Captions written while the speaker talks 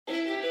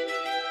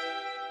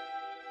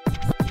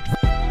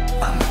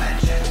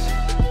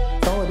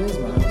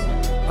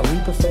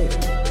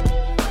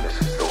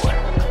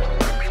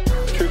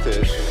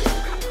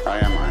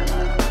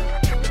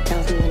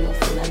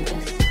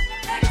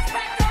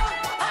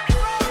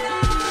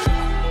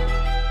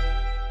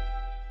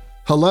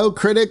Hello,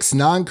 critics,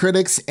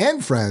 non-critics,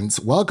 and friends.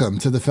 Welcome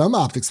to the Film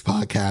Optics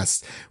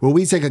Podcast, where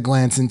we take a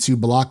glance into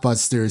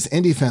blockbusters,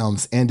 indie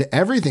films, and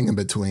everything in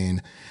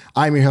between.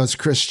 I'm your host,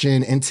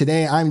 Christian, and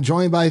today I'm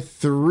joined by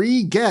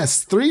three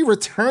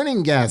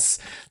returning guests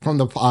from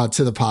the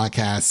to the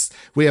podcast.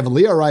 We have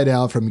Leo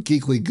Rydell from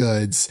Geekly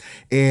Goods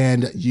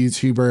and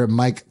YouTuber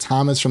Mike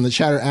Thomas from the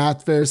Chatter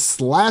After /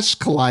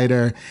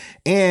 Collider,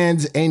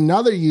 and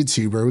another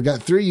YouTuber. We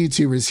got three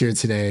YouTubers here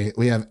today.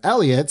 We have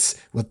Elliot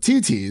with two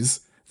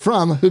T's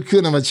from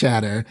Hakuna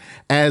Matata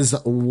as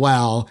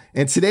well.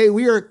 And today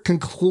we are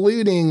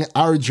concluding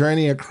our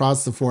journey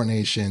across the four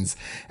nations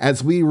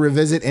as we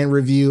revisit and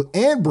review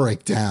and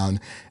break down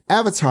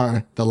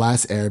Avatar: The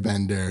Last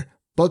Airbender,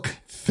 Book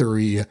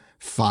 3,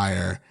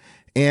 Fire.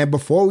 And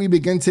before we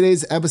begin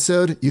today's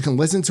episode, you can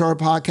listen to our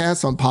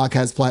podcast on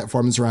podcast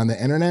platforms around the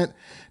internet.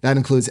 That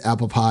includes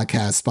Apple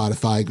Podcasts,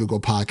 Spotify,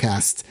 Google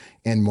Podcasts,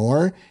 and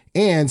more.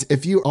 And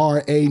if you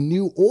are a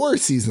new or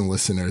seasoned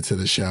listener to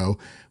the show,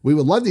 we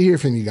would love to hear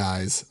from you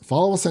guys.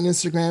 Follow us on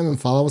Instagram and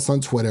follow us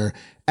on Twitter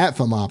at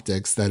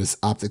FilmOptics. That is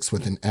optics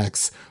with an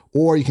X.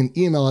 Or you can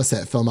email us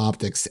at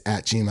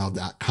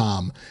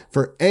filmoptics@gmail.com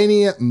for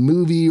any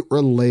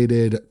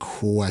movie-related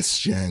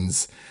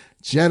questions.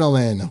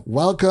 Gentlemen,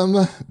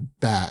 welcome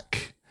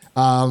back.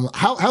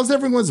 How's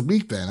everyone's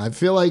week been? I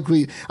feel like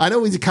I know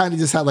we kind of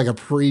just had like a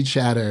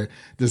pre-chatter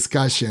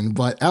discussion,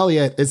 but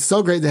Elliot, it's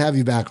so great to have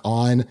you back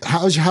on.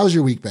 How's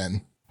your week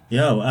been?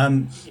 I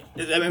mean,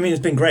 it's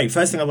been great.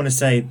 First thing I want to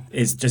say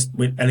is just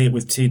with Elliot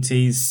with two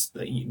T's,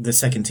 the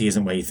second T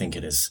isn't where you think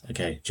it is.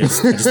 Okay. I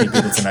just need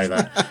people to know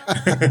that.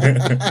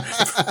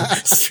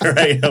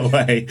 Straight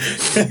away.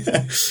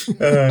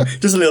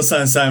 Just a little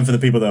something for the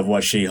people that have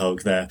watched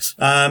She-Hulk there.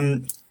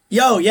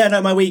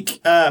 My week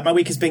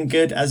has been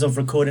good as of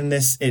recording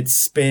this.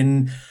 It's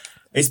been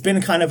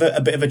kind of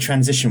a bit of a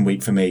transition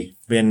week for me.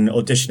 Been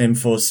auditioning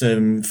for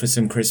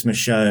some Christmas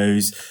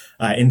shows.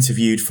 I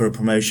interviewed for a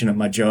promotion at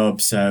my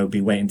job, so be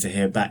waiting to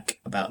hear back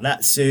about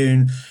that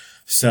soon.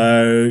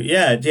 So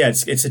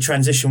it's a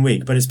transition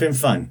week, but it's been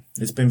fun.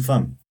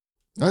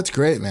 That's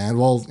great, man.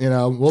 Well,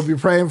 we'll be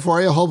praying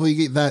for you. Hopefully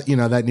you get that,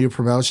 that new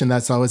promotion.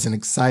 That's always an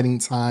exciting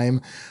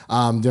time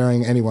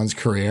during anyone's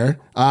career.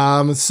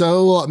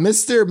 So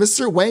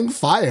Mr. Wang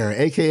Fire,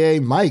 aka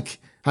Mike,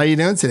 how you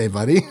doing today,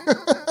 buddy?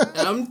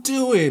 I'm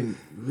doing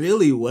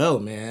really well,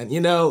 man.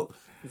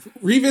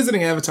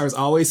 Revisiting Avatar is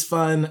always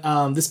fun.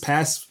 This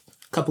past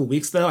couple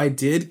weeks, though, I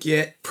did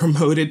get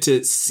promoted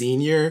to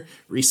senior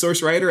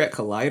resource writer at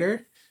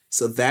Collider.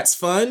 So that's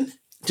fun.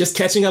 Just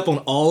catching up on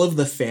all of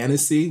the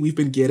fantasy we've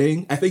been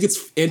getting. I think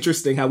it's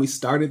interesting how we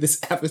started this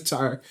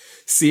Avatar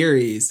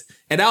series.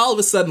 And now all of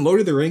a sudden, Lord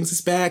of the Rings is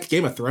back.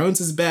 Game of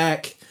Thrones is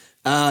back.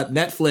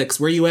 Netflix,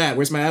 where you at?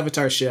 Where's my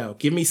Avatar show?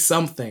 Give me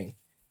something.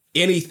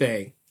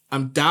 Anything.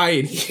 I'm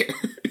dying here.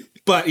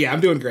 But yeah,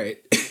 I'm doing great.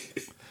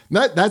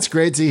 That's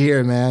great to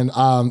hear, man.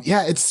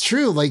 It's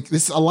true. Like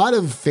a lot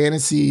of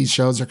fantasy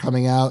shows are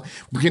coming out.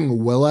 We're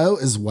getting Willow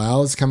as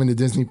well. It's coming to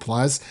Disney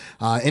Plus.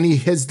 Any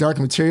His Dark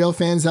Material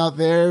fans out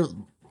there?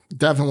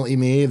 Definitely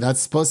me.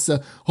 That's supposed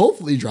to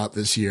hopefully drop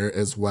this year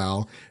as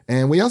well.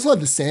 And we also have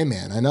The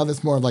Sandman. I know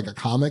that's more of like a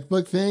comic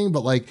book thing,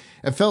 but like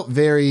it felt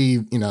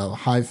very,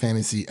 high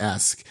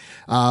fantasy-esque.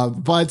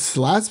 But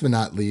last but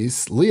not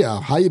least,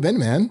 Leo, how you been,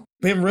 man?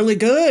 Been really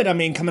good. I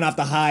mean, coming off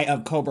the high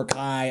of Cobra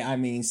Kai. I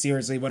mean,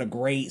 seriously, what a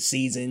great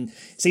season.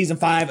 Season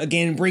 5,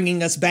 again,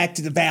 bringing us back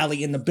to the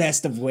valley in the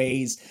best of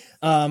ways.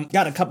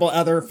 Got a couple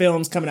other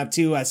films coming up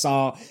too. I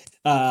saw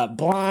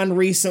Blonde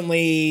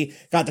recently.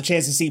 Got the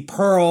chance to see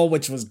Pearl,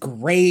 which was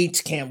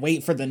great. Can't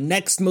wait for the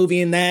next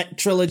movie in that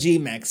trilogy,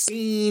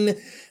 Maxine.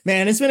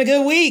 Man, it's been a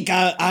good week.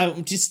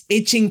 I'm just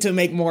itching to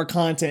make more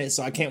content,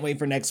 so I can't wait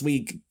for next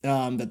week.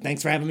 But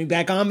thanks for having me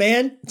back on,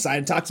 man.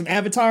 Excited to talk some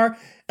Avatar.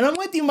 And I'm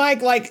with you,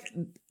 Mike. Like,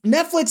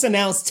 Netflix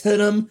announced to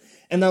them,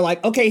 and they're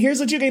like, okay, here's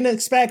what you're going to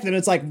expect. And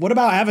it's like, what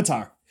about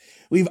Avatar?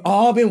 We've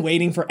all been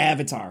waiting for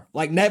Avatar.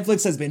 Like,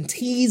 Netflix has been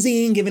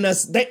teasing, giving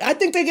us, I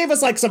think they gave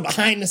us like some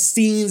behind the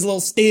scenes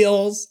little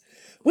stills.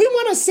 We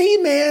want to see,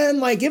 man,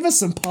 like, give us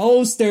some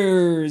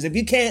posters. If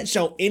you can't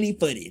show any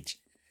footage,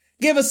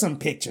 give us some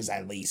pictures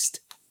at least.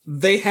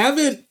 They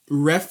haven't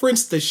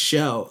referenced the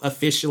show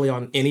officially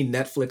on any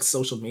Netflix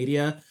social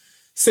media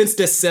since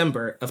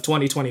December of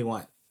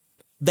 2021.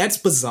 That's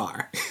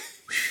bizarre.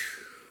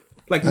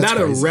 That's not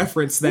crazy. A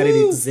reference that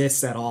it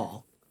exists at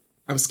all.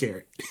 I'm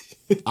scared.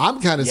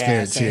 I'm kind of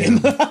scared too.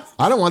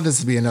 I don't want this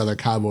to be another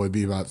Cowboy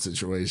Bebop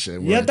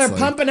situation. Yeah, they're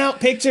pumping out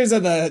pictures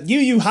of the Yu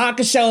Yu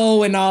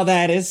Hakusho and all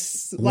that.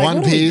 It's like,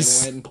 One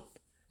Piece.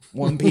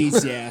 One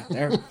Piece, yeah.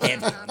 They're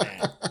heavy on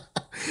that.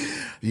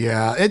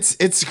 Yeah,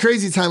 it's a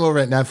crazy time over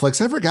at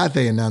Netflix. I forgot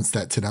they announced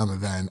that Tadam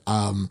event.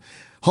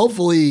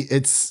 Hopefully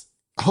it's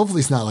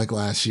not like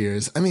last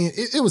year's. I mean,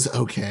 it was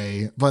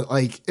okay, but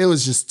like it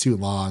was just too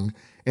long.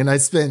 And I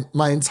spent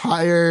my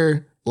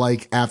entire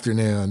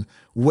afternoon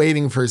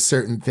waiting for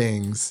certain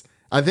things.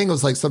 I think it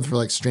was like something for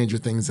like Stranger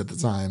Things at the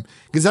time,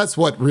 because that's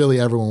what really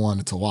everyone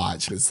wanted to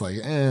watch. It's like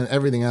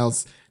everything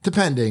else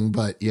depending,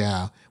 but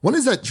yeah. When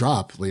does that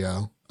drop,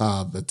 Leo?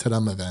 The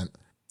Tadam event?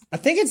 I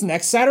think it's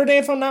next Saturday,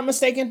 if I'm not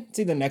mistaken. It's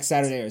either next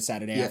Saturday or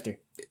Saturday after.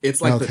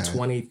 It's like the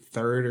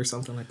 23rd or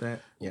something like that.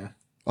 Yeah.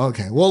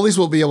 Okay. Well, at least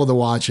we'll be able to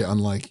watch it,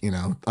 unlike,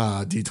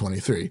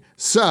 D23.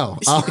 So.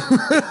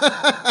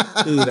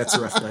 Ooh, that's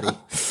rough, buddy.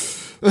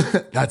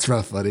 That's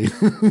rough, buddy.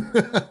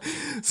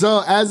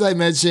 So, as I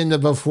mentioned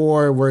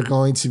before, we're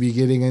going to be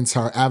getting into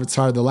our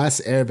Avatar: The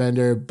Last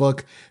Airbender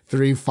Book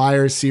 3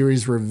 Fire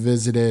series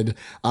revisited.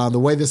 The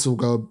way this will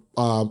go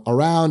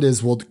around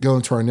is we'll go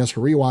into our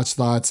initial rewatch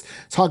thoughts,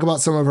 talk about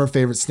some of our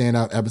favorite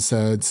standout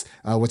episodes,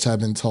 which I've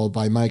been told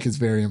by Mike is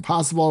very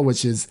impossible,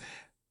 which is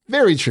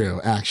very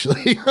true,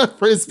 actually,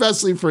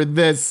 especially for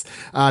this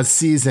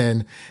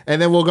season.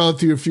 And then we'll go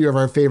through a few of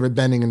our favorite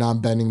bending and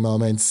non-bending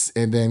moments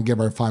and then give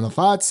our final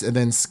thoughts and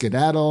then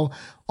skedaddle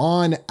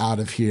on out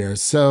of here.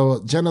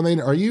 So, gentlemen,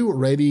 are you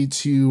ready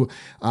to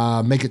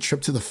make a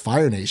trip to the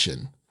Fire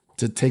Nation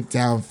to take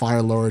down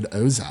Fire Lord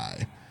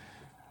Ozai?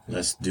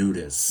 Let's do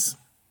this.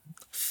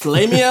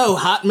 Flameo,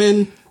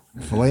 Hotman.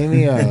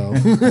 Flameo.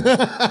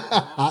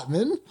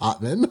 Hotman?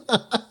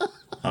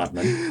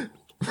 Hotman.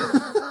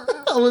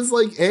 I was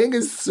like, Aang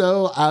is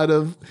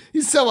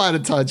he's so out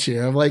of touch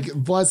here. I'm like,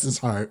 bless his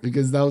heart,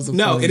 because that was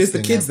it is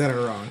the kids that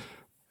are wrong.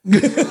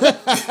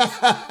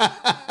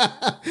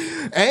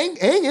 Aang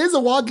is a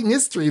walking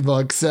history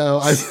book, so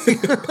I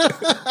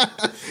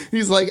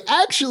he's like,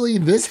 actually,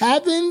 this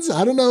happens.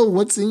 I don't know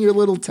what's in your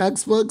little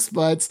textbooks,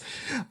 but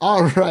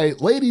all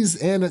right, ladies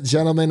and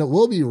gentlemen,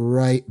 we'll be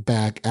right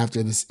back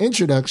after this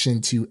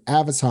introduction to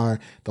Avatar: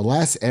 The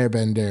Last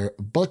Airbender,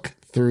 Book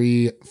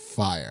 3,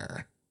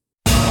 Fire.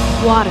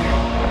 Water,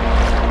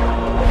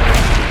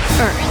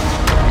 earth,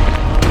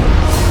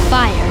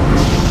 fire,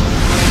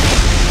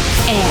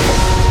 air.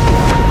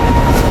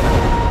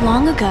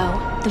 Long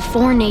ago, the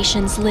four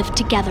nations lived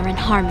together in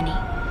harmony.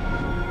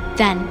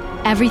 Then,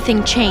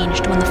 everything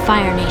changed when the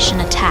Fire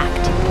Nation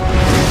attacked.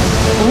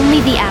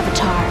 Only the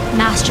Avatar,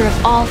 master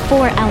of all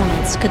four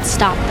elements, could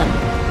stop them.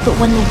 But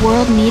when the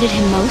world needed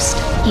him most,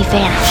 he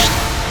vanished.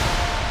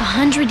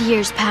 100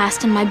 years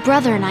passed and my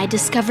brother and I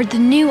discovered the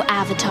new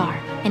Avatar,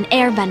 an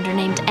airbender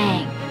named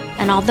Aang.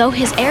 And although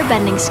his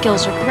airbending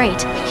skills are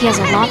great, he has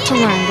a lot to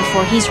learn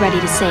before he's ready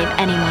to save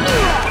anyone.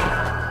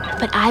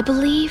 But I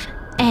believe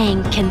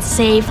Aang can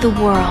save the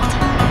world.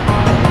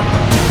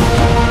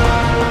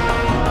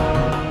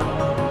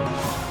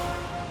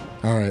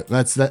 All right,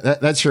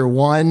 that's your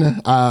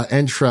one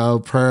intro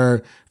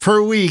per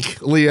week,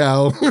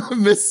 Leo,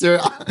 Mister.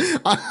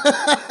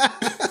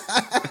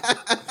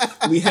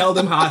 We held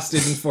him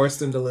hostage and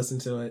forced him to listen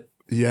to it.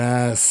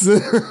 Yes.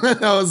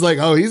 I was like,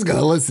 oh, he's going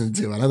to listen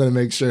to it. I'm going to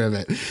make sure of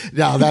it.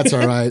 No, that's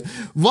all right.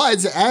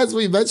 But as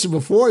we mentioned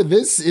before,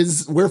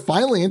 we're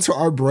finally into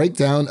our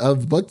breakdown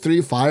of Book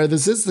 3 Fire.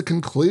 This is the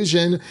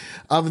conclusion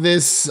of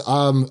this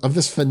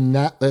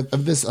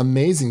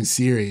amazing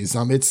series.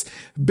 It's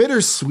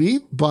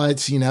bittersweet,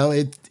 but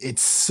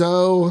it's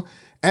so,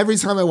 every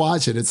time I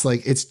watch it, it's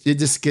like, it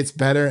just gets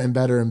better and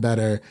better and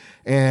better.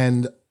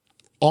 And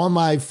on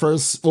my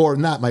first, or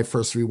not my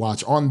first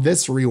rewatch, on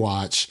this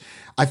rewatch,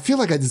 I feel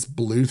like I just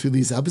blew through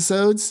these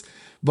episodes,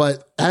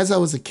 but as I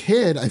was a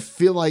kid, I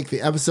feel like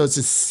the episodes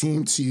just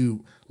seem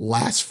to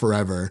last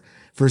forever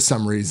for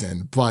some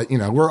reason. But,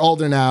 we're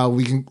older now.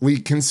 We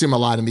consume a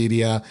lot of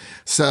media.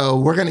 So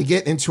we're going to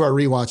get into our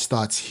rewatch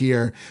thoughts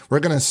here. We're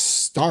going to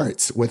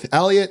start with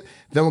Elliot,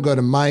 then we'll go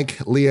to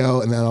Mike,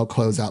 Leo, and then I'll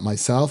close out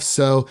myself.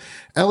 So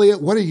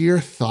Elliot, what are your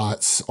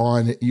thoughts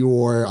on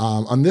your,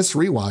 on this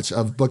rewatch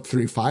of Book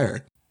 3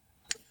 Fire?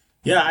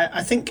 Yeah,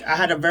 I think I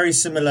had a very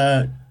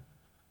similar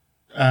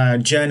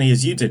journey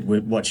as you did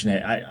with watching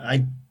it.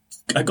 I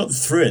got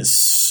through it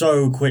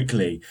so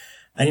quickly,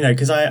 and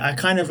because I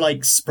kind of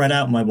like spread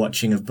out my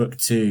watching of Book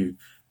 2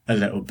 a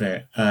little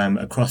bit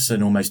across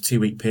an almost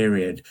 2-week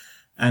period.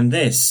 And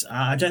this,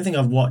 I don't think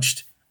I've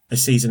watched a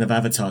season of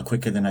Avatar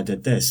quicker than I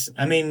did this.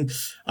 I mean,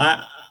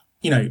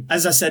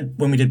 as I said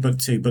when we did Book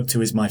 2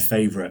 is my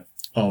favorite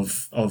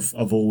of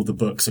all the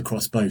books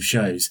across both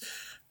shows.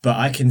 But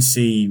I can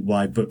see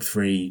why Book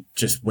 3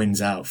 just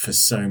wins out for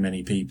so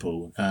many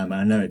people.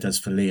 I know it does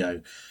for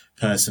Leo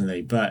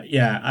personally. But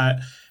yeah,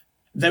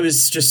 there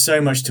was just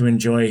so much to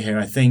enjoy here.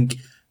 I think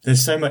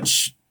there's so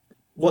much.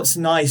 What's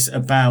nice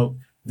about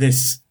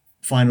this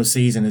final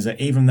season is that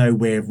even though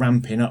we're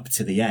ramping up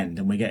to the end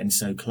and we're getting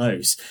so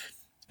close,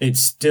 it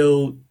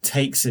still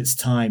takes its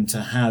time to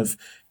have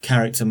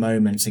character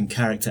moments and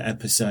character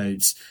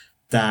episodes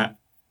that,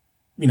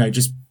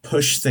 just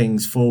push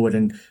things forward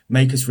and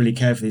make us really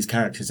care for these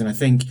characters. And I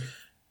think,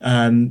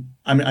 I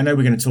know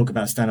we're going to talk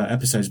about standout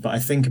episodes, but I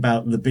think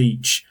about The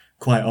Beach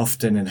quite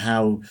often and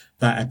how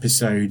that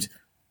episode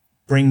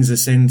brings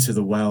us into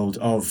the world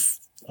of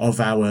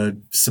our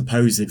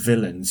supposed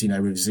villains,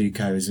 with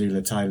Zuko,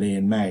 Azula, Ty Lee,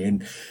 and May.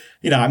 And,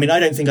 I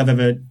don't think I've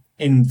ever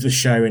in the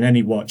show, in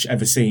any watch,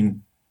 ever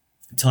seen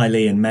Ty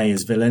Lee and May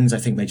as villains. I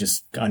think they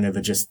just kind of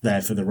are just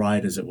there for the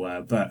ride, as it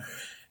were. But,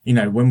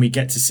 when we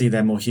get to see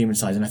their more human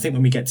side, and I think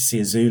when we get to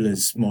see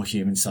Azula's more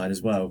human side as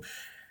well,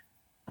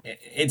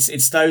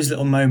 it's those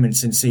little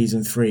moments in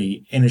season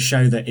 3 in a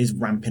show that is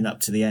ramping up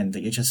to the end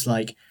that you're just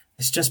like,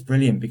 it's just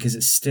brilliant because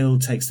it still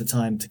takes the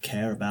time to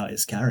care about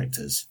its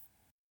characters.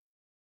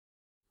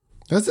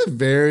 That's a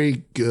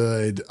very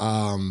good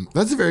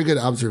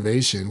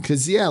observation.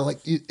 Cause yeah, like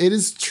it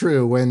is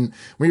true when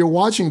you're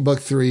watching book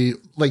 3,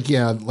 like,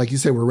 yeah, like you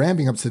said, we're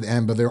ramping up to the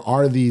end, but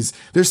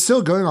there's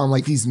still going on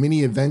like these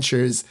mini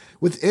adventures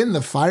within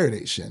the Fire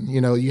Nation.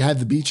 You know, you had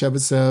the beach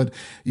episode,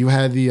 you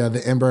had the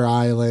Ember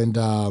Island,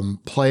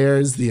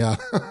 players, the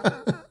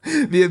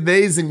the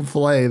amazing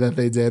play that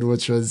they did,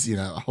 which was, you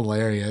know,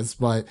 hilarious.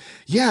 But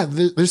yeah,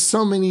 there's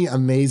so many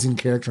amazing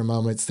character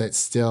moments that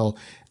still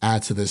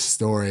add to this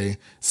story.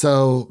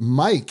 So,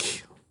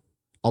 Mike,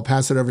 I'll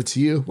pass it over to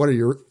you. What are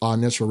your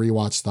initial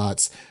rewatch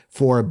thoughts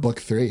for book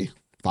 3,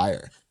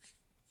 Fire?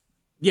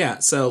 Yeah,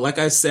 so like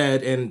I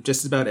said in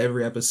just about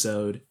every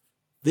episode,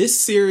 this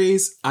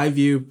series I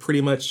view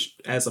pretty much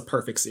as a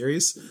perfect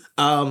series.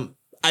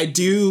 I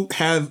do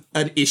have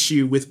an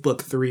issue with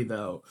book 3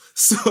 though,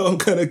 so I'm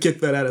gonna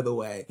get that out of the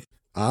way.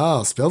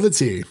 Oh, spill the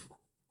tea.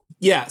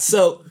 Yeah,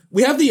 so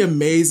we have the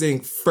amazing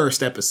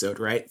first episode,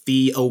 right?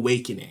 The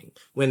Awakening,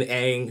 when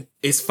Aang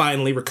is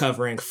finally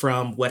recovering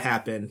from what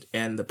happened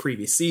in the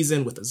previous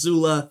season with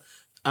Azula.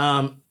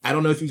 I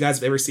don't know if you guys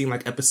have ever seen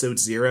like episode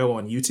 0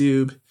 on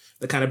YouTube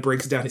that kind of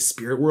breaks down his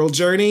spirit world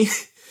journey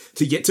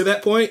to get to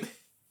that point.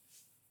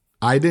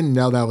 I didn't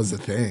know that was a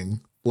thing,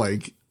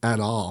 like, at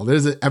all.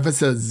 There's an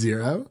episode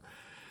 0?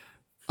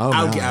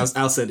 Oh,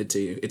 I'll send it to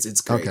you.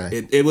 It's great.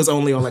 Okay. It was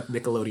only on like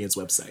Nickelodeon's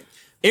website.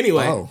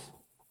 Anyway,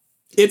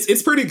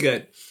 it's pretty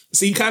good.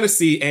 So you kind of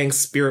see Aang's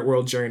spirit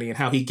world journey and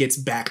how he gets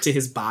back to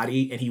his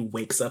body and he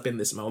wakes up in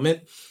this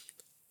moment.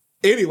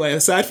 Anyway,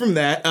 aside from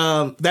that,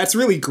 that's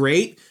really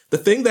great. The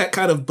thing that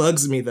kind of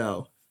bugs me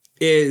though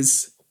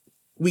is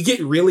we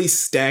get really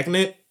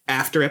stagnant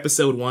after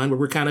episode 1, where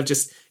we're kind of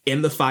just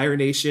in the Fire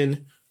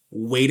Nation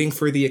waiting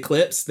for the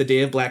eclipse, the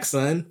Day of Black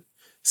Sun.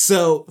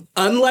 So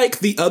unlike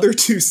the other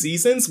 2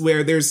 seasons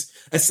where there's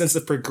a sense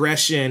of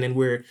progression and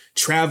we're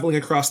traveling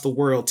across the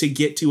world to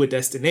get to a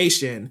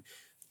destination,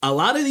 a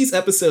lot of these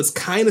episodes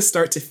kind of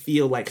start to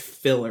feel like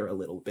filler a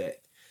little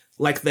bit,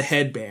 like The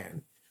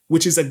Headband,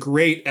 which is a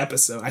great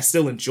episode. I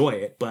still enjoy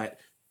it, but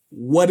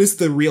what is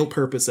the real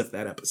purpose of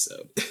that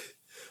episode?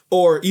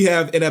 Or you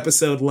have an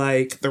episode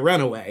like The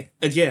Runaway.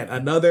 Again,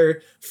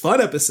 another fun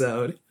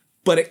episode,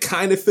 but it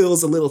kind of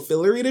feels a little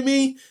fillery to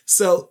me.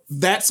 So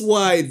that's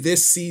why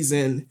this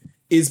season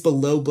is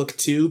below book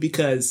 2,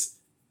 because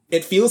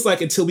it feels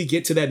like until we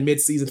get to that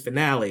mid-season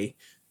finale,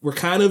 we're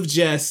kind of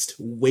just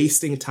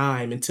wasting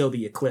time until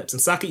the eclipse.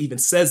 And Sokka even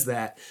says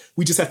that.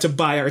 We just have to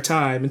buy our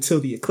time until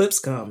the eclipse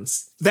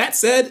comes. That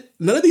said,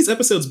 none of these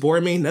episodes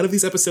bore me. None of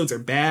these episodes are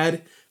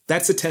bad.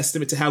 That's a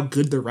testament to how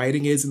good the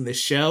writing is in this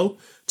show,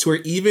 to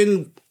where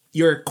even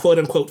your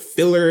quote-unquote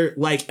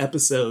filler-like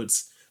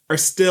episodes are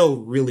still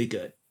really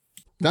good.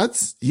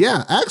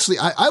 Actually,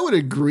 I would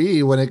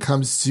agree when it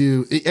comes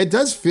to, it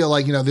does feel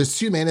like, you know, there's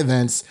 2 main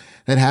events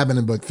that happen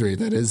in book 3.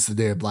 That is the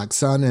Day of Black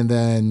Sun, and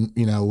then,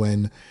 you know,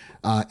 when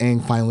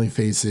Aang finally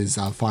faces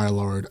Fire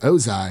Lord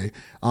Ozai.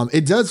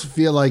 It does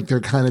feel like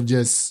they're kind of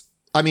just,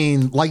 I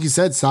mean, like you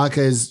said, Sokka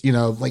is, you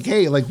know, like,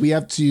 hey, like we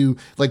have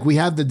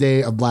the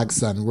Day of Black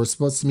Sun. We're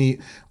supposed to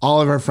meet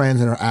all of our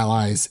friends and our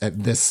allies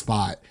at this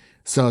spot.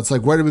 So it's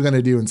like, what are we going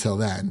to do until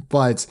then?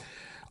 But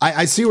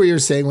I see what you're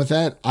saying with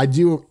that. I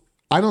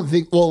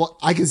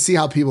can see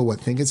how people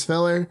would think it's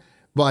filler,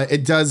 but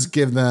it does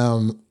give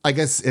them, I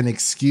guess, an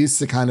excuse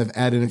to kind of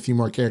add in a few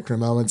more character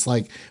moments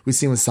like we've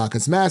seen with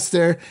Sokka's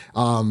master.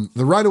 The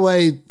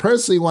Runaway,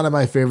 personally, one of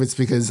my favorites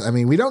because, I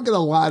mean, we don't get a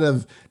lot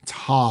of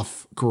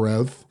Toph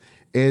growth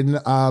in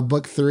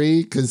book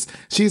 3 because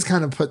she's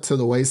kind of put to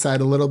the wayside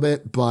a little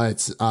bit.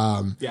 But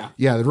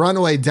the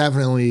Runaway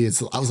definitely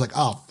is, I was like,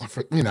 oh,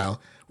 you know,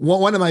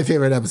 one of my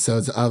favorite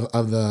episodes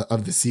of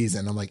the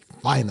season. I'm like,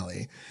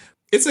 finally.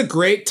 It's a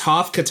great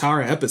Toph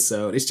Katara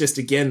episode. It's just,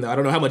 again, though, I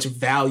don't know how much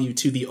value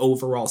to the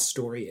overall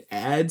story it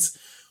adds,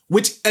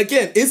 which,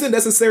 again, isn't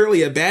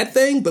necessarily a bad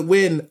thing, but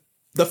when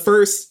the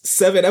first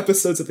 7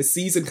 episodes of the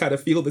season kind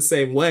of feel the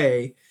same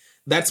way,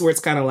 that's where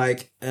it's kind of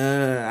like,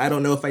 I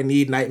don't know if I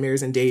need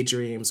Nightmares and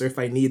Daydreams or if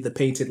I need the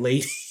Painted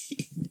Lady,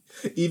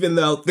 even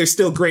though there's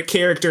still great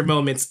character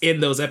moments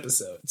in those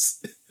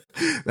episodes.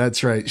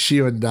 That's right,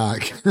 Shio and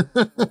Doc.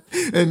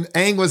 And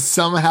Aang was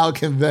somehow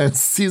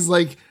convinced. He's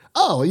like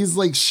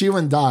Shio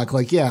and Doc,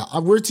 like, yeah,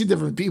 we're 2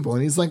 different people.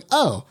 And he's like,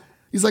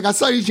 I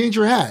saw you change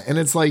your hat. And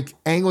it's like,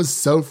 Aang was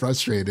so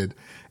frustrated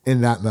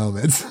in that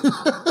moment.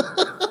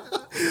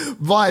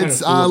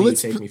 But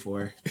let's take me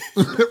for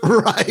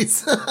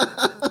right.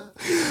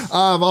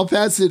 I'll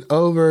pass it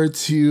over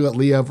to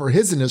Leo for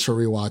his initial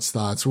rewatch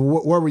thoughts.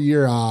 What were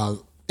your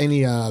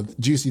any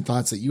juicy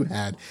thoughts that you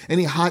had?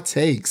 Any hot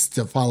takes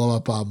to follow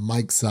up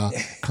Mike's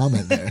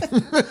comment there?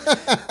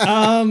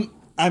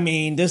 I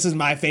mean, this is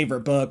my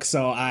favorite book,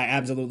 so I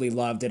absolutely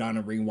loved it on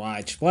a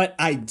rewatch. What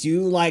I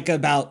do like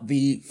about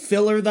the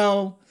filler,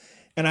 though,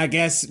 and I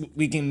guess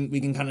we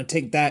can kind of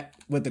take that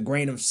with a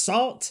grain of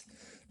salt,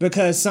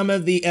 because some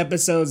of the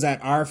episodes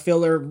that are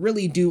filler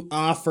really do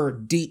offer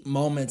deep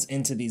moments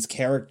into these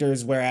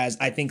characters, whereas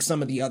I think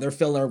some of the other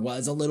filler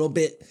was a little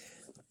bit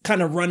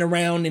kind of run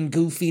around and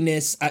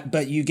goofiness,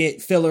 but you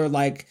get filler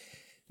like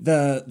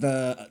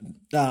the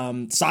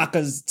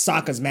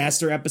Sokka's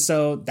master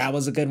episode. That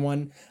was a good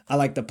one. I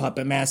like the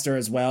puppet master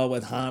as well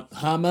with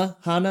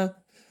Hana.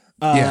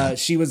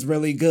 She was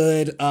really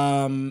good.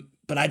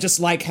 But I just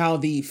like how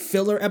the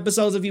filler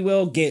episodes, if you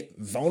will, get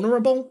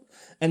vulnerable,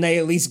 and they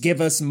at least give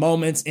us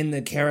moments in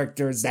the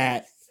characters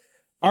that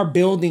are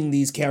building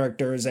these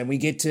characters, and we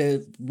get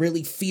to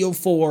really feel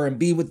for and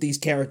be with these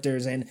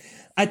characters. And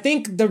I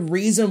think the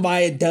reason why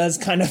it does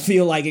kind of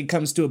feel like it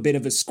comes to a bit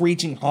of a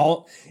screeching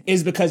halt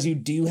is because you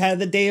do have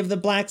the Day of the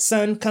Black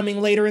Sun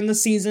coming later in the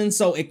season.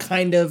 So it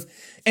kind of,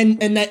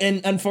 and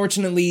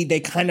unfortunately they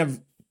kind of,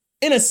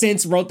 in a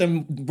sense, wrote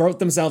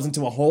themselves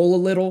into a hole a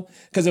little,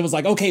 because it was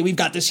like, okay, we've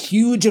got this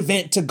huge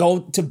event to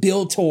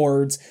build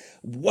towards.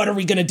 What are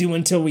we going to do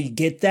until we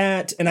get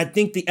that? And I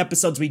think the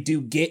episodes we do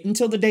get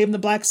until the Day of the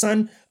Black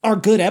Sun are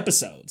good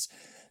episodes.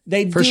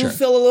 They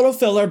feel a little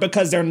filler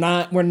because we're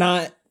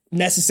not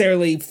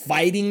necessarily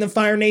fighting the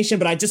Fire Nation,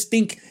 but I just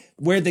think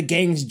where the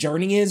gang's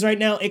journey is right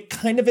now, it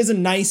kind of is a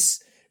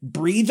nice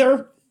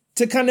breather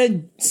to kind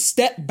of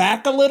step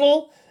back a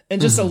little and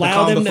just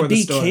allow them to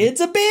be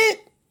kids a bit.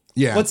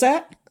 Yeah. What's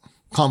that?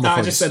 Calm before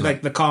I just said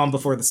like the calm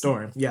before the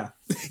storm. Yeah.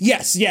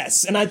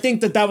 Yes. And I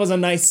think that was a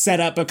nice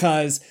setup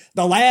because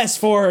the last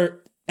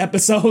 4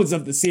 episodes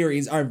of the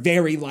series are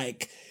very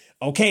like,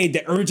 okay,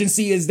 the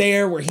urgency is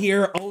there. We're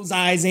here.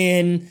 Ozai's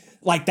in.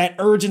 Like that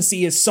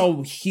urgency is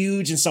so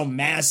huge and so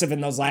massive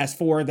in those last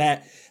 4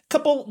 that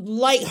couple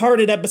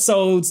lighthearted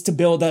episodes to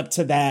build up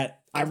to that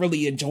I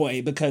really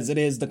enjoy, because it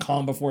is the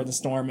calm before the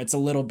storm. It's a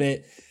little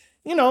bit,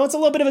 it's a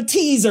little bit of a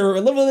teaser,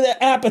 a little bit of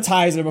an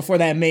appetizer before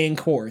that main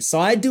course. So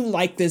I do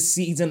like this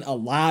season a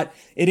lot.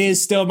 It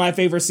is still my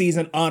favorite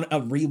season on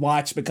a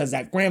rewatch because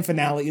that grand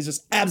finale is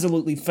just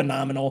absolutely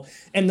phenomenal.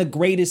 And the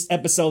greatest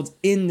episodes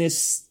in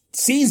this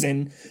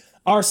season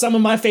are some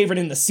of my favorite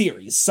in the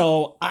series.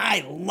 So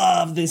I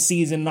love this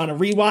season on a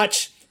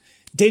rewatch.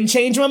 Didn't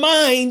change my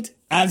mind.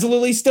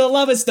 Absolutely still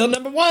love it. Still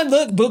number 1.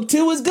 Look, book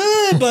 2 is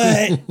good,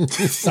 but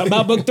something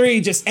about book 3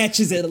 just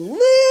etches it a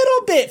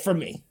little bit for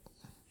me.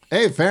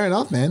 Hey, fair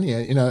enough, man. Yeah,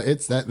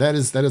 it's that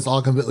is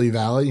all completely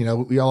valid.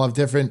 We all have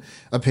different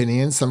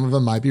opinions. Some of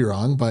them might be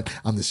wrong, but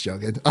I'm just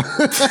joking.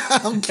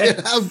 I'm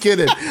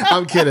kidding. In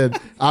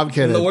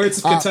the words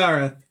of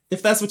Katara,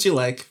 if that's what you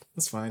like,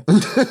 that's fine.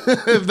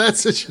 If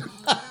that's what you...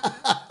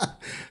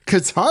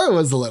 Katara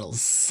was a little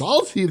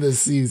salty this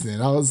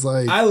season. I was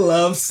like, I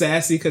love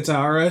sassy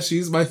Katara.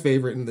 She's my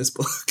favorite in this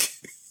book.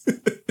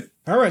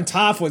 Her and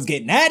Toph was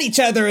getting at each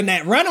other in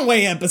that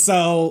runaway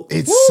episode.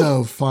 It's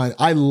so fun.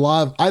 I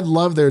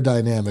love their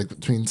dynamic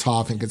between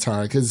Toph and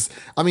Katara, because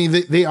I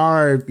mean they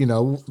are,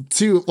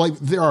 two, like,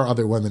 there are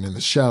other women in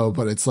the show,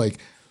 but it's like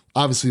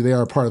obviously they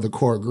are part of the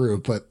core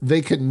group, but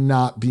they could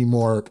not be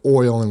more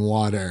oil and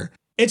water.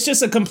 It's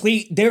just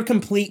they're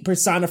complete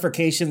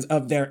personifications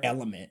of their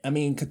element. I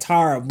mean,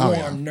 Katara,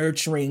 warm,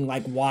 nurturing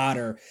like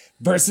water,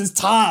 versus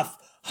Toph,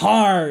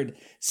 hard,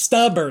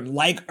 stubborn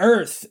like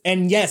earth.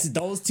 And yes,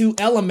 those 2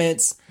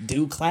 elements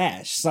do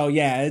clash. So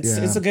yeah,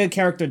 it's a good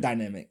character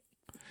dynamic.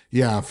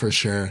 Yeah, for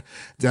sure.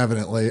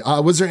 Definitely.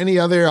 Was there any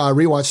other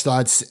rewatch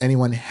thoughts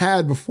anyone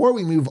had before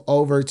we move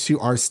over to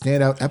our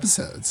standout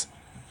episodes?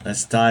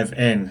 Let's dive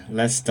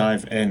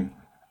in.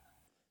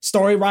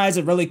 Story-wise,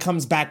 it really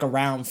comes back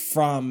around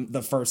from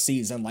the first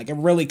season. Like, it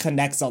really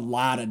connects a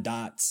lot of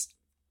dots.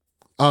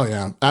 Oh,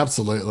 yeah,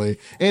 absolutely.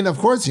 And of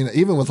course,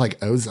 even with like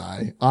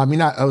Ozai,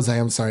 not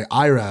Ozai, I'm sorry,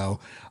 Iroh,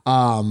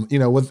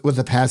 with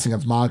the passing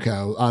of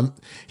Mako,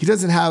 he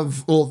doesn't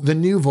have, the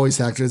new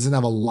voice actor doesn't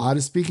have a lot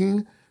of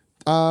speaking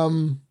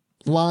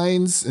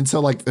lines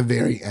until like the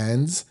very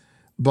end.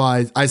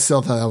 But I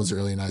still thought that was a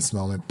really nice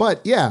moment.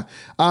 But yeah,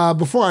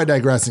 before I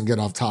digress and get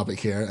off topic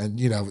here and,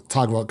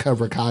 talk about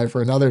Cobra Kai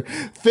for another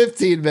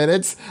 15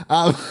 minutes.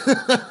 Quiet.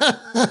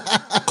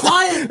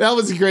 That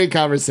was a great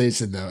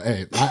conversation, though.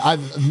 Hey,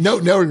 I've no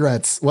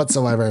regrets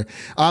whatsoever.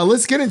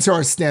 Let's get into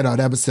our standout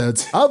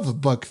episodes of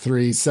Book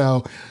 3.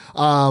 So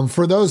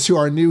for those who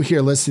are new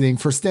here listening,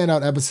 for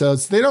standout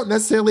episodes, they don't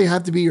necessarily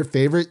have to be your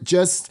favorite,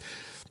 just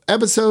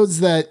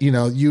episodes that,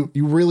 you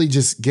really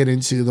just get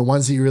into, the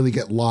ones that you really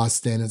get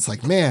lost in. It's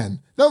like, man,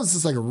 that was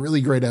just like a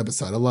really great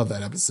episode. I love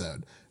that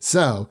episode.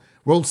 So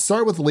we'll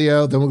start with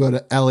Leo, then we'll go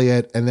to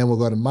Elliot, and then we'll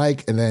go to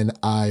Mike, and then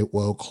I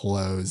will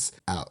close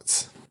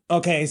out.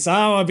 Okay, so I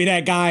don't want to be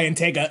that guy and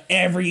take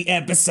every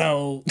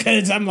episode,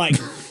 because I'm like,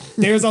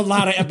 there's a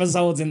lot of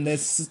episodes in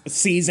this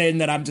season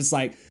that I'm just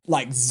like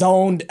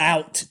zoned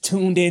out,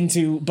 tuned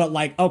into. But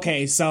like,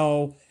 okay,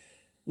 so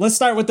let's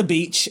start with the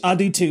beach. I'll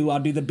do 2. I'll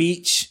do the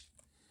beach,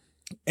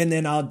 and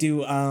then I'll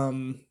do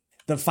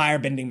the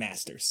Firebending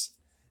Masters.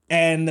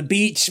 And the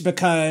beach,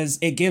 because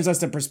it gives us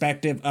the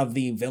perspective of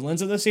the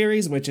villains of the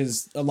series, which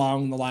is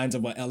along the lines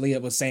of what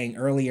Elliot was saying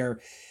earlier.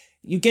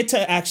 You get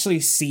to actually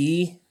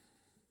see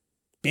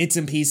bits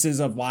and pieces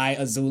of why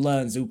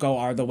Azula and Zuko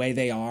are the way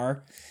they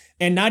are.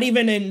 And not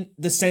even in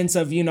the sense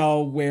of,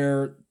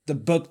 where the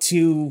book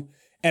 2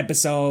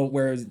 episode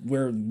where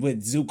we're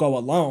with Zuko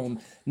alone,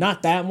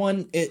 not that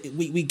one.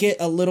 We get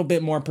a little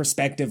bit more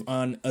perspective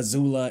on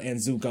Azula and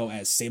Zuko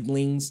as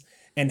siblings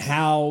and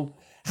how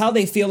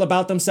they feel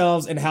about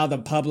themselves and how the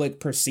public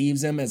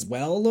perceives them as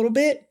well a little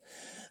bit.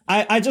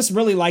 I just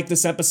really like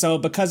this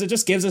episode because it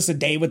just gives us a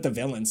day with the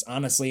villains,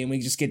 honestly, and we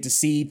just get to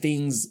see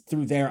things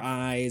through their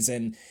eyes.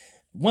 And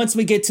once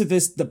we get to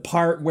the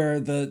part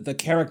where the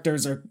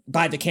characters are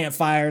by the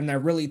campfire and they're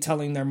really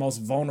telling their most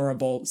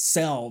vulnerable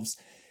selves,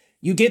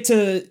 you get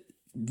to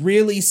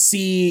really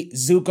see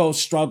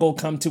Zuko's struggle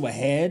come to a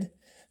head,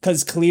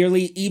 because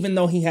clearly, even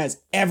though he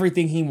has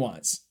everything he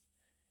wants,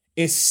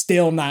 it's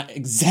still not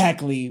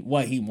exactly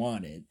what he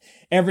wanted.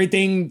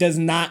 Everything does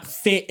not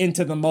fit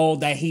into the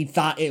mold that he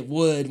thought it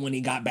would when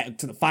he got back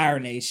to the Fire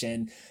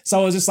Nation.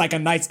 So it was just like a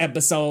nice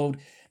episode,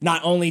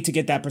 not only to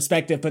get that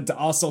perspective, but to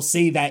also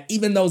see that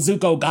even though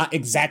Zuko got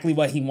exactly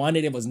what he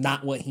wanted, it was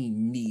not what he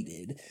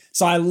needed.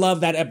 So I love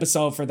that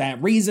episode for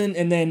that reason.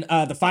 And then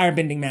the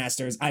Firebending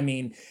Masters, I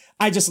mean,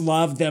 I just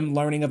love them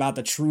learning about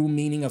the true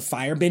meaning of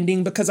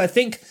firebending, because I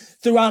think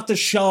throughout the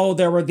show,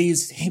 there were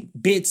these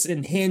bits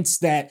and hints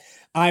that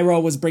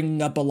Iroh was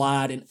bringing up a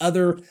lot, and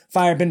other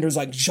firebenders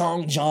like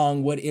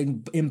Zhang would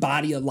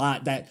embody a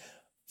lot, that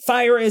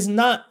fire is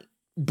not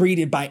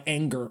breeded by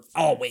anger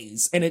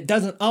always, and it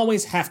doesn't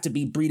always have to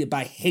be breeded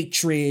by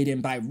hatred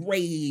and by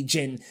rage,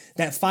 and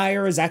that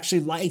fire is actually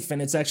life and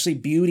it's actually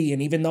beauty,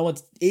 and even though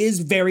it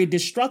is very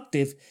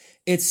destructive,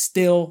 it's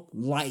still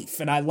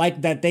life. And I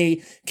like that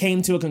they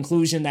came to a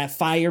conclusion that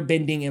fire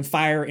bending and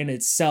fire in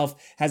itself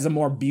has a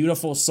more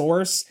beautiful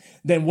source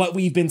than what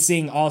we've been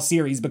seeing all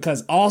series,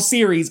 because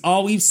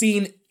all we've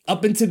seen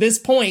up until this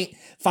point,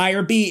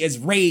 Fire B is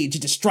rage,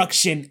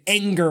 destruction,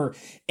 anger.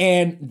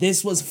 And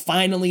this was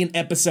finally an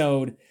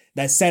episode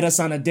that set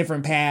us on a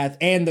different path,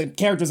 and the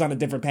characters on a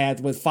different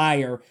path with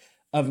fire,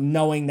 of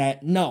knowing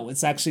that, no,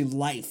 it's actually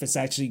life. It's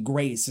actually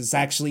grace. It's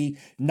actually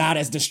not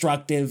as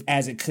destructive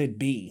as it could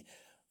be.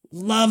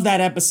 Love that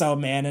episode,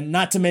 man. And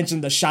not to mention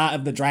the shot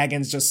of the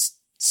dragons just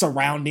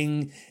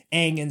surrounding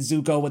Aang and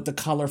Zuko with the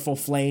colorful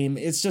flame.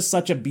 It's just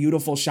such a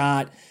beautiful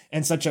shot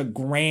and such a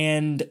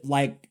grand,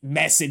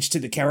 message to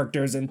the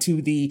characters and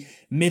to the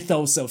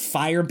mythos of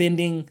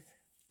firebending.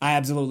 I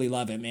absolutely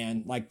love it,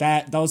 man.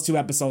 Those 2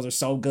 episodes are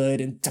so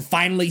good. And to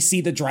finally see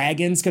the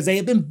dragons, because they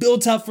had been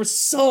built up for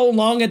so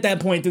long at that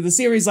point through the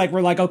series.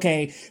 We're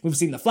okay, we've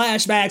seen the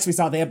flashbacks. We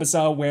saw the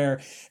episode where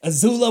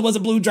Azula was a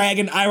blue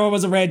dragon, Iroh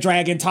was a red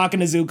dragon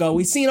talking to Zuko.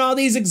 We've seen all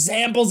these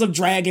examples of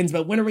dragons,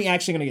 but when are we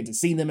actually going to get to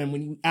see them? And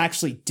when you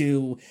actually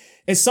do,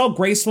 it's so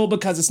graceful,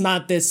 because it's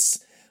not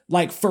this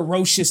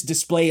ferocious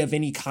display of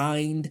any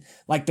kind.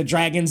 The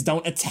dragons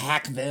don't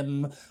attack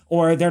them,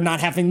 or they're not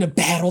having to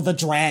battle the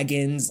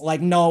dragons.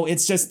 No,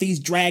 it's just these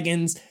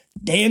dragons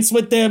dance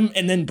with them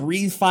and then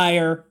breathe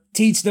fire,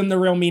 teach them the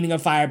real meaning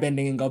of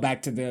firebending, and go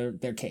back to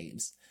their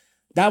caves.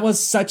 That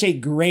was such a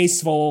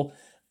graceful,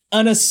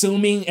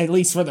 unassuming, at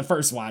least for the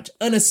first watch,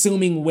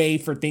 unassuming way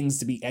for things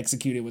to be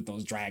executed with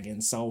those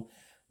dragons. So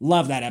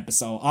love that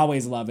episode.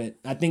 Always love it.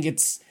 I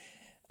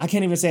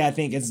can't even say I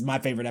think it's my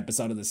favorite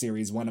episode of the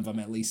series, one of them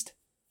at least.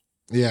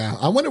 Yeah,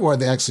 I wonder where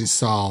they actually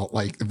saw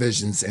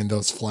visions in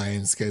those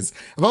flames, because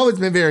I've always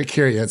been very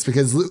curious,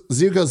 because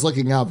Zuko's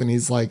looking up and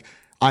he's like,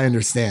 I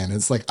understand.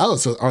 It's oh,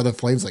 so are the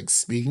flames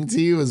speaking to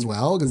you as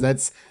well?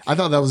 Because I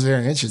thought that was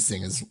very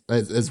interesting as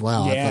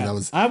well. Yeah. I thought that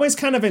was. I always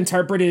kind of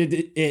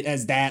interpreted it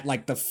as that,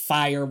 the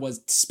fire was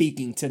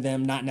speaking to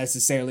them, not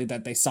necessarily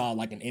that they saw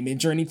an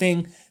image or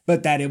anything,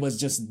 but that it was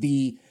just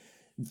the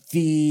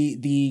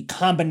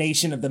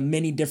combination of the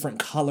many different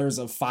colors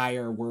of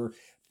fire were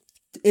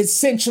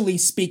essentially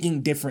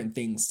speaking different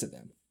things to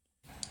them.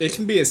 It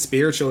can be a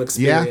spiritual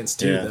experience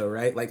too, though,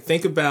 right?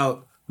 Think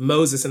about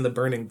Moses in the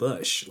burning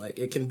bush.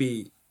 It can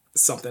be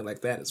something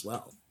like that as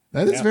well.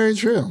 That is very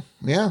true.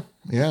 Yeah.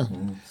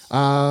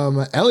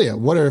 Elliot,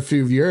 what are a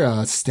few of your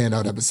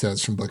standout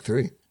episodes from book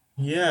 3?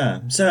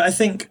 Yeah, so I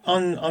think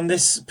on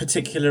this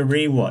particular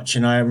rewatch,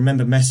 and I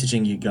remember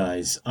messaging you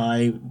guys,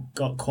 I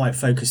got quite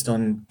focused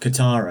on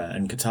Katara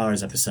and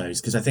Katara's episodes,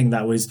 because I think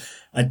that was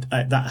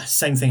that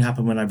same thing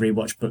happened when I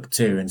rewatched book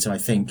 2, and so I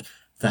think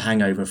the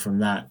hangover from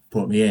that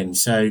brought me in.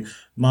 So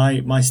my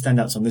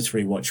standouts on this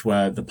rewatch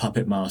were the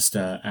Puppet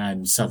Master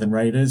and Southern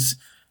Raiders.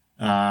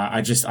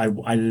 I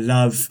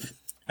love,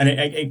 and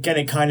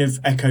it kind of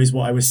echoes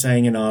what I was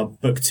saying in our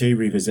book 2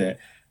 revisit.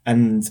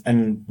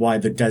 And why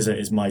the desert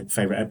is my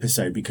favorite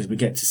episode, because we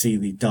get to see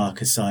the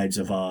darker sides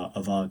of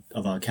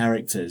our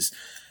characters.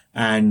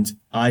 And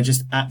I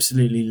just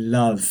absolutely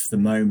love the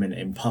moment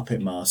in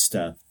Puppet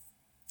Master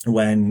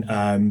when,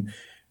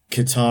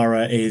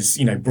 Katara is,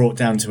 brought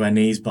down to her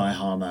knees by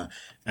Hama,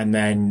 and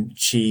then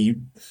she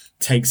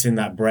takes in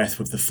that breath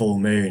with the full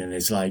moon and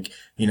is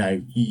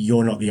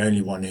you're not the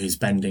only one whose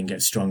bending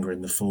gets stronger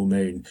in the full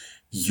moon.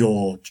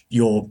 Your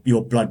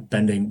blood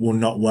bending will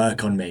not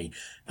work on me.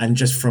 And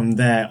just from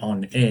there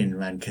on in,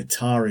 man,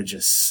 Katara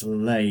just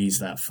slays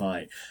that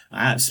fight.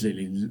 I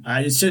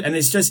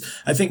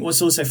think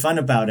what's also fun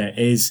about it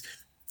is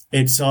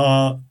it's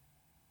not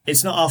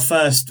our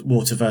first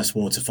water versus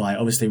water fight.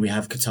 Obviously, we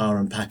have Katara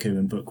and Pakku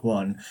in book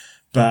 1,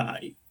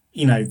 but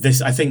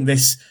I think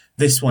this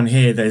one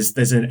here,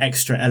 there's an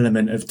extra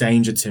element of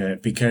danger to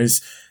it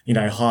because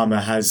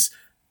Hama has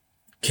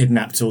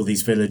kidnapped all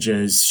these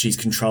villagers. She's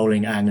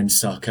controlling Aang and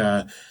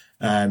Sokka.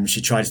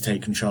 She tried to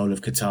take control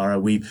of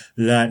Katara. We've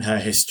learnt her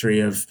history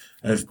of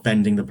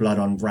bending the blood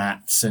on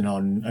rats and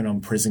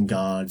on prison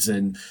guards,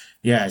 and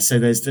so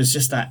there's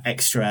just that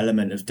extra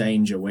element of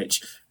danger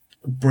which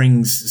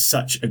brings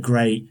such a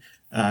great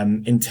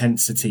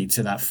intensity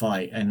to that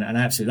fight, and I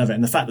absolutely love it.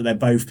 And the fact that they're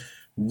both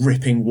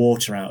ripping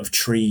water out of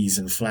trees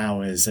and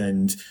flowers,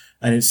 and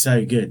it's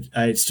so good.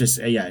 It's just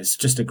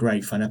a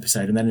great fun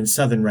episode. And then in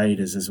Southern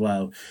Raiders as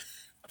well,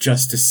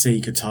 just to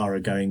see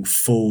Katara going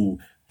full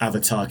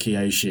Avatar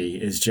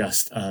Kyoshi is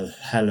just a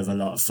hell of a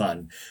lot of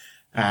fun.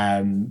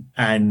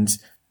 And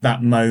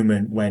that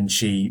moment when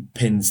she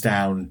pins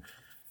down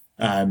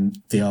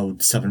the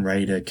old Southern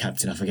Raider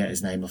captain, I forget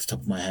his name off the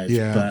top of my head,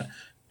 but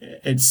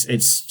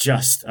it's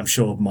just, I'm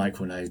sure Mike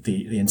will know,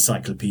 the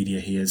encyclopedia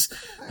he is.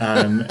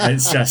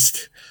 It's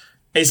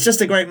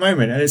just a great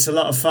moment, and it's a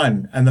lot of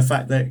fun. And the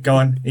fact that,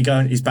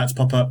 he's about to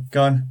pop up,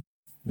 go on.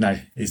 No,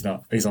 he's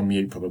not. He's on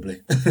mute,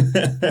 probably.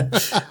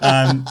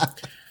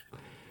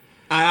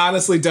 I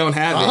honestly don't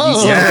have it.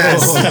 Oh.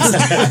 Yes.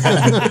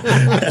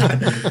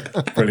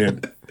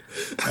 Brilliant.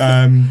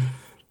 I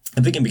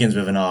think it begins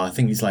with an R. I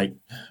think he's like,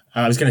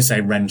 I was going to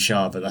say Ren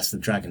Shah, but that's the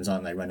dragons,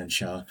 aren't they? Ren and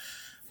Shah.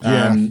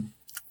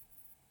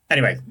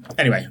 Anyway,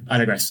 I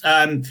digress.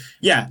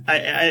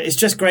 It's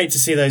just great to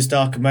see those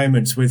darker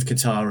moments with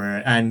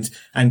Katara and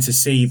to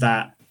see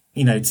that,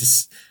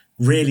 to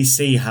really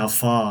see how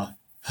far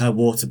her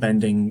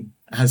waterbending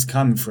has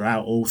come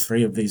throughout all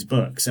 3 of these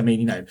books. I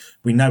mean,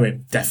 we know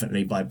it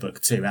definitely by book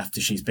 2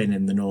 after she's been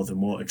in the Northern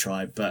Water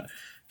Tribe, but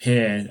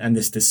here and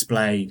this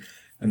display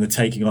and the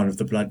taking on of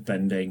the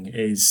bloodbending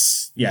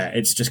is,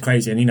 it's just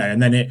crazy. And,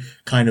 and then it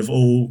kind of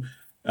all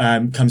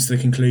comes to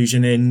the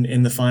conclusion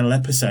in the final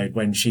episode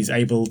when she's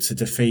able to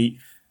defeat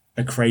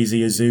a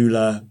crazy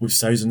Azula with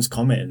Sozon's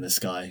comet in the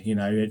sky.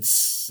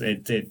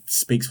 It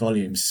speaks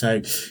volumes. So,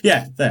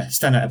 there,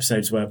 standout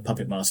episodes were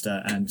Puppet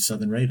Master and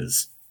Southern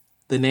Raiders.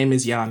 The name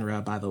is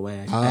Yanra, by the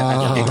way.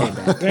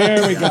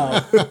 There we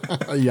go.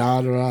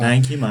 Yanra.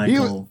 Thank you,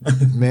 Michael.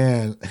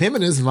 Man, him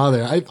and his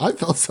mother, I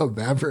felt so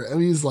bad for him.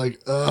 He's like,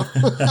 ugh.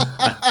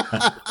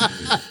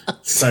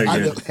 So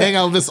good. Hang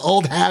out with this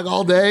old hag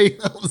all day.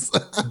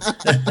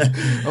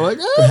 I'm like,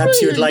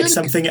 perhaps you would like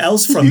something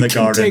else from the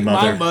garden, take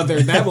mother. My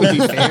mother. That would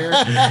be fair.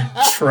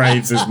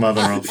 Trades his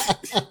mother off.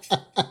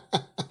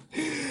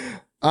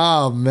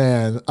 Oh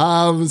man.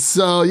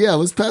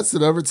 Let's pass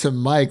it over to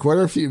Mike. What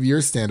are a few of your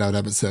standout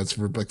episodes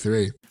for book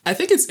 3? I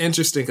think it's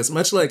interesting because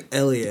much like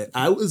Elliot,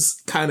 I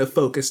was kind of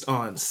focused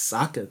on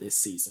Sokka this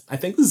season. I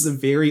think this is a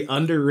very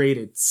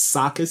underrated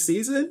Sokka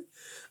season.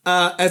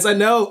 As I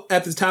know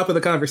at the top of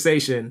the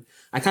conversation,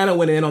 I kind of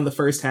went in on the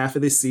first half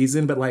of this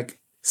season, but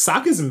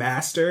Sokka's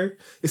Master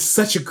is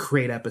such a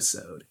great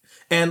episode.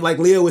 And like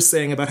Leo was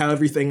saying about how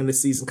everything in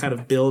this season kind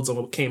of builds on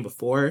what came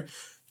before,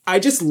 I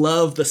just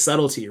love the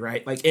subtlety,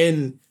 right? Like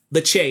in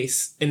The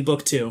Chase in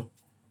book 2,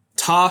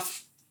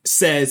 Toph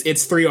says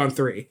it's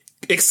 3-on-3,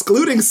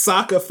 excluding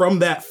Sokka from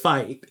that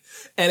fight.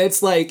 And it's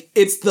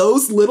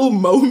those little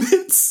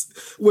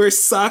moments where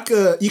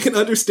Sokka, you can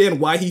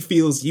understand why he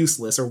feels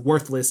useless or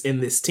worthless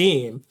in this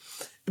team.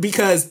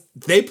 Because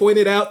they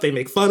pointed out, they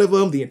make fun of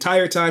him the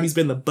entire time. He's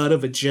been the butt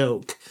of a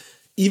joke.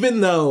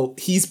 Even though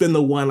he's been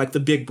the one, like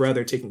the big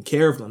brother, taking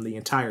care of them the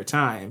entire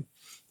time.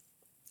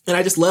 And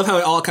I just love how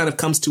it all kind of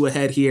comes to a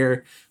head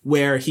here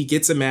where he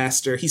gets a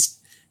master.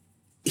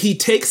 He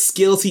takes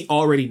skills he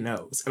already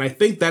knows. And I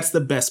think that's the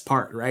best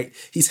part, right?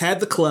 He's had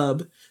the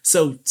club,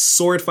 so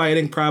sword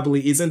fighting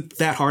probably isn't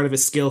that hard of a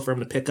skill for him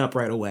to pick up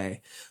right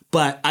away.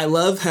 But I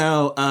love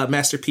how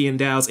Master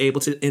Piandao is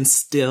able to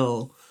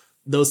instill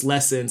those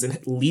lessons and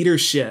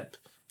leadership,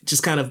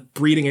 just kind of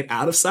breeding it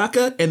out of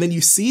Sokka. And then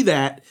you see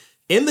that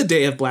in the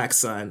Day of Black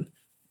Sun.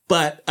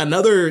 But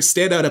another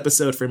standout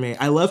episode for me,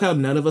 I love how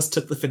none of us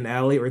took the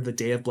finale or the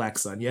Day of Black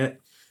Sun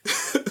yet.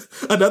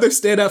 Another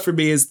standout for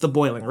me is the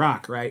Boiling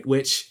Rock, right?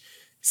 Which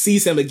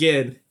sees him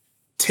again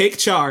take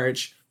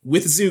charge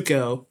with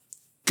Zuko,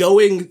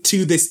 going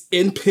to this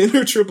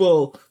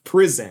impenetrable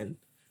prison,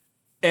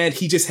 and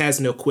he just has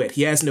no quit.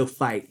 He has no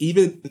fight.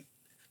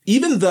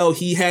 Even though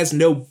he has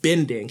no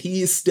bending,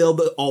 he is still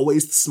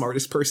always the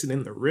smartest person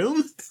in the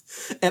room.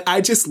 And I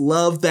just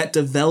love that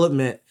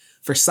development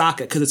for Sokka,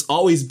 because it's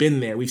always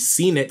been there. We've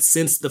seen it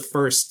since the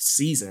first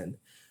season.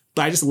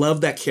 But I just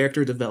love that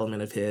character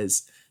development of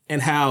his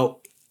and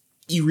how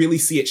you really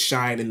see it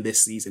shine in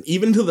this season.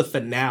 Even to the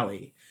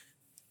finale,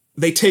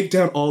 they take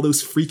down all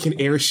those freaking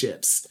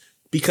airships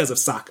because of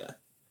Sokka.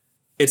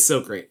 It's so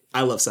great.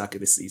 I love Sokka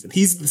this season.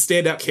 He's the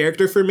standout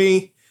character for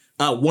me,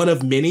 one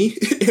of many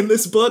in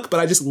this book, but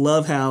I just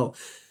love how,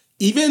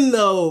 even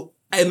though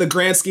in the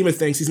grand scheme of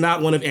things, he's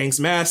not one of Aang's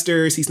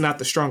masters, he's not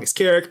the strongest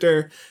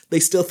character, they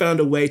still found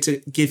a way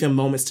to give him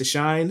moments to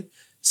shine.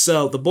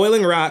 So The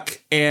Boiling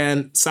Rock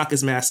and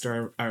Sokka's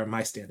Master are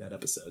my standout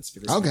episodes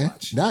for this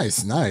rewatch.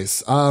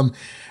 Nice.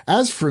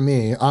 As for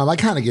me, I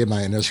kind of gave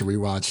my initial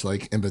rewatch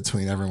like in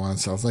between everyone,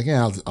 so I was like,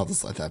 yeah, I'll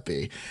just let that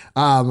be.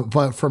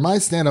 But for my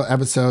standout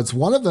episodes,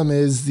 one of them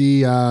is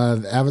the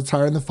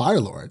Avatar and the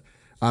Fire Lord,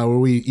 where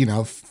we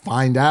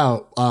find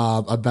out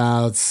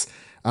about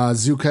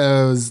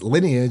Zuko's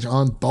lineage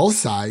on both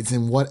sides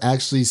and what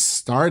actually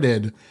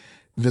started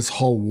this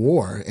whole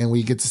war. And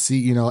we get to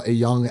see, a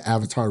young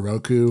Avatar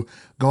Roku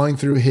going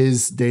through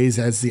his days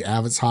as the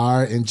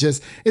Avatar. And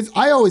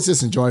I always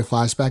just enjoy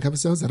flashback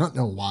episodes. I don't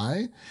know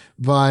why,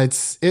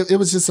 but it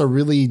was just a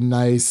really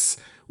nice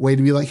way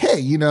to be like,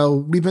 hey,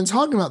 we've been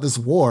talking about this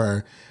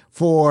war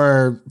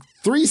for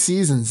 3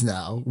 seasons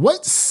now.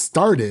 What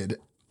started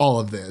all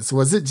of this?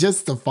 Was it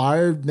just the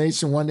Fire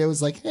Nation one day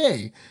was like,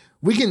 hey,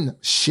 we can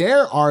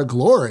share our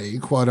glory,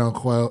 quote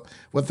unquote,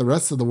 with the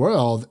rest of the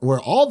world, where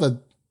all the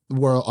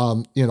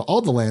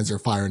lands are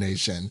Fire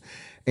Nation.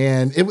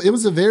 And it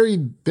was a very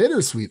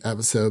bittersweet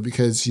episode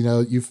because,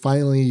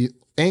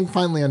 Aang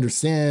finally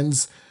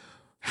understands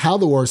how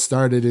the war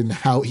started and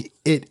how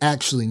it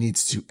actually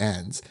needs to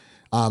end.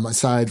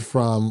 Aside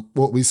from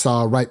what we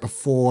saw right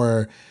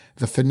before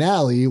the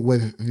finale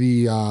with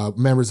the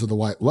members of the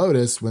White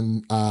Lotus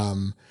when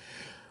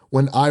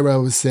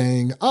Iroh was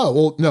saying,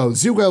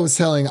 Zuko was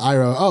telling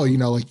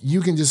Iroh,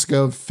 you can just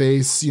go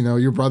face,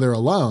 your brother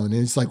alone.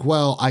 And it's like,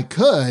 well, I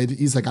could.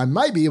 He's like, I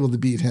might be able to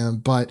beat him,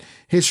 but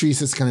history's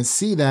just going to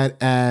see that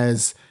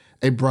as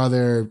a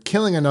brother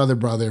killing another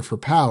brother for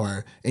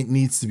power. It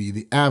needs to be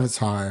the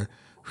Avatar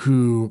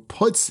who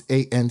puts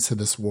an end to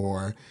this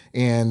war.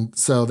 And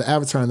so the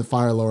Avatar and the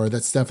Fire Lord,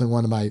 that's definitely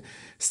one of my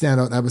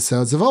standout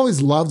episodes. I've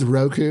always loved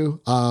Roku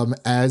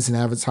as an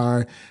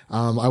Avatar.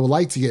 I would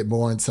like to get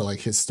more into like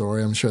his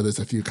story. I'm sure there's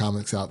a few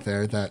comics out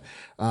there that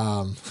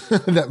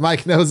that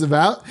Mike knows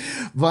about.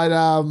 But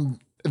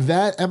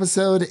that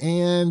episode,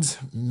 and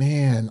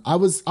man,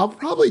 I'll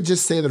probably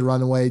just say the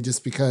Runaway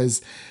just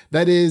because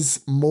that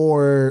is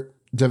more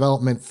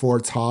development for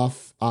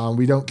Toph.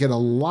 We don't get a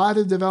lot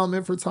of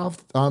development for Toph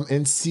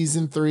in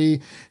season 3.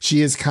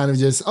 She is kind of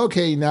just,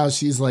 okay, now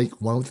she's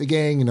like one with the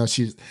gang,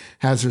 she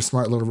has her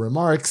smart little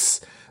remarks.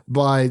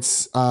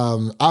 But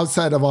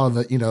outside of all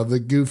the, the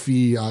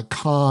goofy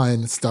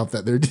con stuff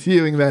that they're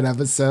doing that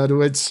episode,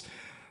 which,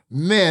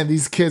 man,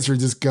 these kids are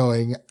just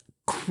going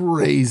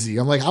crazy.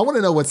 I'm like, I want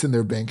to know what's in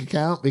their bank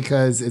account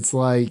because it's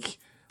like,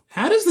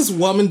 how does this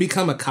woman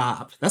become a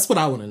cop? That's what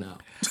I want to know.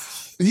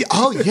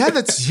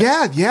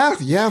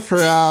 For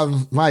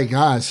my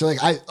gosh, like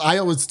I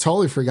always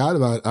totally forgot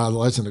about the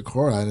Legend of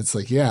Korra, and it's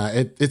like,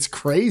 it's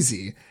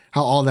crazy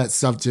how all that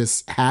stuff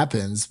just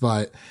happens.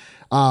 But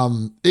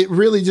it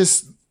really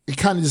it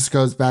kind of just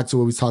goes back to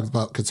what we talked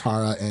about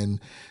Katara and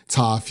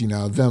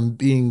Toph, them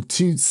being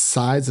two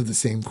sides of the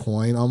same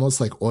coin, almost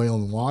like oil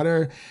and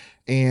water,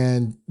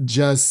 and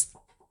just.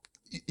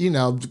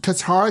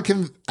 Katara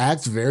can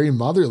act very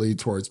motherly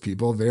towards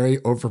people, very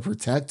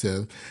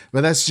overprotective,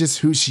 but that's just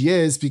who she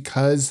is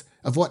because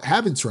of what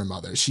happened to her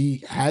mother.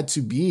 She had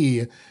to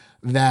be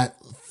that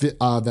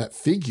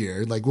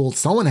figure. Like, well,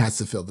 someone has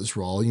to fill this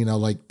role.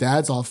 Like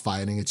Dad's all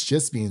fighting. It's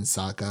just me and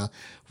Sokka.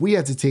 We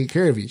have to take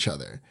care of each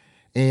other.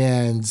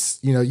 And,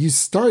 you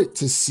start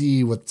to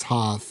see with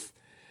Toph,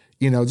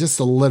 just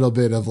a little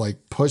bit of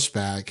like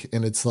pushback.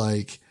 And it's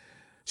like,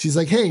 she's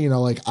like, hey,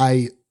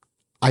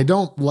 I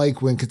don't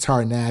like when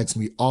Katara nags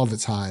me all the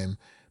time,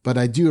 but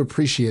I do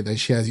appreciate that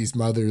she has these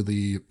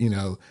motherly,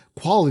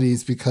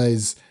 qualities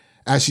because,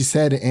 as she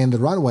said in the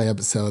Runaway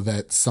episode,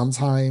 that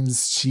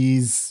sometimes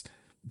she's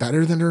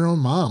better than her own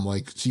mom.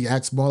 Like, she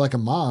acts more like a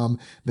mom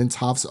than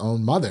Toph's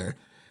own mother.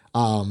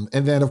 And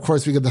then, of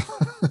course, we get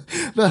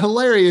the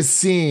hilarious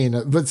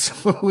scene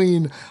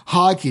between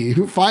Hockey,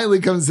 who finally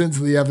comes into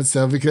the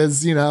episode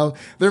because,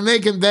 they're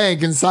making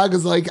bank, and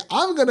Sokka's like,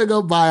 I'm going to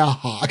go buy a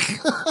hawk.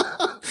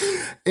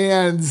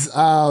 And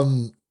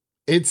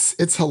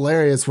it's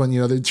hilarious when,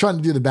 they're trying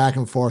to do the back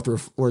and forth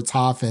where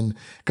Toph and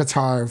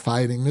Katara are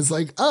fighting. It's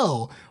like,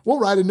 oh, we'll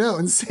write a note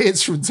and say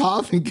it's from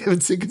Toph and give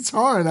it to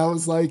Katara. And I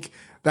was like,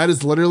 that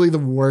is literally the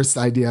worst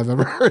idea I've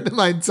ever heard in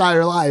my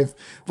entire life.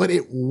 But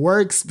it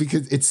works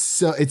because it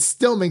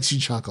still makes you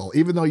chuckle,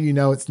 even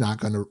though it's not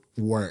going to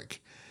work.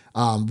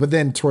 But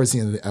then towards the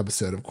end of the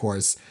episode, of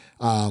course,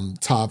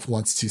 Toph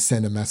wants to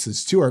send a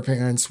message to her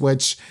parents,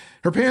 which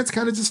her parents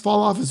kind of just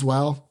fall off as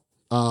well.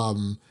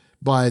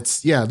 But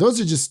yeah,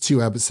 those are just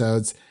 2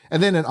 episodes.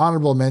 And then an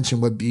honorable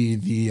mention would be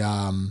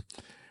the,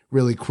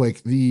 really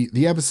quick,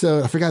 the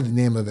episode, I forgot the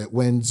name of it,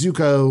 when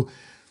Zuko,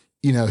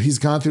 he's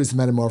gone through his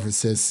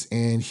metamorphosis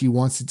and he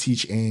wants to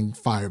teach Aang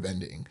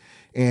firebending.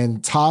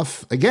 And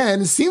Toph,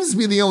 again, seems to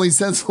be the only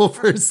sensible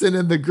person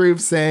in the group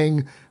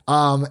saying,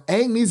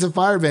 Aang needs a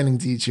firebending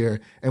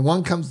teacher. And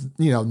one comes,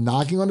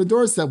 knocking on the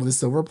doorstep with a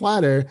silver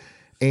platter.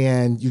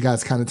 And you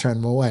guys kind of turn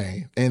him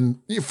away.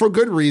 And for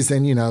good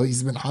reason,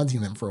 he's been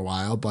hunting them for a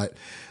while. But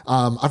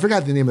I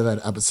forgot the name of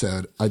that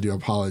episode. I do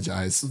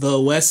apologize.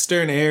 The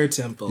Western Air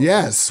Temple.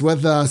 Yes,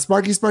 with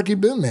Sparky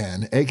Boom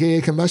Man,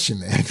 a.k.a. Combustion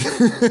Man.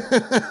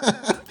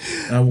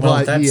 Oh, well,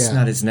 But, that's yeah.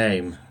 not his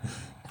name.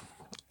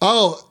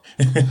 Oh,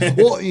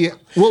 well, yeah.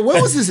 Well,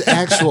 what was his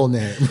actual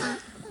name? We never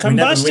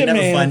Combustion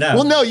Man. find out.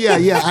 Well, no, yeah.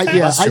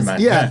 Combustion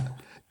Man, Yeah.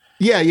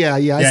 I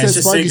Yeah, said it's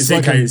just Sparky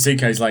Sparky.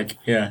 Zuko's like,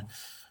 yeah.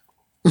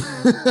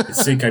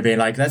 It's Zuko being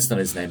like, that's not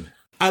his name.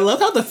 I love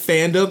how the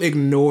fandom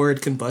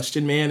ignored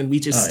Combustion Man, and we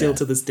just still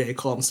to this day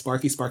call him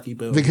Sparky Sparky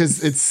Boom.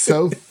 Because it's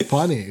so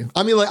funny.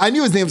 I mean, like, I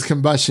knew his name's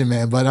Combustion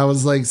Man, but I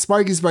was like,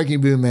 Sparky Sparky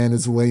Boom Man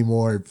is way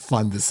more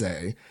fun to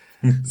say.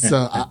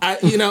 So,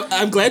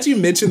 I'm glad you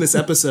mentioned this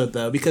episode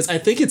though, because I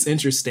think it's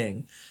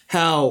interesting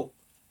how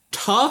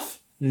Toph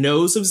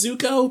knows of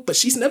Zuko, but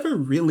she's never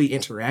really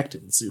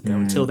interacted with Zuko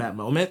until that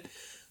moment.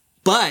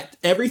 But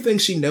everything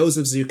she knows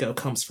of Zuko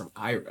comes from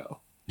Iroh.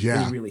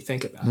 When you really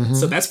think about it.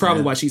 So that's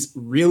probably why she's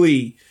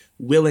really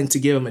willing to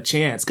give him a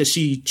chance, because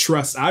she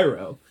trusts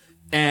Iroh.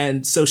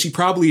 And so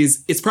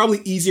it's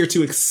probably easier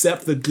to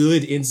accept the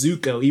good in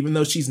Zuko, even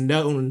though she's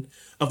known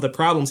of the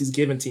problems he's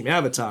given Team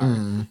Avatar.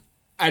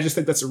 I just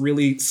think that's a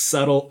really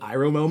subtle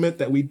Iroh moment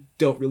that we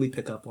don't really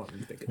pick up on when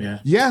you think about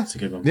it. yeah, It's a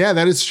good one. yeah,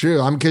 that is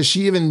true. Because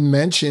she even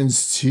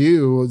mentions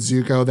to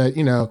Zuko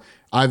that,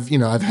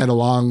 I've had a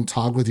long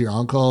talk with your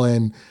uncle,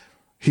 and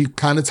he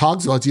kind of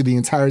talks about you the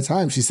entire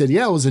time. She said,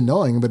 yeah, it was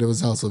annoying, but it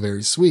was also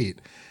very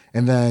sweet.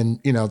 And then,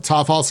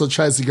 Toph also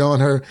tries to go on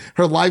her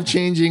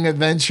life-changing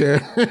adventure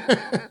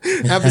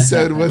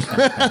episode with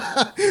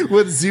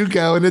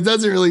Zuko, and it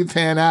doesn't really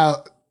pan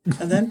out.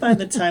 And then by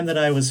the time that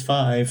I was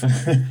 5,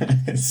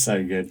 it's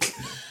so good.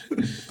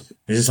 It's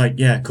just like,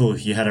 yeah, cool.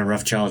 You had a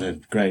rough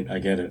childhood. Great. I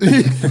get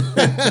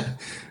it.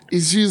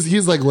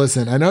 He's like,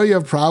 listen, I know you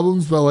have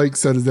problems, but like,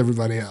 so does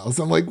everybody else.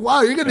 I'm like,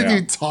 wow, you're going to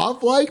do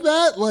Toph like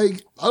that?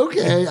 Like,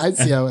 okay, I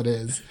see how it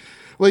is.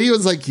 Well, he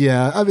was like,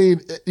 yeah, I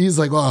mean, he's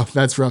like, oh,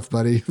 that's rough,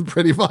 buddy,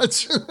 pretty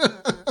much.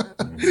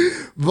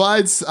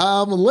 But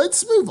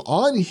let's move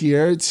on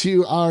here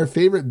to our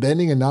favorite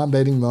bending and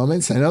non-bending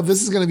moments. I know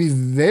this is going to be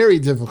very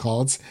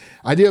difficult.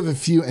 I do have a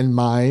few in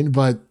mind,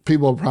 but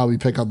people will probably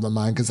pick up on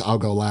mine because I'll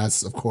go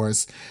last, of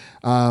course.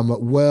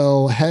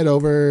 We'll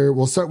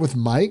start with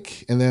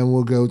Mike, and then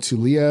we'll go to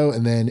Leo,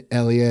 and then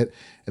Elliot,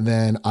 and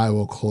then I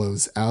will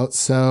close out.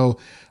 So,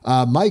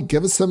 Mike,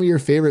 give us some of your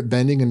favorite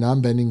bending and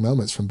non-bending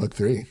moments from book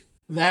 3.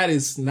 That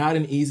is not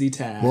an easy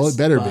task. Well, it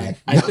better be.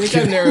 I think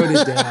I narrowed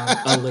it down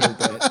a little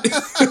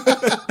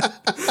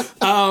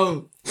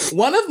bit.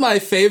 One of my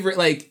favorite,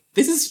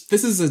 this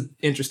is an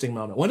interesting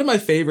moment. One of my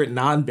favorite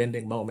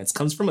non-bending moments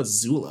comes from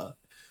Azula,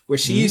 where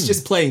she's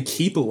just playing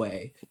keep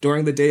away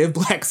during the Day of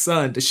Black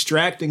Sun,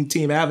 distracting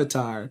Team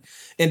Avatar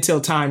until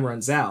time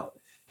runs out.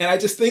 And I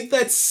just think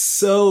that's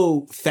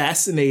so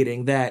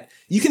fascinating that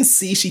you can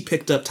see she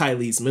picked up Ty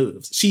Lee's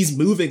moves. She's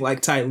moving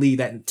like Ty Lee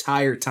that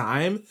entire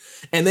time.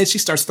 And then she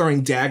starts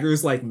throwing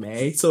daggers like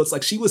May. So it's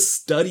like she was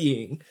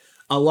studying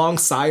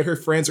alongside her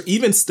friends, or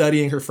even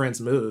studying her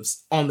friends'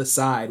 moves on the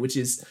side, which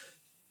is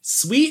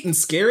sweet and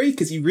scary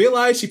because you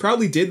realize she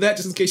probably did that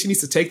just in case she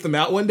needs to take them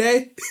out one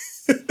day.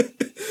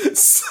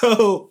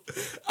 So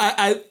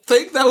I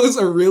think that was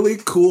a really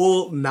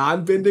cool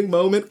non-bending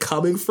moment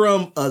coming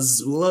from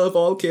Azula of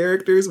all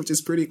characters, which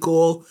is pretty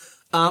cool.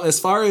 As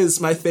far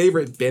as my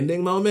favorite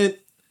bending moment,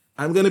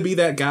 I'm going to be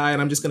that guy,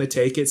 and I'm just going to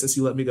take it since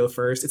you let me go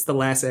first. It's the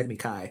last Agni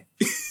Kai.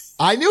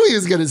 I knew he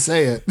was going to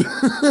say it.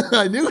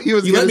 I knew he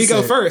was going to say it. You let me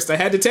go first. I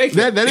had to take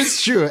it. That is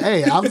true.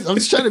 Hey, I'm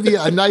just trying to be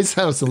a nice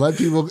host and let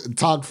people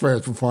talk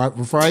first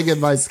before I get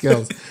my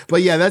skills.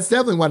 But yeah, that's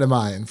definitely one of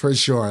mine for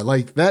sure.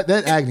 Like that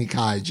Agni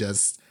Kai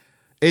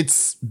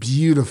it's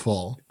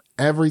beautiful.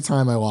 Every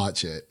time I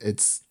watch it,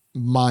 it's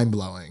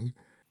mind-blowing.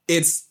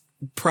 It's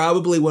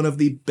probably one of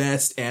the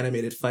best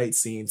animated fight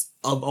scenes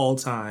of all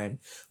time.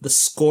 The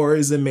score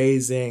is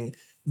amazing.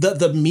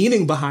 The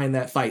meaning behind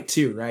that fight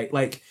too, right?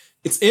 Like,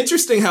 it's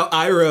interesting how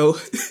Iroh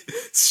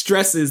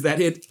stresses that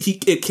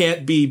it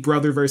can't be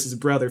brother versus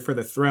brother for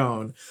the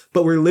throne,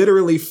 but we're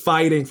literally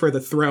fighting for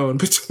the throne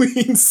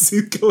between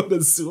Zuko and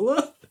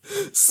Azula.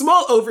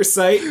 Small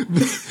oversight.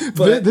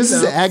 But this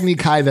is Agni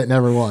Kai that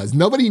never was.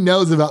 Nobody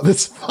knows about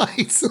this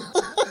fight.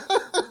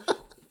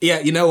 Yeah,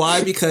 you know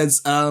why?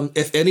 Because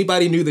if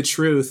anybody knew the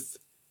truth,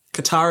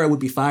 Katara would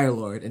be Fire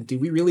Lord. And do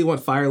we really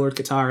want Fire Lord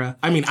Katara?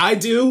 I mean, I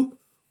do,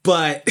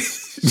 but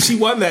she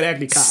won that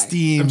Agni Kai.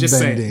 Steam I'm just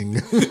bending.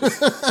 saying.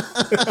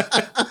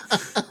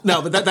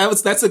 No, but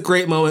that's a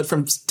great moment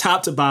from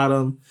top to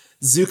bottom.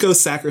 Zuko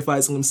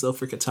sacrificing himself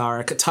for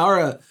Katara.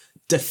 Katara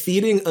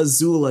defeating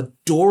Azula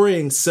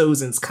during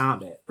Sozin's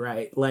comet,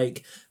 right?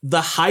 Like,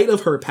 the height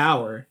of her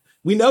power.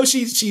 We know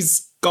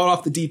she's gone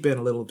off the deep end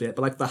a little bit,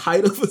 but like the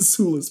height of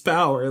Azula's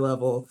power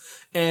level,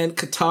 and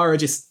Katara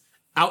just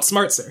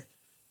outsmarts her.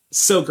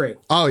 So great.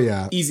 Oh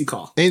yeah. Easy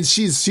call. And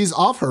she's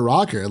off her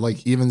rocker.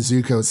 Like, even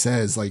Zuko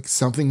says, like,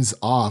 something's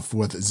off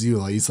with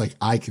Azula. He's like,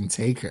 I can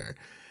take her.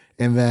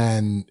 And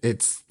then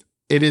it's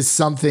it is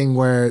something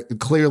where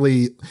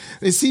clearly,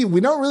 you see, we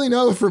don't really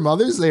know if her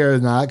mother's there or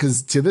not,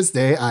 because to this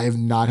day, I have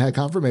not had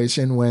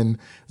confirmation when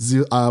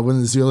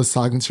Zula's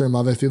talking to her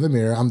mother through the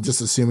mirror. I'm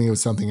just assuming it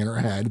was something in her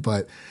head,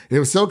 but it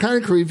was so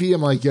kind of creepy.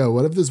 I'm like, yo,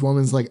 what if this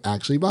woman's like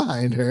actually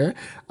behind her?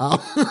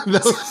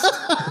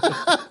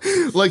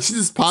 Like she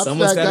just pops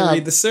Someone's back got up. to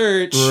read the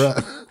search.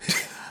 Right.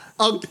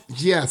 Oh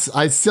yes,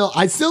 I still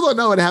don't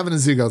know what happened to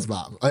Zuko's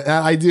mom.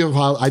 I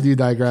do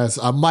digress.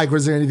 Mike,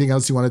 was there anything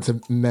else you wanted to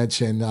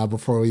mention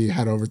before we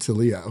head over to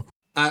Leo?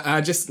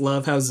 I just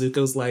love how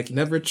Zuko's like,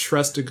 never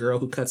trust a girl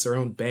who cuts her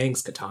own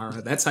bangs,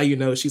 Katara. That's how you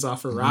know she's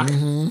off her rock.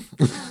 Mm-hmm.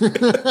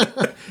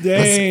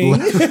 Dang.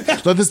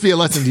 Let this be a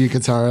lesson to you,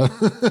 Katara.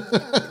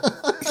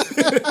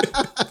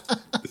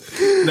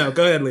 No,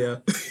 go ahead,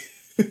 Leo.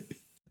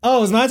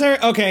 Oh, it's my turn?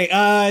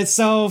 Okay,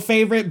 so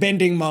favorite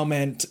bending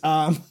moment.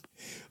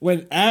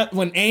 When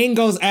Aang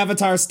goes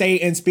Avatar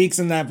state and speaks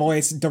in that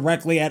voice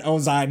directly at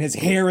Ozai and his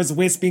hair is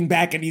wisping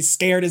back and he's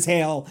scared as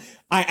hell,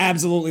 I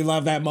absolutely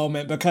love that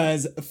moment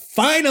because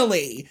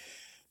finally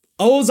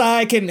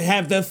Ozai can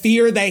have the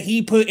fear that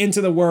he put into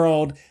the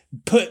world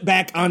put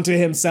back onto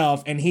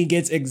himself, and he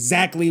gets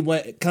exactly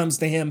what comes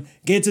to him,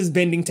 gets his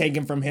bending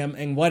taken from him,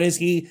 and what is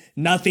he?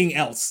 Nothing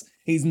else.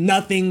 He's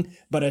nothing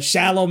but a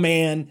shallow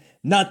man.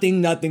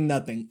 Nothing.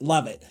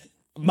 Love it.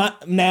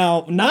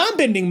 Now,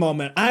 non-bending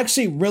moment, I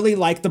actually really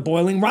like the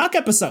Boiling Rock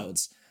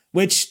episodes,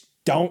 which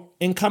don't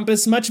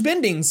encompass much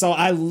bending. So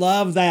I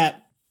love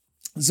that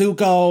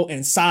Zuko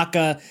and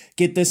Sokka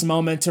get this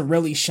moment to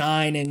really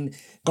shine and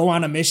go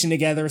on a mission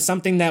together,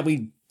 something that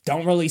we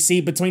don't really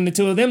see between the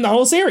two of them the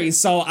whole series.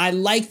 So I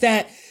like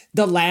that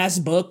the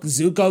last book,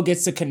 Zuko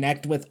gets to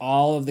connect with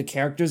all of the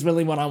characters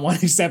really one-on-one,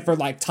 except for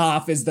like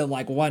Toph is the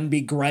like one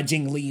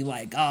begrudgingly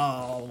like,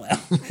 oh, well,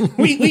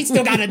 we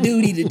still got a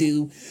duty to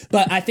do.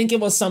 But I think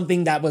it was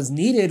something that was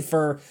needed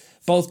for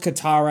both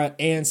Katara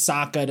and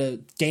Sokka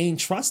to gain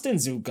trust in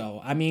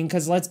Zuko. I mean,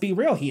 because let's be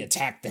real, he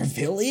attacked their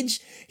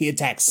village. He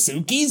attacked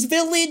Suki's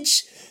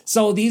village.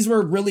 So these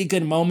were really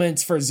good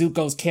moments for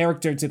Zuko's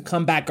character to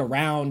come back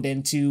around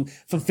and to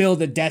fulfill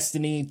the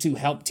destiny to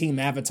help Team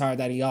Avatar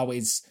that he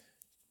always,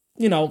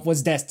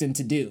 was destined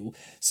to do.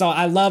 So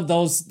I love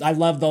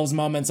those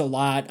moments a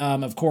lot.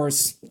 Of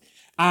course,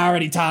 I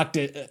already talked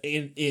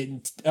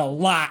in a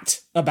lot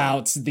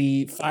about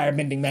the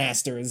Firebending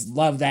Masters.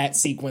 Love that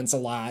sequence a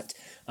lot.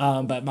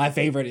 But my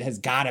favorite has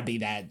got to be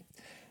that.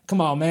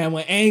 Come on, man.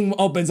 When Aang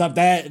opens up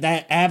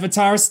that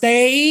Avatar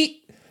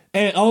state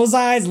and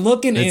Ozai's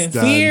looking in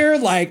fear,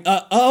 like,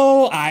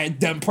 I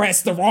done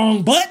pressed the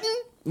wrong button.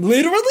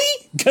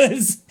 Literally,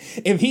 because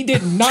if he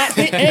did not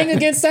hit Aang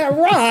against that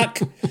rock,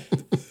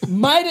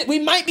 we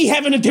might be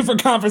having a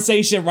different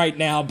conversation right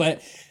now.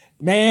 But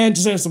man,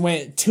 just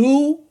went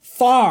too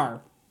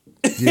far,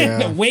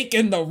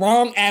 awakened the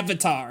wrong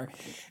Avatar.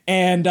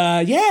 And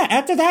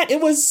after that,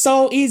 it was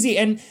so easy.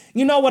 And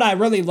you know what I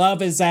really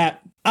love is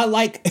that I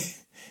like,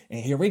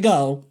 and here we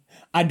go,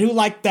 I do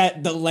like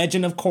that the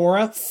Legend of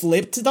Korra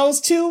flipped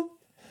those two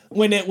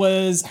when it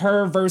was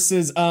her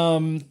versus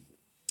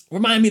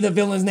remind me the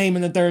villain's name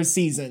in the third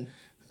season.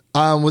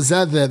 Was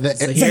that the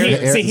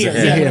Zahir?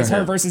 Yeah, it was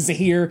her versus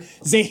Zahir.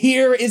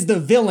 Zahir is the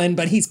villain,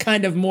 but he's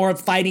kind of more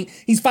fighting.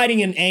 He's fighting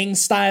in Aang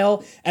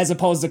style as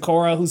opposed to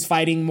Korra, who's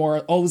fighting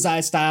more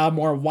Ozai style,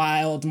 more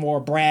wild, more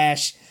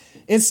brash.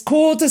 It's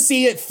cool to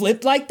see it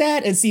flipped like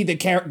that and see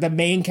the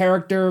main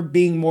character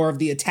being more of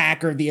the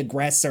attacker, the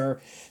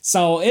aggressor.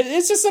 So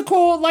it's just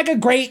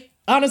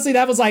honestly,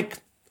 that was like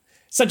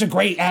such a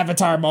great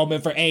Avatar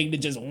moment for Aang to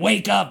just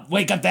wake up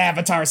the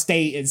Avatar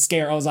state and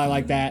scare Ozai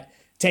like that.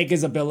 Take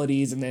his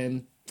abilities and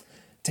then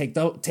take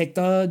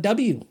the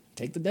W.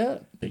 Take the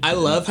dub. I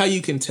love how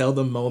you can tell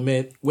the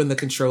moment when the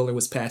controller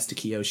was passed to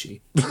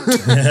Kyoshi.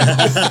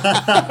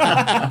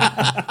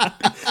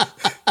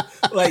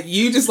 Like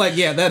you just like,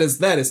 yeah, that is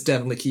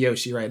definitely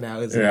Kyoshi right now,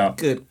 isn't it?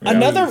 Good.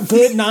 Another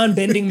good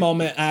non-bending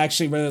moment I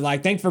actually really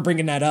like. Thanks for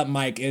bringing that up,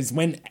 Mike, is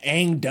when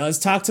Aang does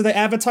talk to the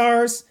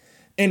avatars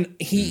and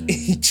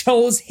he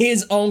chose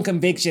his own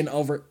conviction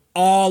over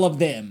all of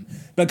them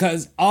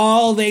because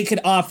all they could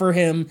offer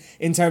him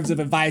in terms of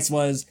advice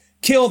was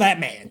kill that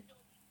man.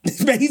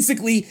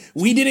 Basically,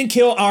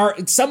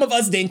 some of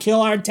us didn't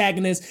kill our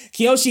antagonist.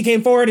 Kyoshi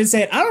came forward and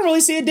said, I don't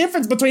really see a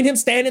difference between him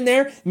standing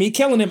there, me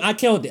killing him, I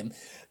killed him.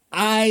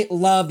 I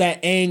love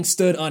that Aang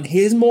stood on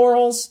his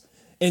morals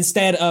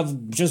instead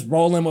of just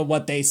rolling with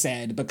what they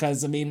said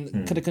because,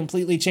 could have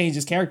completely changed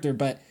his character,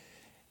 but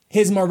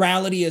his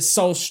morality is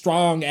so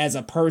strong as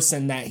a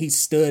person that he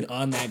stood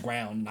on that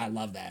ground. I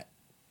love that.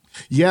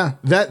 Yeah,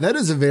 that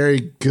is a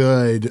very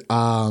good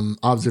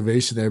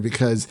observation there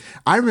because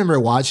I remember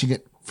watching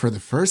it for the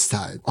first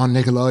time on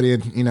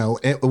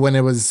Nickelodeon, when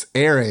it was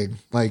airing,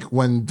 like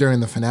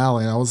during the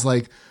finale, and I was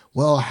like,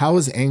 well, how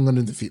is Aang going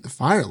to defeat the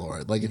Fire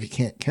Lord? Like, if he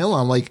can't kill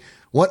him, like,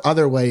 what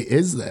other way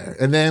is there?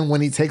 And then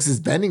when he takes his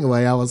bending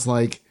away, I was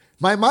like,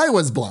 my mind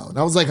was blown.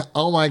 I was like,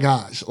 oh my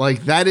gosh,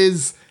 like, that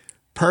is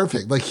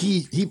perfect. Like,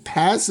 he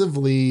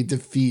passively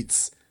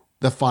defeats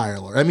the Fire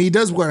Lord. I mean, he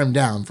does wear him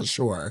down for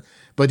sure,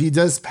 but he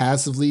does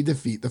passively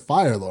defeat the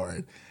Fire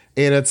Lord.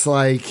 And it's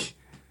like,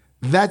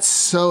 that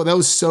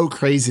was so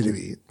crazy to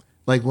me.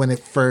 Like when it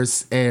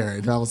first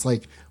aired, I was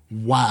like,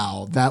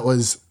 wow, that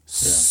was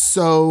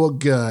so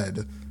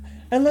good.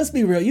 And let's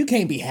be real, you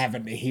can't be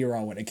having the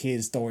hero in a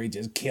kid's story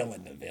just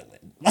killing the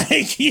villain.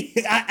 Like,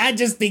 I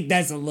just think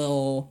that's a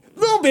little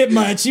bit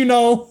much, you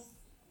know?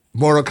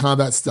 Mortal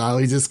Kombat style,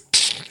 he just...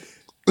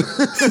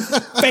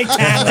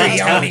 Fatality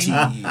on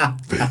him.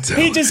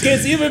 He just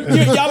gets,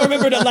 y'all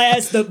remember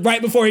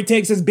right before he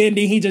takes his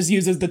bending, he just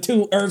uses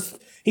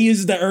he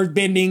uses the earth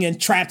bending and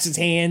traps his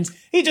hands.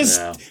 He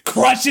just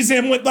crushes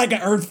him with like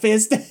an earth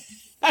fist.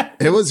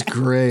 It was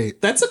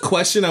great. That's a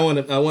question I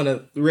want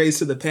to raise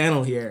to the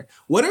panel here.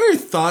 What are your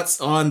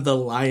thoughts on the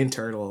lion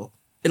turtle?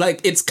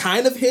 Like, it's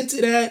kind of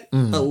hinted at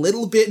a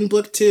little bit in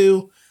book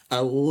 2,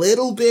 a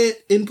little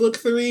bit in book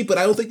 3, but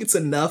I don't think it's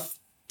enough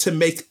to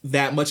make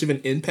that much of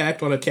an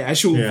impact on a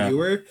casual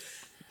viewer.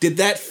 Did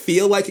that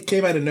feel like it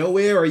came out of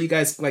nowhere, or are you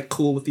guys like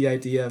cool with the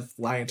idea of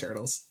lion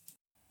turtles?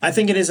 I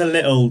think it is a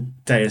little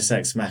Deus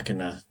Ex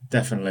Machina,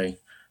 definitely.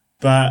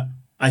 But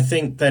I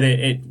think that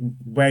it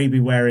maybe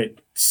where it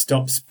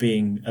stops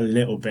being a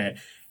little bit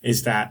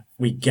is that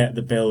we get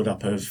the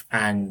build-up of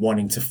Aang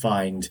wanting to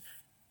find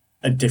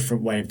a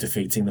different way of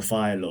defeating the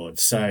Fire Lord.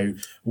 So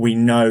we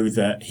know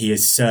that he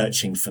is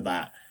searching for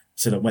that,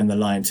 so that when the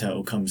lion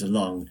turtle comes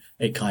along,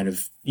 it kind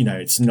of,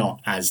 it's not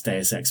as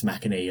Deus Ex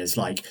Machina as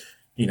like,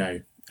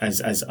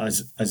 as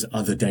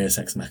other Deus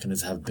Ex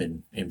Machinas have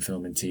been in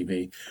film and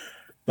TV.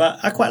 But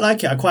I quite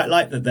like it. I quite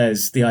like that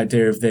there's the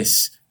idea of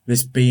this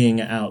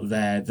being out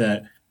there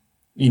that,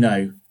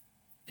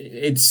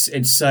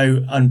 it's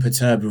so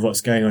unperturbed with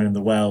what's going on in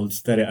the world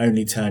that it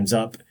only turns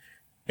up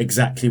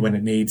exactly when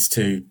it needs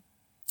to,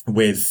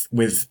 with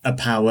a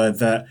power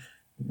that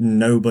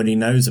nobody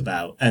knows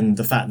about. And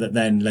the fact that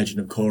then Legend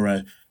of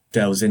Korra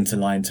delves into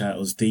lion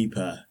turtles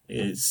deeper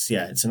it's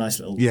a nice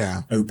little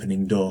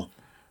opening door.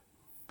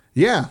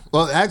 Yeah.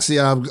 Well, actually,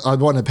 I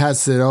want to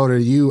pass it over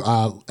to you,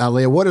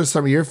 Leah. What are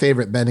some of your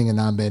favorite bending and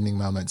non-bending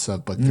moments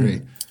of book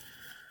 3?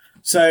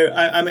 So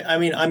I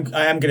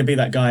am going to be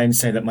that guy and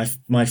say that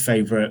my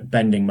favorite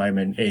bending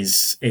moment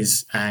is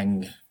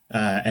Aang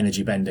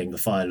energy bending the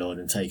Fire Lord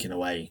and taking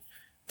away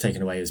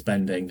his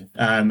bending.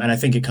 And I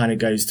think it kind of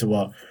goes to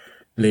what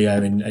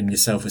Leo and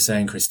yourself were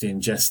saying, Christian,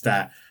 just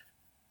that.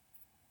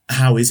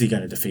 How is he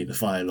going to defeat the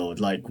Fire Lord?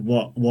 Like,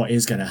 what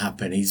is going to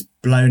happen? He's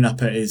blown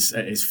up at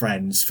his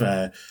friends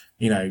for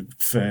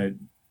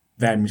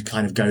them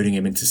kind of goading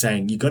him into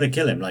saying, you got to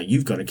kill him. Like,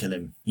 you've got to kill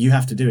him. You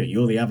have to do it.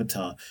 You're the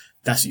Avatar.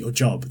 That's your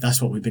job.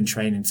 That's what we've been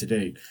training to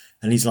do.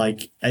 And he's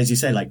like, as you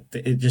say, like,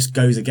 it just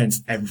goes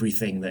against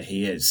everything that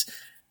he is,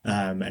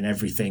 and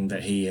everything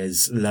that he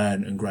has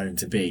learned and grown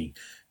to be.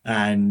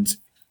 And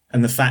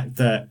the fact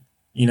that,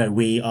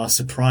 we are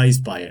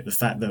surprised by it. The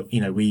fact that,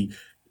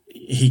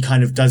 he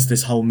kind of does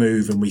this whole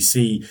move and we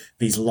see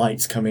these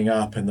lights coming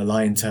up and the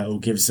lion turtle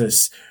gives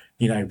us,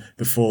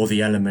 before the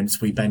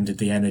elements, we bended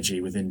the energy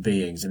within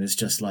beings. And it's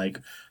just like,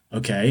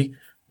 okay,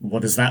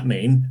 what does that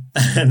mean?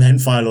 And then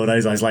Fire Lord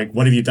Ozai's like,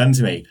 what have you done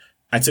to me?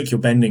 I took your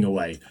bending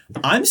away.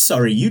 I'm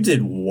sorry, you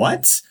did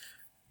what?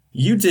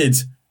 You did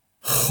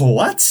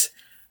what?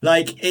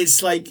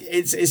 It's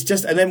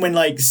just, and then when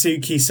like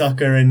Suki,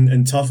 Sokka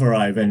and Toph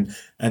arrive and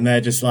they're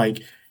just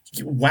like,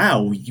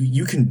 wow,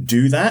 you can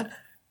do that?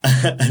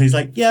 And he's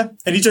like, yeah.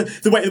 And he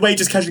just, the way he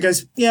just casually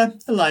goes, yeah,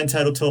 a lion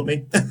turtle taught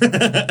me.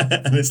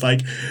 And it's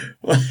like,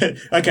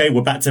 okay,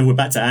 we're back to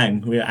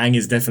Aang. Aang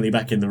is definitely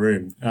back in the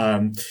room.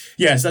 So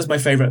that's my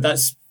favorite.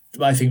 That's,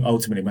 I think,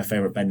 ultimately my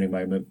favorite bending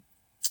moment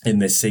in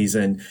this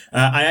season.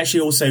 I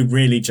actually also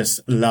really just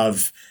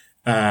love,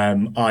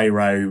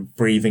 Iroh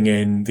breathing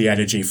in the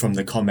energy from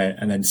the comet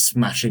and then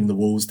smashing the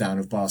walls down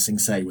of Ba Sing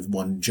Se with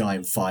one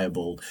giant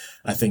fireball.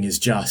 I think is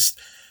just,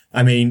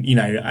 I think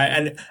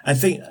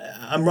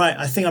I'm right.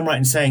 I think I'm right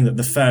in saying that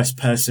the first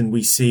person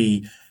we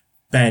see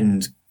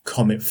bend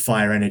comet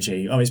fire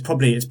energy. Oh, it's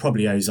probably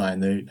Ozai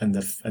and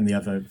the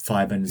other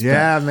firebenders.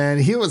 Yeah, man,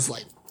 he was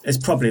like, it's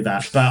probably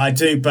that. But I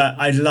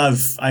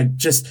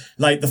just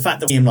like the fact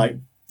that him like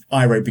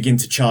Iroh begin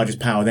to charge his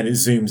power, then it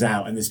zooms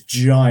out and this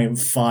giant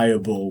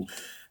fireball.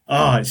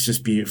 Oh, it's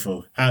just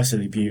beautiful,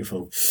 absolutely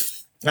beautiful.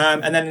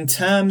 And then in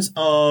terms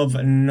of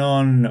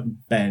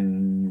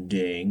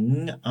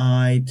non-bending,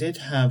 I did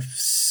have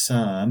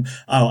some.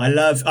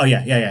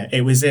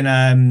 It was in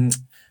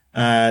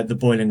the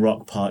Boiling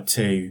Rock Part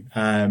 2.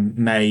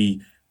 May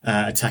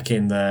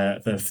attacking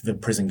the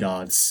prison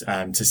guards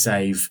to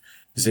save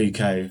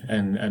Zuko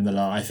and the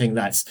lot. I think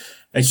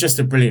it's just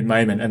a brilliant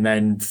moment, and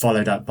then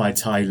followed up by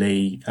Ty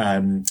Lee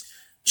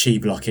chi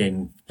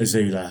blocking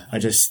Azula. I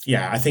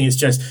think it's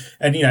just,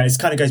 and it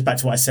kind of goes back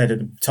to what I said at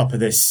the top of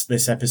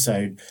this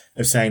episode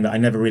of saying that I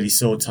never really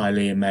saw Ty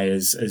Lee and May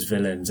as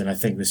villains, and I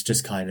think this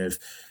just kind of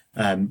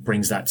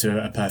brings that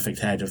to a perfect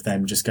head of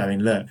them just going,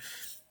 look,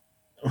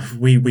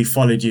 we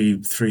followed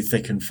you through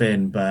thick and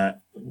thin,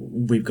 but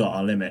we've got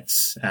our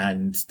limits,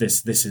 and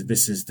this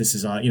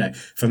is our,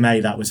 for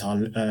May that was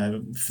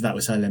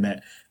her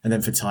limit, and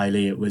then for Ty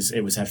Lee it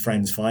was her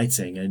friends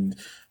fighting, and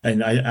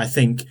I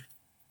think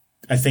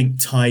I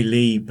think Ty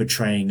Lee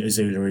betraying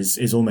Azula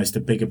is almost a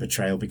bigger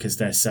betrayal because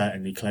they're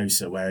certainly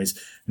closer, whereas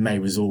May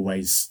was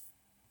always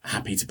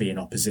happy to be in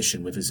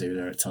opposition with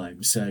Azula at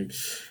times. So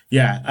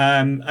yeah,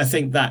 I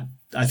think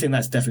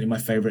that's definitely my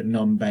favorite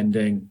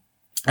non-bending.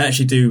 I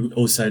actually do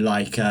also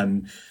like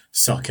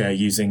Sokka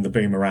using the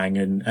boomerang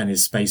and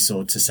his space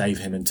sword to save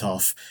him and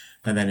Toph,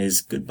 and then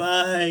his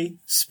goodbye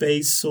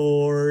space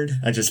sword.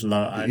 I just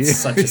love it's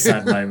such a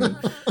sad moment.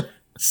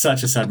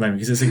 Such a sad moment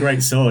because it's a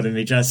great sword and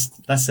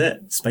that's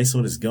it. Space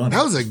sword is gone.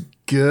 That was a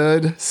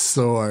good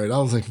sword. I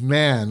was like,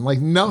 man, like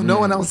no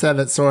one else had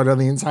that sword on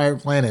the entire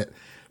planet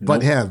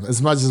but him,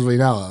 as much as we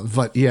know of.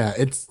 But yeah,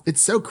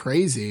 it's so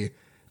crazy.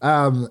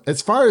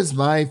 As far as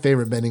my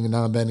favorite bending and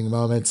non-bending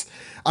moments,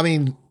 I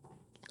mean,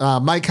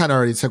 Mike kind of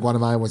already took one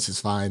of mine, which is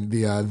fine.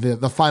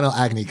 The final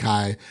Agni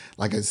Kai,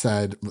 like I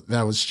said,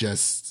 that was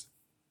just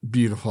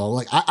beautiful.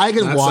 Like I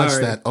can watch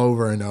that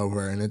over and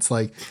over, and it's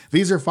like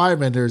these are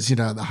firebenders,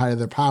 the height of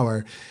their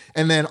power.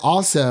 And then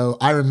also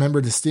I remember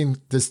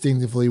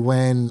distinctively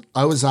when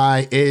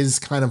Ozai is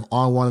kind of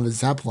on one of the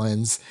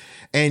zeppelins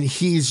and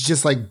he's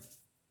just like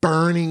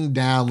burning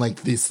down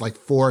like this like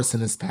forest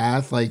in his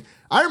path. Like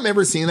I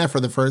remember seeing that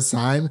for the first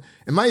time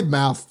and my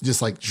mouth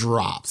just like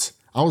dropped.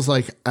 I was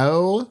like,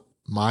 oh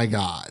my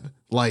God,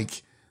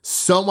 like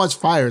so much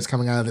fire is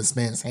coming out of this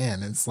man's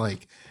hand. It's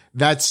like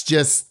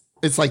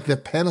it's like the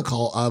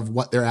pinnacle of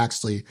what they're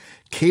actually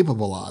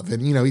capable of.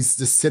 And, he's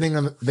just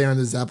sitting there in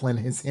the Zeppelin,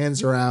 his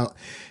hands are out,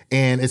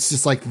 and it's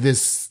just like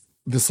this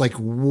like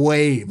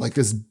wave, like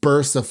this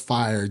burst of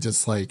fire,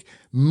 just like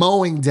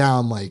mowing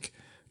down like,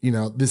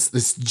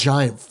 this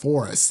giant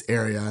forest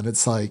area. And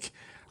it's like,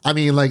 I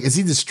mean, like, is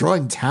he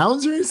destroying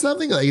towns or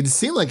something? Like, it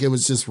seemed like it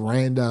was just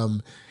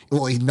random.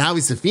 Well, now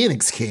he's the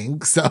Phoenix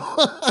King, so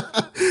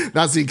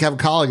that's what he kept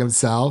calling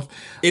himself.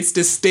 It's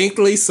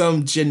distinctly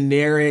some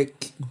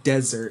generic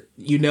desert.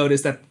 You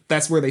notice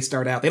that's where they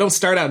start out. They don't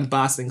start out in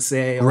Ba Sing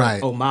Se or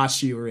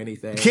Omashu or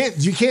anything.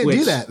 You can't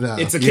do that though.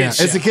 It's a kid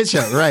show. It's a kid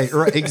show, right?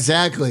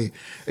 Exactly.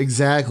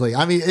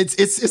 I mean,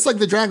 it's like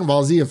the Dragon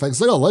Ball Z effect.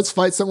 It's like, oh, let's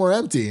fight somewhere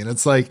empty, and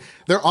it's like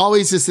they're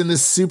always just in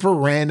this super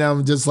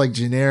random, just like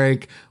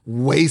generic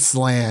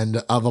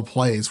wasteland of a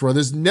place where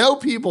there's no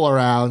people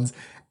around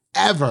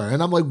ever.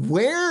 And I'm like,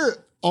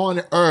 where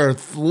on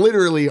earth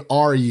literally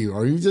are you?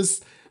 Are you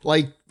just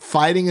like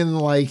fighting in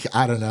like,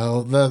 I don't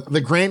know,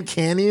 the Grand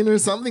Canyon or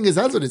something? Because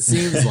that's what it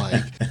seems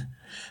like.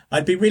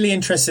 I'd be really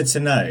interested to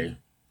know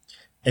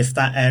if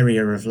that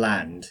area of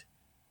land,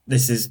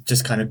 this is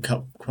just kind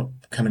of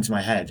coming to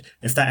my head,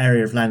 if that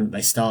area of land that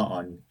they start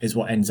on is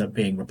what ends up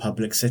being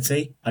Republic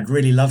City. I'd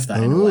really love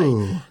that in a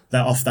way.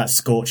 That off that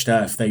scorched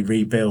earth, they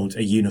rebuild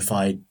a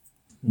unified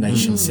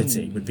nation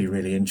city would be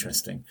really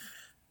interesting.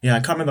 Yeah, I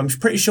can't remember. I'm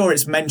pretty sure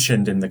it's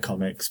mentioned in the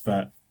comics,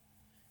 but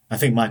I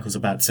think Michael's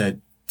about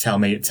to tell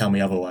me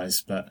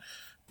otherwise. But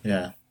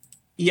yeah.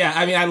 Yeah,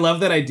 I mean, I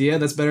love that idea.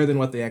 That's better than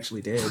what they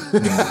actually did.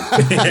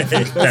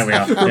 There we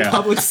are.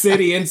 Republic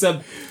City ends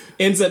up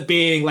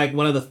being like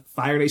one of the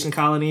Fire Nation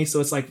colonies,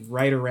 so it's like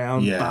right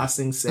around Ba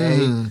Sing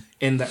Se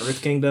in the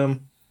Earth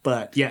Kingdom.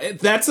 But yeah,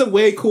 that's a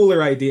way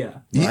cooler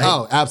idea. Right?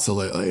 Oh,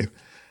 absolutely.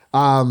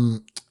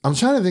 I'm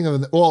trying to think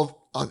of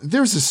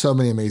there's just so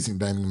many amazing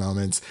bending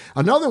moments.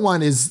 Another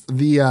one is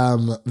the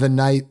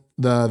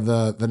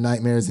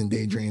Nightmares and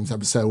Daydreams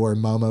episode where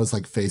Momo's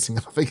like facing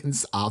off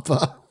against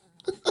Appa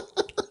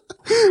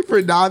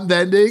for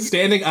non-bending.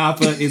 Standing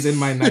Appa is in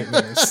my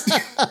nightmares.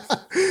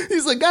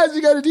 He's like, guys,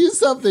 you got to do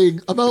something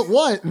about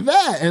what?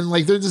 That. And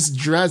like they're just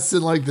dressed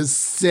in like this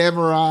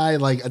samurai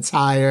like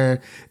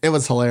attire. It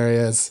was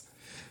hilarious.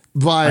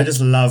 But I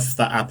just love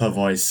the Appa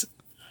voice.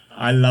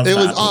 I love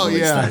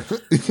that.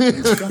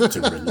 You've got to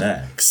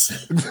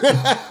relax. You've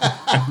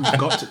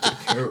got to take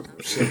care of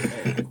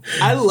yourself.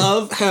 I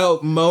love how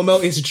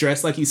Momo is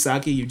dressed like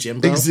Usagi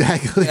Yojimbo.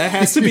 Exactly. That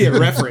has to be a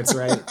reference,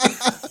 right?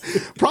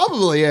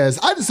 Probably is.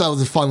 I just thought it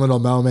was a fun little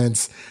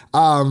moment.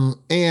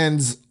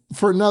 And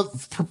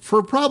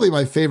for probably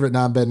my favorite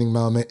non-bending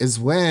moment is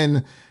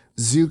when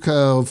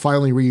Zuko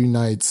finally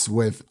reunites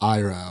with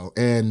Iroh.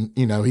 And,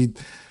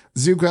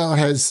 Zuko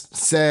has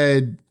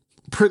said,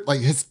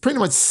 has pretty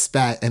much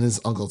spat in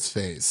his uncle's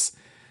face.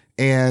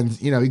 And,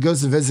 he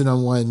goes to visit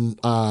him when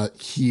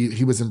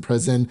he was in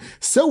prison.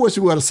 So wish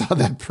we would have saw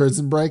that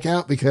prison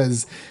breakout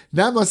because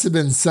that must have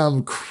been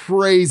some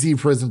crazy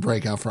prison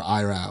breakout for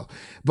Iroh.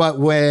 But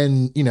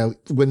when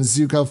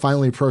Zuko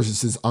finally approaches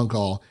his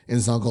uncle and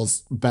his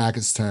uncle's back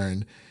is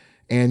turned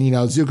and,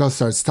 Zuko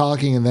starts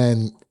talking and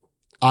then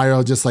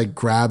Iroh just like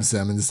grabs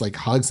him and just like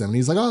hugs him. And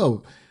he's like,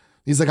 oh,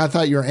 I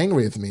thought you were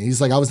angry with me.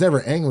 He's like, I was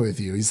never angry with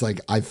you. He's like,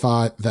 I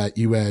thought that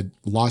you had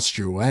lost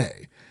your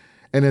way.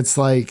 And it's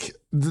like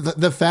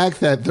the fact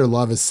that their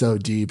love is so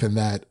deep and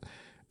that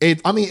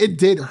it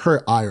did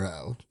hurt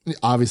Iroh,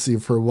 obviously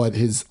for what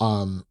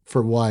Zuko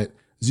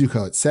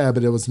had said,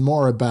 but it was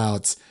more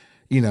about,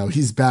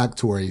 he's back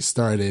to where he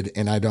started.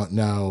 And I don't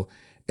know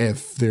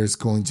if there's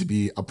going to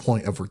be a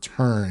point of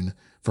return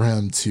for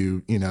him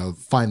to, you know,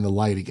 find the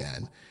light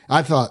again.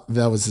 I thought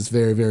that was just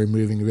very, very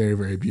moving, very,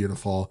 very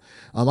beautiful.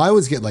 I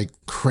always get like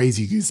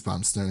crazy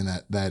goosebumps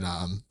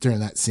during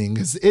that scene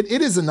because it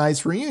is a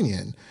nice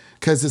reunion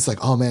because it's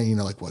like, oh man, you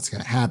know, like what's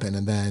gonna happen,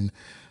 and then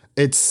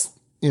it's,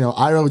 you know,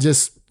 Iroh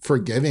just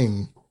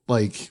forgiving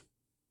like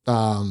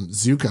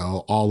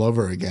Zuko all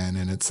over again,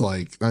 and it's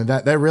like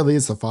that really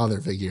is a father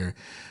figure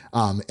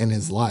in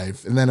his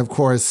life. And then of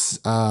course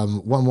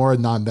one more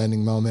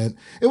non-bending moment,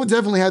 it would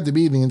definitely have to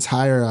be the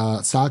entire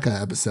Sokka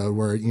episode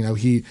where, you know,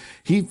 he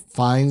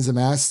finds a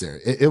master.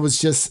 It was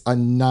just a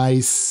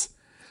nice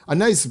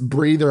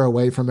breather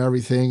away from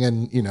everything.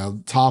 And, you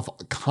know,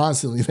 Toph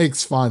constantly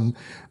makes fun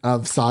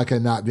of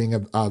Sokka not being a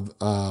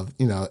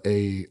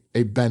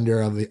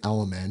bender of the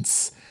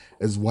elements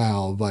as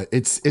well. But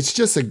it's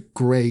just a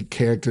great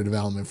character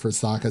development for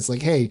Sokka. It's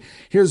like, hey,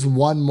 here's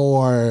one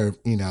more,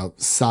 you know,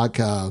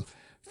 Sokka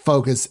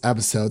focused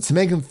episode to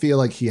make him feel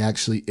like he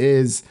actually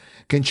is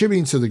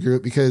contributing to the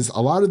group, because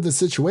a lot of the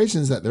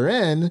situations that they're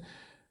in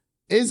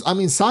is, I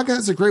mean, Sokka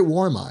has a great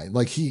war mind.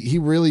 Like he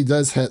really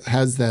does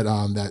has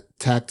that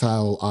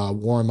tactile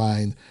war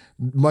mind,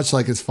 much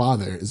like his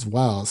father as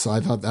well. So I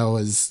thought it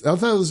was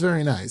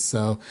very nice.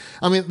 So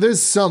I mean,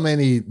 there's so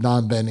many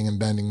non-bending and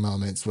bending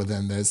moments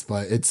within this,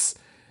 but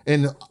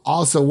and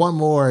also one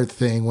more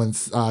thing when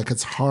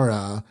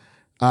Katara,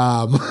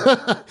 I'm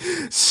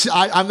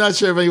not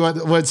sure if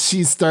anyone, when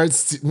she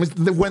starts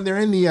when they're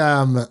in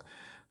the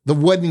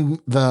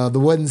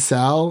wooden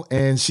cell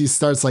and she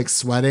starts like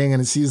sweating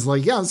and she's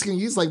like, yeah, I'm just gonna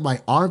use like my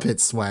armpit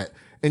sweat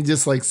and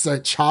just like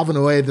start chopping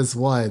away at this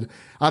wood.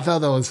 I thought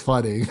that was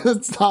funny.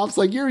 Top's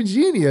like, you're a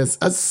genius,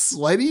 a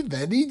sweaty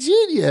bendy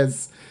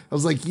genius. I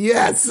was like,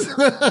 yes,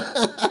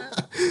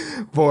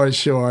 for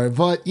sure.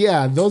 But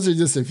yeah, those are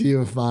just a few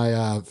of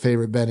my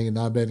favorite bending and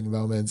non-bending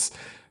moments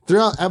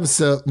throughout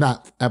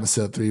not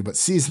episode 3, but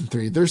season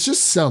 3. There's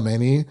just so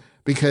many,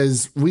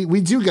 because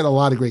we do get a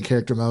lot of great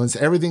character moments.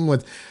 Everything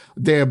with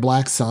Day of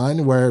Black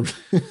Sun, where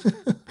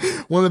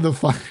one of the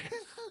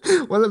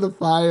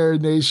Fire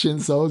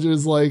Nation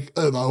soldiers like,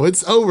 oh no,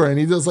 it's over, and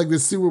he does like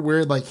this super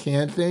weird like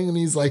hand thing, and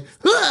he's like,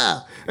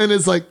 ah! And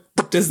it's like,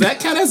 does that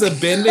count as a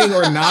bending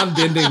or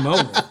non-bending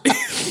moment?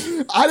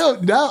 I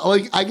don't know.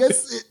 Like, I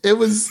guess it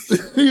was.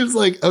 He was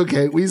like,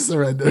 okay, we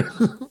surrender.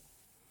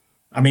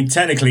 I mean,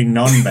 technically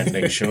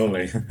non-bending,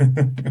 surely.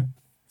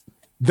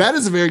 That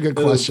is a very good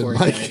question.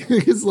 Like,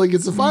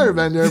 it's a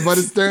firebender, but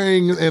it's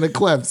during an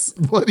eclipse,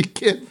 but he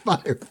can't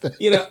firebend.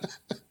 You know,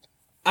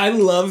 I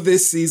love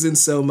this season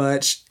so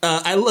much.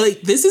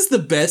 This is the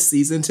best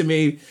season to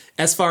me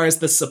as far as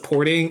the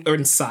supporting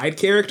or side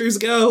characters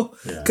go.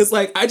 Because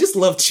I just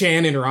love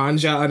Chan and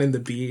Ranjan in the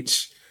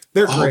beach.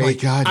 They're great. Oh my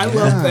God, I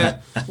love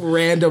that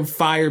random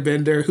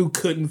firebender who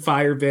couldn't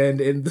firebend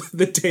in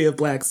the Day of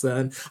Black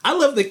Sun. I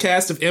love the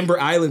cast of Ember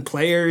Island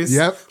players.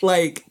 Yep.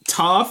 Like,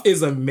 Toph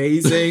is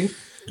amazing.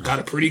 Got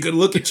a pretty good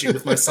look at you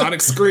with my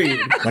sonic scream.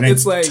 My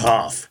name's like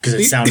tough because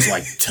it sounds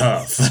like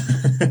tough.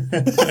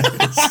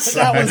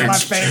 That was my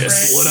favorite.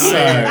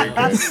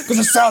 Because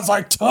it sounds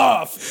like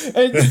tough.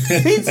 And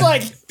he's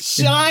like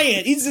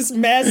giant. He's just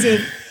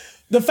massive.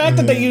 The fact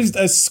that they used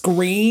a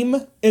scream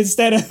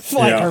instead of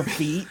her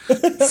feet.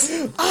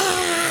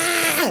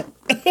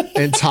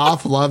 And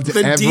Toph loved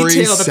the every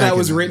detail that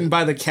was second. written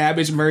by the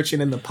cabbage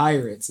merchant and the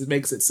pirates. It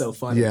makes it so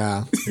funny.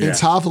 Yeah. And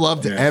Toph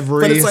loved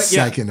every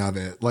second of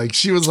it. Like,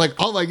 she was like,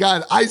 oh my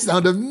God, I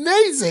sound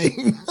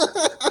amazing.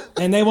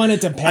 And they wanted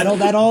to peddle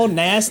that old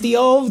nasty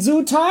old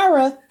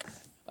Zutara.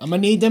 I'm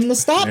going to need them to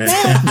stop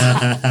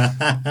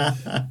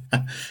that.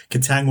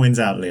 Katang wins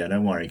out, Leah.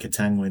 Don't worry.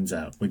 Katang wins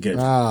out. We're good.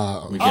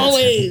 Oh, We're good.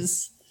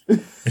 Always.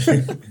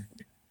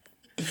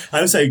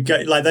 I also,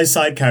 like those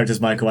side characters,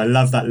 Michael, I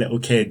love that little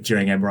kid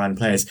during Ember Island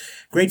Players.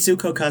 Great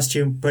Zuko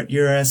costume, but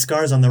your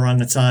scar's on the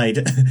wrong side.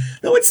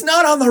 No, it's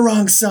not on the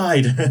wrong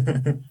side.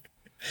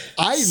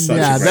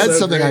 That's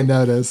something I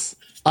noticed.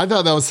 I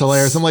thought that was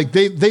hilarious. I'm like,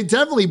 they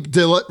definitely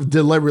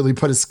deliberately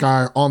put a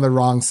scar on the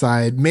wrong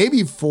side,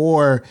 maybe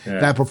for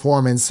that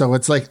performance. So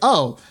it's like,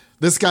 oh,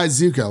 this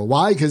guy's Zuko.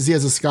 Why? Because he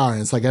has a scar.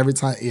 And it's like every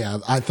time. Yeah,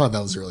 I thought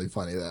that was really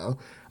funny, though.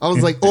 I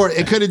was like, or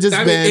it could have just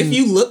been. Mean, if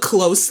you look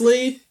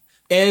closely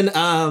in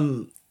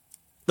the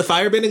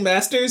Firebending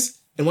Masters,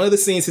 in one of the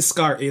scenes, his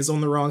scar is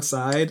on the wrong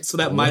side. So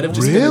that might have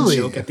just been a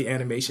joke at the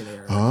animation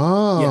era.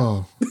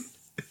 Oh. Yeah.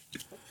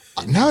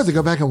 Now I have to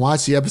go back and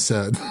watch the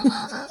episode.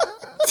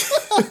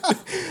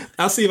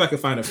 I'll see if I can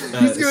find a.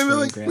 He's gonna be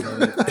like,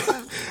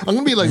 I'm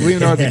gonna be like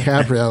Leonardo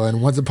DiCaprio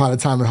and Once Upon a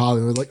Time in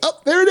Hollywood. Like,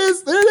 oh, there it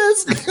is.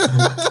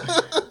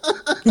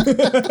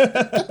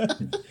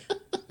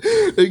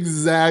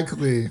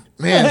 Exactly,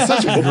 man.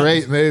 Such a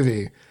great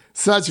movie.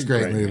 Such a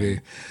great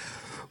movie.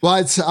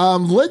 But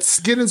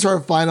let's get into our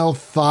final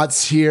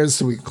thoughts here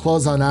so we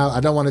close on out. I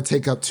don't want to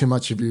take up too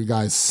much of you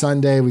guys'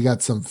 Sunday. We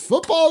got some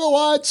football to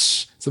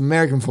watch. Some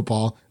American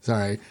football.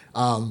 Sorry.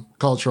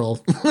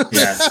 Cultural.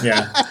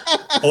 Yeah.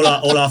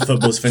 All our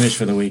football's finished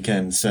for the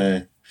weekend,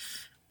 so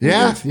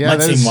yeah. My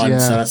team won,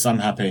 so I'm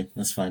happy.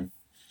 That's fine.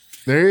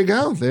 There you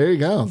go.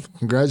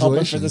 Congratulations.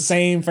 Hoping for the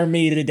same for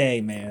me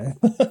today, man.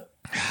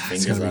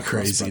 It's gonna be a are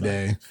crossed, crazy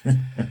brother. day.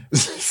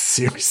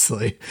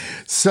 Seriously.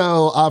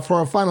 So for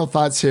our final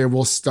thoughts here,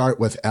 we'll start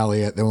with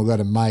Elliot, then we'll go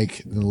to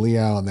Mike, then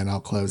Leo, and then I'll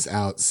close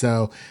out.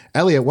 So,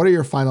 Elliot, what are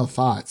your final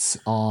thoughts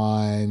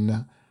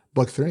on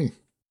book 3?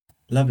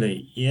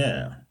 Lovely.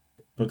 Yeah.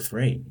 Book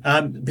 3.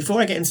 Before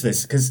I get into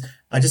this, because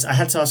I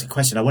had to ask a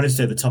question. I wanted to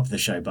do it at the top of the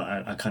show, but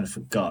I kind of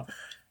forgot.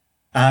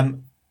 I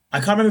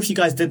can't remember if you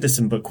guys did this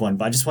in book 1,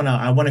 but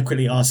I want to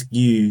quickly ask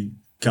you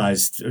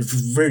guys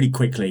really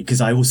quickly,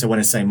 because I also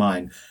want to say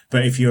mine.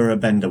 But if you're a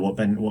bender, what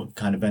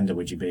kind of bender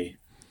would you be?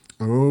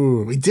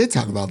 Oh, we did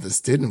talk about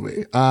this, didn't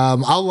we?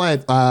 I'll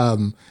let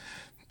them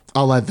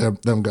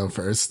go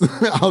first.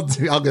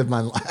 I'll give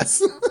mine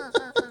last.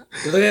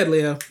 Go ahead,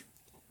 Leo.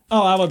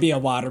 Oh, I would be a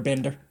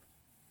waterbender.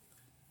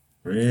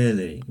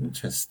 Really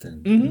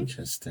interesting.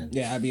 Interesting.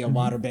 Yeah, I'd be a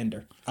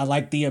waterbender. I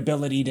like the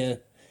ability to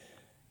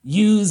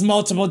use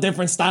multiple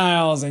different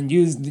styles and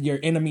use your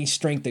enemy's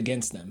strength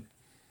against them.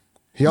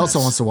 He also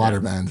wants to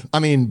waterbend. I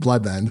mean,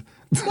 bloodbend.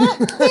 I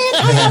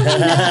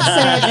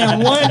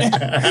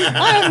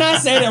have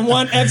not said in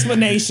one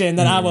explanation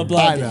that I would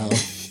blood. I know.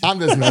 I'm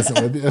just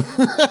messing with you.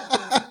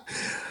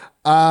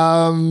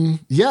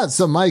 Yeah.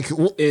 So, Mike,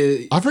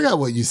 I forgot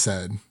what you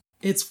said.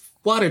 It's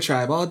Water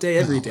Tribe all day,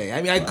 every day.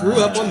 I mean, I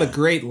grew up on the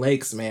Great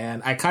Lakes,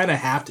 man. I kind of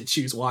have to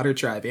choose Water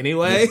Tribe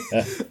anyway.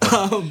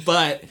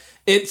 But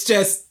it's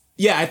just,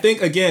 yeah, I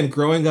think, again,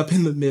 growing up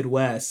in the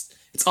Midwest,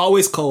 it's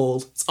always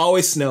cold. It's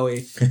always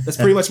snowy. That's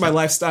pretty much my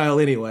lifestyle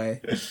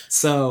anyway.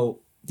 So,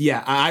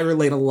 yeah, I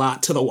relate a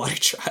lot to the Water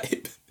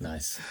Tribe.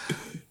 Nice.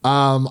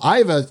 I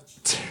have a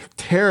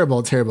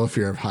terrible, terrible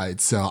fear of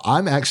heights. So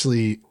I'm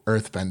actually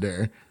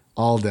Earthbender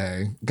all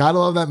day. Gotta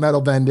love that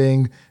metal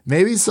bending.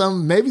 Maybe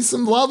some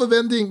lava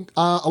bending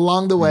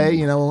along the way,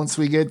 you know, once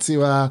we get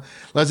to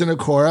Legend of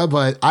Korra.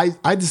 But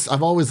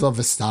I've always loved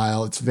the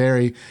style. It's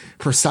very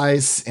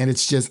precise, and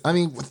it's just, I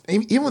mean,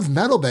 even with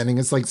metal bending,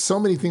 it's like so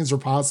many things are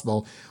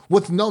possible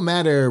with no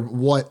matter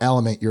what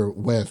element you're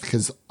with.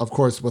 Because of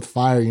course, with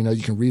fire, you know,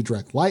 you can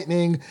redirect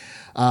lightning.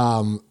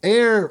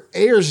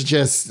 Air's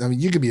just, I mean,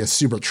 you could be a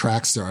super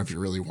track star if you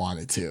really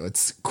wanted to.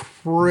 It's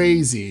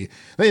crazy.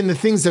 And the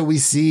things that we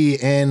see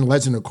in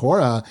Legend of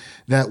Korra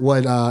that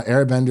what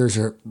airbenders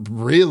are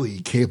really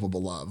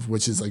capable of,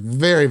 which is like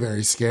very,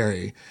 very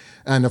scary.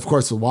 And of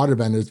course with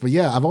waterbenders. But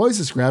yeah, I've always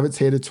just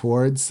gravitated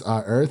towards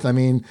Earth. I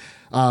mean,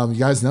 you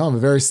guys know I'm a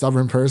very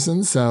stubborn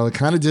person, so it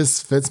kind of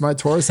just fits my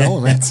Taurus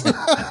element.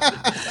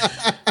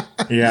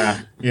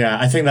 Yeah.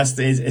 I think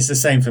it's the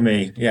same for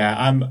me.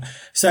 Yeah.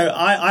 So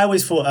I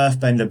always thought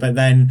Earthbender, but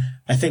then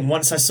I think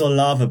once I saw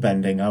lava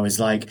bending, I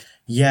was like,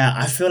 yeah,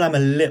 I feel I'm a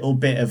little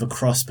bit of a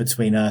cross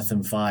between Earth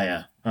and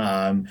Fire.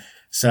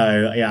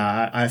 So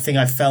yeah, I think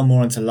I fell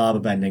more into lava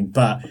bending,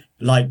 but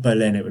like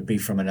Berlin, it would be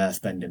from an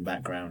Earthbending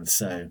background.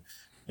 So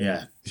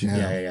yeah.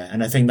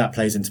 And I think that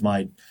plays into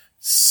my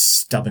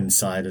stubborn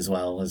side as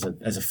well as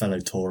a fellow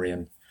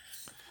Taurian.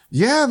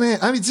 Yeah, man.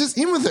 I mean, just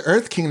even with the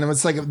Earth Kingdom,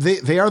 it's like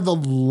they are the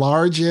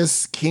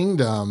largest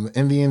kingdom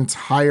in the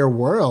entire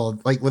world,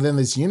 like within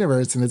this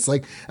universe. And it's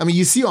like, I mean,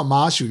 you see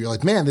Omashu, you're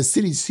like, man, this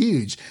city's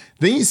huge.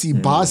 Then you see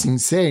Ba Sing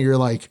Se, you're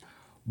like,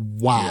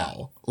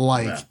 wow.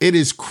 It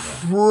is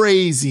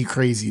crazy,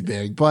 crazy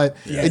big. But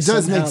it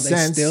does make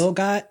sense. They still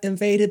got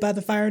invaded by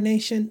the Fire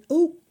Nation.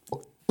 Ooh.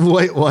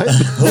 Wait, what?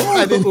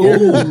 I didn't hear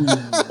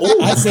that.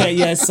 I said,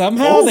 yeah,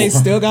 somehow they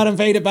still got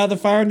invaded by the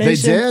Fire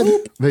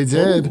Nation. They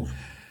did. Ooh.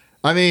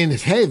 I mean,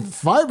 hey,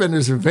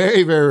 firebenders are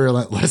very, very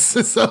relentless.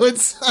 So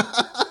it's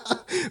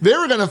they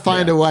were going to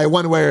find a way,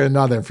 one way or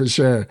another, for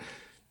sure.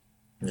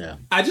 Yeah.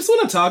 I just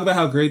want to talk about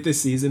how great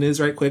this season is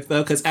right quick,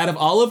 though, because out of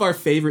all of our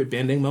favorite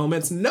bending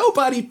moments,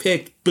 nobody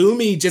picked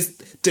Boomy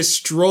just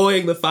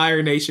destroying the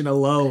Fire Nation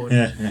alone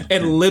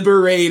and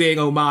liberating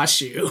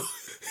Omashu.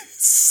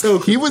 So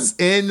he was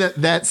in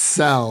that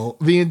cell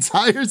the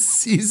entire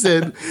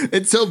season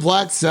until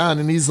Black Sun,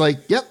 and he's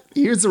like, "Yep,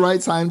 here's the right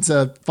time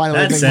to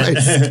finally make my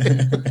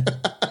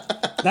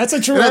That's a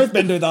true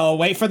Earthbender, though.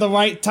 Wait for the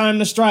right time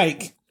to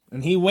strike,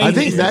 and he waited. I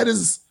think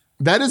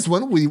that is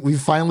when we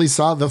finally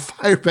saw the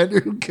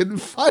firebender who can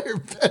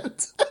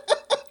firebend.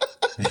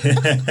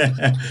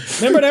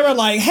 Remember, they were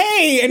like,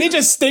 "Hey," and he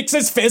just sticks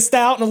his fist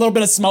out, and a little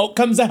bit of smoke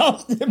comes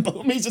out, and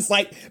boom, he's just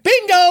like,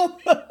 "Bingo!"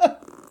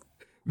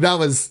 That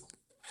was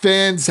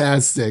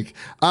fantastic.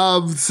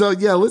 So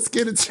yeah, let's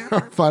get into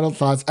our final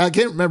thoughts. I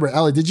can't remember.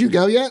 Ellie, did you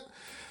go yet?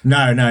 No.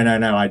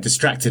 I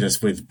distracted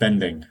us with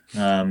bending.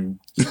 No,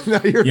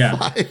 you're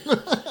fine.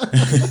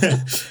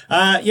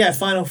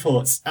 Final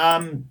thoughts.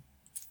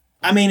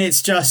 I mean,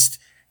 it's just,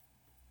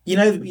 you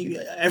know,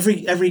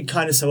 every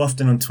kind of so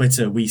often on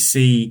Twitter, we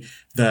see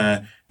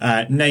the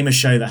name a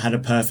show that had a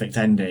perfect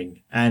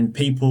ending, and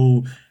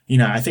people, you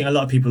know, I think a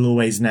lot of people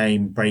always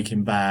name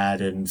Breaking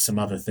Bad and some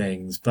other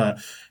things, but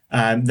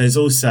there's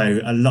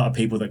also a lot of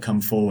people that come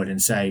forward and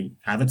say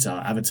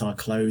Avatar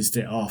closed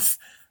it off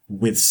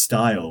with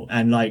style,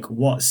 and like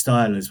what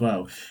style as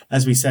well.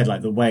 As we said,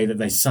 like the way that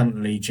they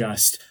suddenly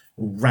just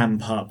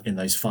ramp up in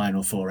those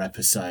final 4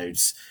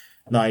 episodes,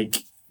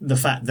 like the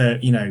fact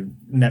that,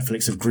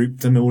 Netflix have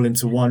grouped them all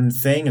into one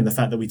thing, and the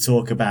fact that we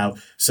talk about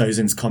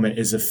Sozin's Comet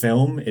is a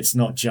film, it's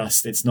not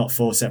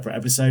 4 separate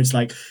episodes.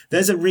 Like,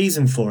 there's a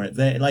reason for it.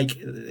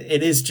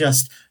 It is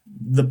just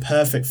the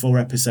perfect 4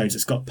 episodes.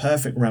 It's got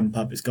perfect ramp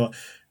up. It's got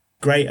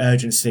great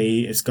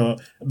urgency.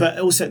 But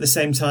also at the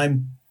same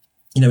time,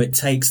 it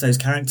takes those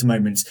character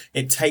moments.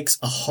 It takes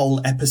a whole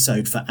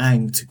episode for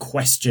Aang to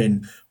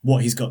question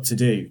what he's got to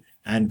do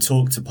and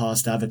talk to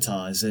past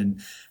avatars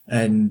and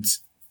then,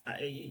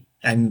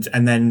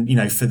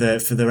 for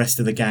the rest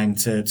of the gang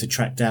to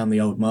track down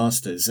the old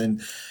masters.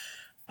 And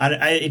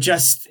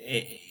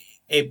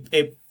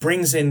it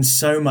brings in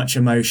so much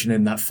emotion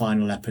in that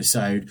final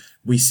episode.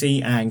 We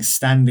see Aang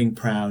standing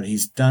proud.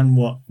 He's done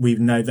what we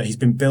know that he's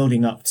been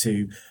building up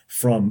to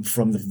from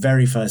the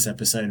very first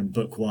episode in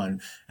book 1.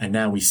 And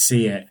now we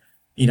see it,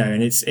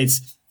 and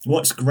it's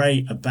what's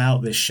great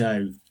about this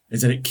show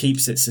is that it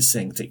keeps it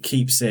succinct. It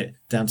keeps it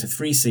down to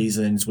 3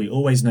 seasons. We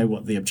always know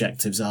what the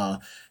objectives are.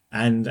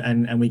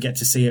 And we get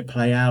to see it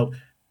play out,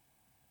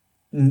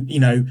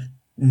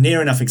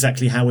 near enough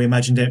exactly how we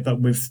imagined it, but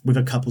with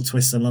a couple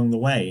twists along the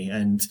way.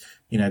 And,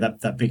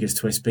 that biggest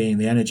twist being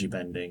the energy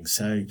bending.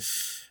 So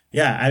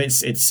yeah, it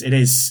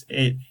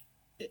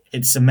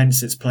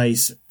cements its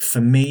place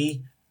for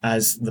me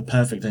as the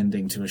perfect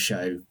ending to a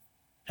show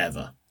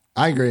ever.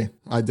 I agree.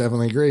 I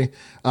definitely agree.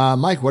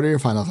 Mike, what are your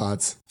final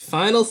thoughts?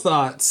 Final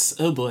thoughts.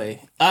 Oh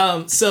boy.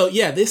 So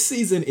yeah, this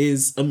season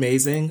is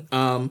amazing.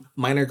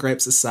 Minor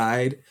gripes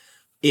aside,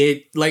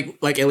 it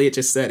like Elliot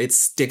just said, it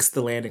sticks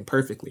the landing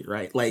perfectly,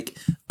 right? Like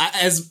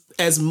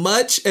as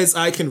much as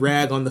I can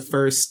rag on the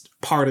first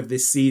part of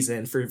this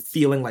season for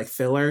feeling like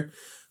filler,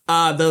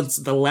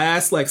 the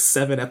last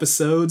 7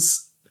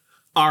 episodes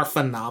are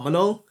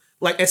phenomenal.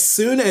 Like, as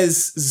soon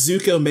as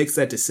Zuko makes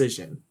that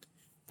decision,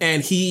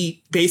 and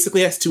he basically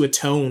has to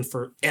atone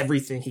for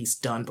everything he's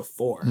done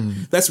before.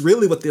 That's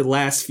really what the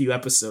last few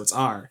episodes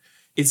are.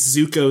 It's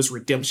Zuko's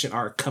redemption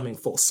arc coming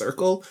full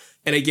circle.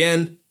 And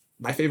again,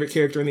 my favorite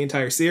character in the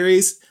entire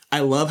series. I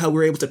love how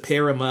we're able to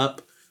pair him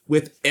up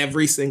with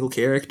every single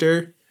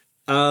character.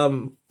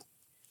 And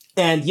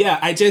yeah,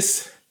 I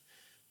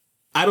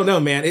don't know,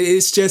 man.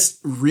 It's just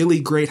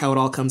really great how it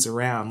all comes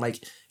around.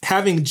 Like,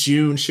 having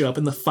June show up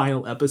in the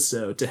final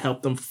episode to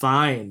help them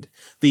find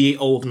the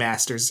old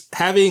masters,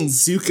 having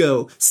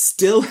Zuko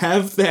still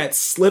have that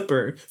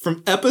slipper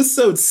from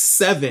episode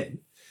 7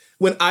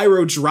 when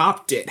Iroh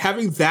dropped it,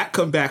 having that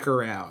come back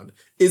around.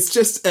 It's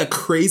just a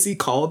crazy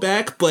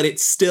callback, but it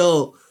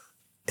still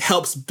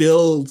helps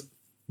build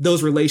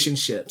those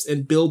relationships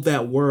and build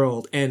that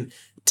world and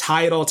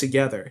tie it all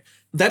together.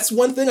 That's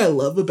one thing I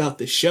love about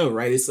this show,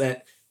 right? Is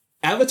that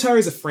Avatar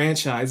is a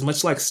franchise,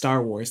 much like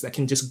Star Wars, that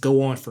can just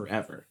go on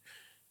forever.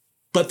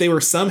 But they were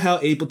somehow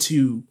able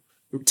to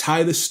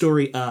tie the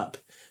story up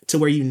to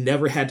where you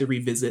never had to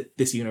revisit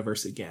this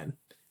universe again.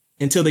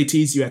 Until they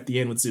tease you at the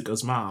end with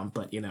Zuko's mom.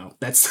 But,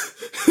 that's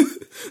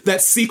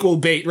that's sequel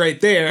bait right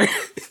there.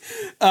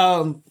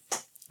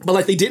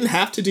 But they didn't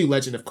have to do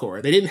Legend of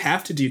Korra. They didn't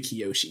have to do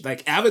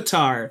Kyoshi.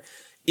 Avatar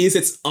is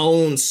its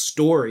own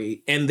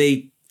story, and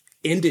they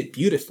end it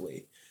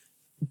beautifully.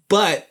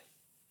 But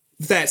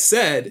that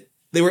said,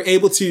 they were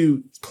able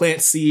to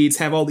plant seeds,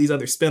 have all these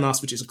other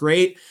spinoffs, which is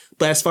great.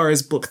 But as far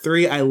as book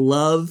 3, I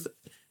love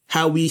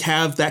how we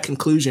have that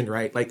conclusion,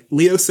 right? Like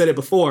Leo said it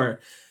before,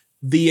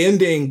 the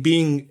ending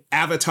being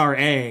Avatar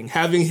Aang,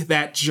 having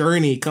that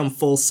journey come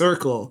full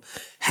circle,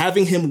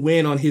 having him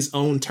win on his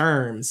own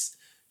terms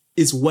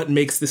is what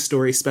makes this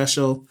story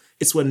special.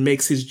 It's what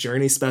makes his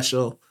journey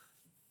special.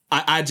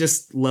 I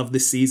just love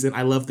this season.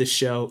 I love this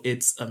show.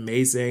 It's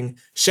amazing.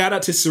 Shout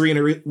out to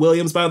Serena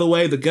Williams, by the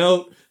way, the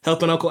GOAT,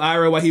 helping Uncle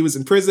Iroh while he was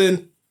in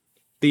prison.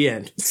 The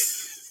end.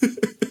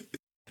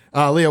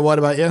 Leo, what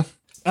about you?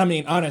 I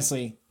mean,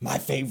 honestly, my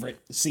favorite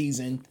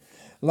season.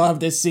 Love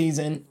this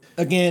season.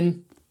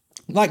 Again,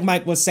 like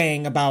Mike was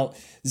saying about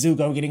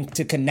Zuko getting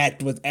to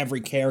connect with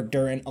every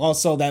character, and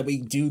also that we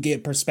do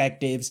get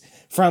perspectives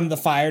from the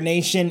Fire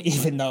Nation,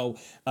 even though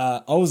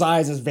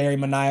Ozai's is very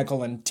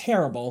maniacal and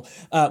terrible,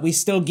 we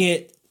still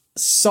get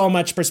so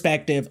much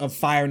perspective of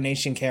Fire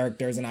Nation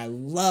characters, and I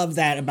love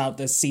that about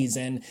this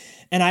season.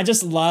 And I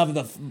just love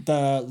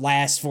the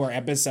last 4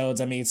 episodes.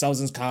 I mean,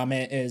 Sozin's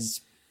Comet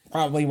is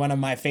probably one of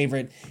my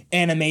favorite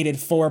animated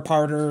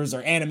 4-parters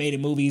or animated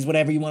movies,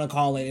 whatever you want to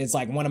call it. It's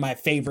one of my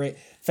favorite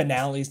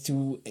finales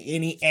to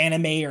any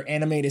anime or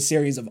animated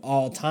series of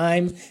all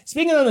time.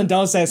 Speaking of the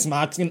Deus Ex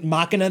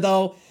Machina,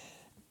 though,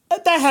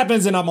 that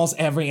happens in almost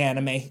every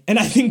anime. And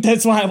I think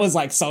that's why I was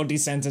so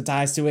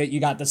desensitized to it. You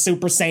got the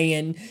Super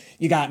Saiyan,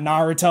 you got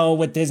Naruto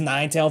with his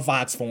 9-tailed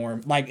fox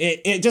form.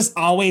 It just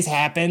always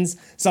happens.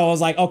 So I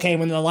was like, okay,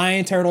 when the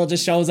lion turtle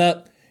just shows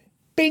up,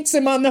 beats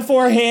him on the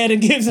forehead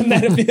and gives him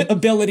that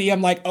ability.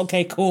 I'm like,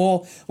 okay,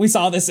 cool. We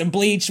saw this in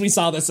Bleach. We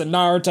saw this in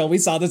Naruto. We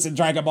saw this in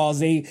Dragon Ball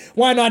Z.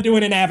 Why not do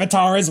it in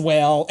Avatar as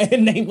well?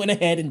 And they went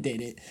ahead and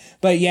did it.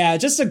 But yeah,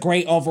 just a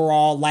great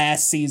overall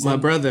last season. My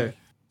brother,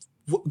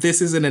 this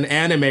isn't an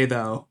anime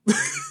though.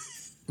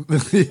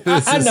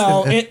 I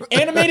know.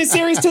 Animated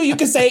series too. You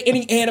can say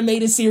any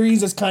animated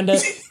series is kind of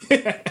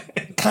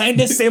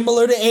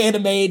similar to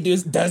anime.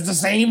 Does the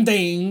same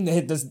thing.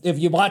 If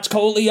you watch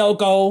Code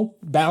Lyoko,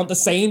 about the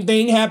same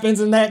thing happens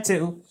in that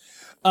too.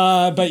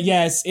 But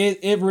yes,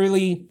 it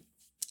really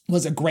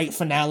was a great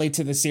finale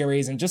to the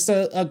series and just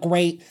a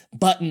great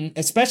button,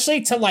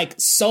 especially to like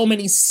so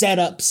many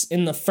setups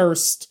in the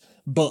first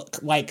book.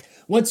 Like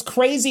what's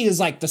crazy is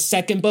like the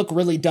second book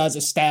really does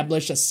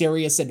establish a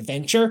serious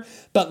adventure,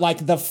 but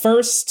like the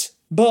first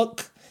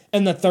book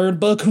and the third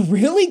book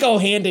really go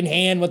hand in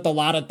hand with a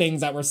lot of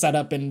things that were set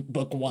up in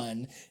book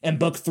 1, and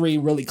book 3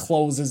 really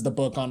closes the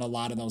book on a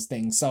lot of those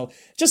things. So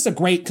just a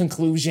great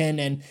conclusion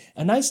and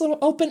a nice little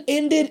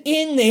open-ended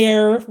in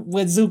there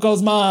with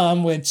Zuko's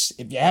mom, which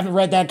if you haven't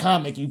read that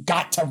comic, you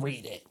got to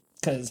read it.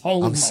 Cause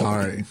holy I'm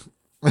sorry.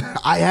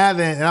 I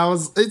haven't.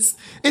 And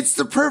it's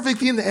the perfect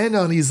thing to end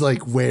on. He's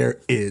like, where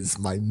is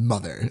my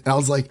mother? And I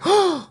was like,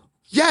 oh,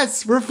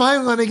 yes, we're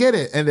finally going to get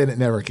it. And then it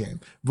never came.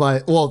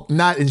 But, well,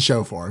 not in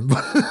show form.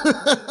 But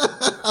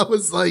I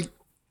was like,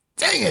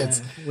 dang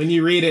it. When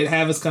you read it,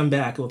 have us come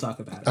back. We'll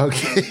talk about it.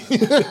 Okay.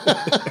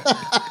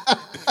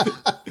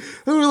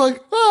 And we're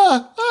like,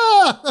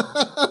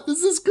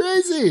 this is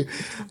crazy.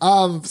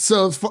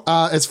 So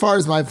as far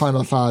as my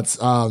final thoughts,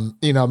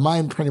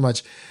 mine pretty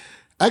much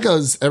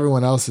echoes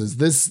everyone else's.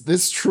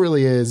 This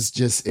truly is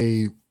just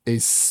a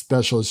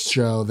special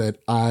show that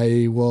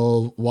I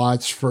will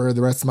watch for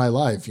the rest of my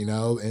life,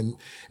 and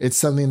it's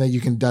something that you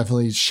can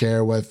definitely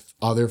share with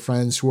other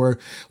friends who are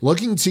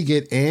looking to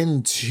get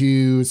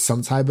into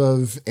some type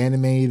of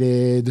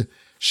animated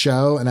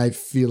show. And I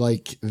feel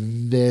like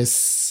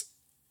this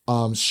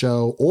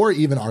show or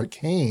even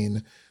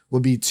Arcane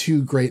would be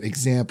two great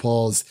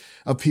examples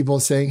of people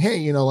saying,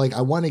 hey,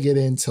 I want to get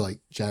into like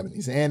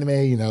Japanese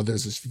anime.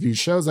 There's a few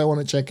shows I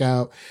want to check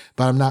out,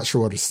 but I'm not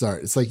sure where to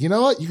start. It's like, you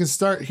know what? You can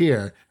start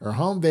here. Our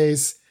home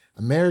base,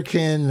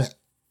 Americanized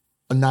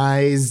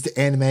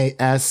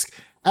anime-esque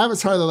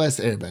Avatar: The Last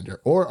Airbender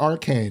or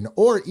Arcane,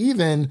 or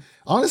even,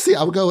 honestly,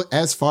 I would go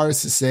as far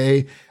as to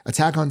say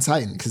Attack on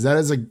Titan, because that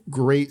is a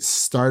great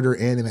starter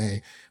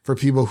anime for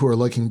people who are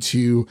looking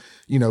to,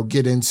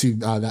 get into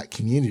that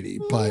community.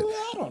 But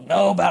I don't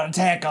know about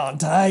Attack on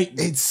Titan.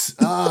 It's,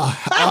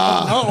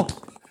 I don't know.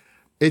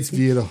 It's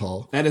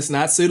beautiful. That is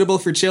not suitable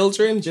for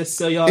children, just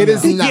so y'all know. It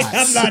is not. Yeah,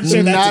 I'm not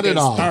sure that's a good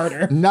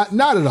starter. Not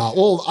at all.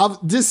 Well,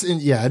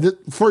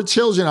 for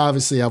children,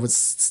 obviously, I would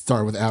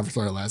start with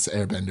Avatar: The Last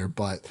Airbender,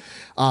 but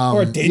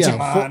or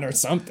Digimon or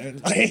something.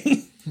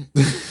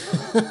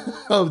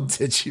 Oh,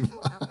 Digimon.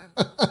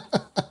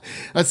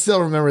 I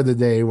still remember the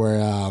day where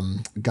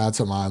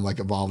Gatomon like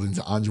evolved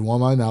into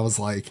Anjuwama, and I was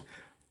like,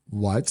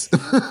 what?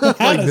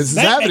 Like, this is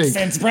happening. Make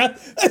sense, bro?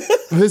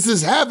 This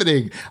is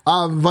happening.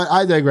 But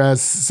I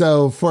digress.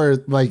 So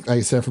for like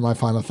I said, for my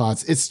final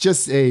thoughts, it's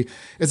a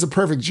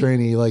perfect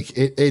journey. Like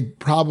it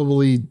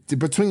probably,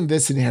 between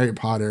this and Harry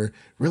Potter,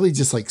 really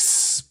just like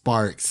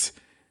sparked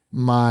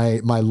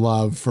my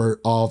love for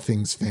all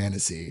things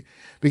fantasy.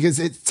 Because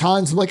at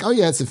times I'm like, oh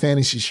yeah, it's a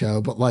fantasy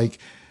show, but like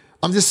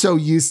I'm just so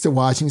used to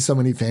watching so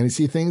many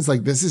fantasy things.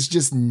 Like, this is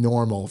just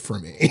normal for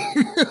me.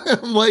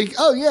 I'm like,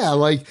 oh yeah,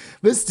 like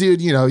this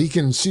dude, he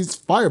can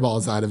shoot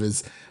fireballs out of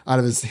his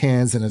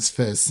hands and his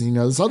fists.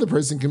 This other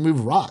person can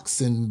move rocks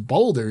and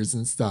boulders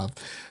and stuff.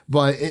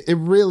 But it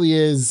really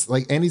is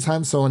like,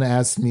 anytime someone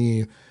asks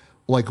me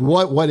like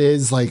what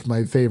is like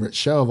my favorite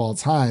show of all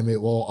time,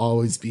 it will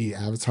always be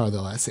Avatar: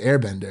 The Last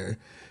Airbender.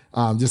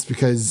 Just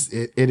because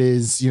it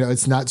is,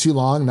 it's not too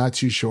long, not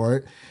too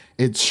short.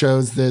 It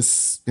shows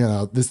this,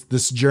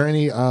 this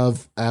journey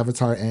of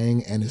Avatar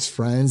Aang and his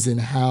friends, and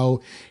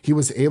how he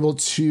was able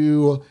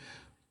to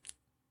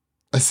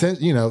set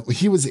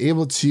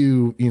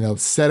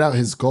out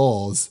his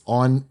goals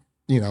on,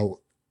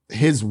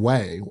 his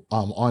way,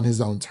 on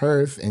his own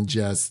turf, and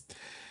just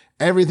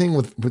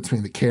everything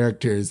between the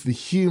characters, the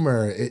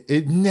humor,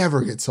 it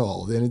never gets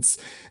old. And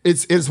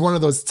it's one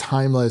of those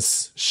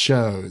timeless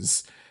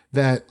shows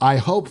that I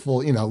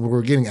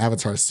we're getting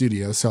Avatar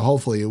Studios, so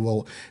hopefully it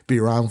will be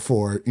around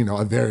for,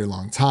 a very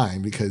long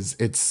time, because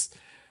it's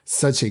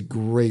such a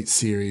great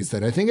series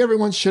that I think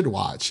everyone should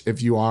watch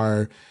if you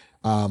are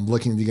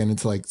looking to get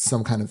into like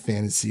some kind of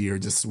fantasy, or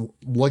just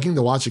looking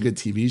to watch a good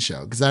TV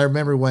show. Because I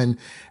remember when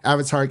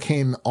Avatar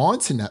came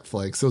onto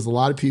Netflix, there was a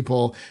lot of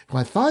people who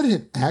I thought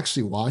had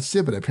actually watched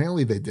it, but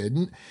apparently they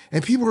didn't.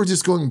 And people were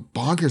just going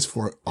bonkers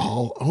for it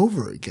all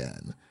over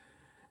again.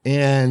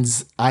 And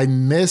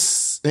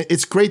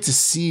it's great to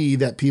see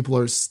that people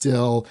are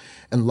still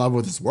in love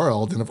with this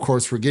world. And of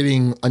course, we're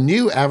getting a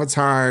new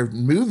Avatar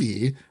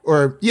movie,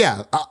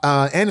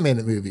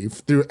 animated movie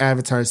through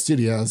Avatar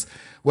Studios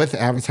with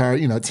Avatar,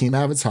 Team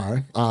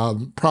Avatar,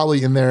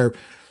 probably in their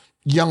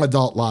young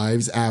adult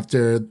lives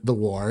after the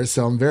war.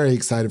 So I'm very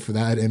excited for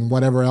that, and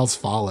whatever else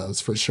follows,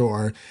 for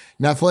sure.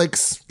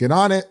 Netflix, get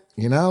on it.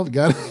 you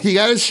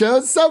gotta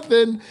show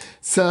something.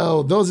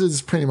 So those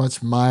is pretty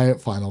much my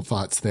final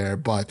thoughts there.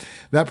 But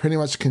that pretty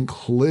much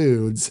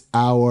concludes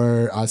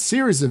our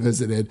series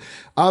revisited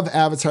of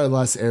Avatar: The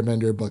Last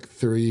Airbender Book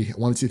 3. I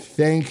wanted to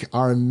thank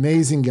our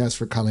amazing guests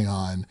for coming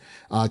on.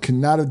 Could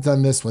not have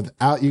done this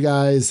without you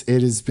guys.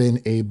 It has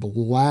been a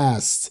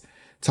blast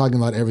talking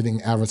about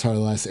everything Avatar: The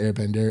Last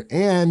Airbender.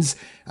 And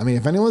I mean,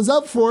 if anyone's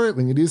up for it,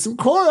 we can do some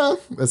Korra.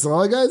 That's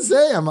all I gotta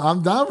say.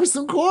 I'm down for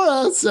some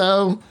Korra.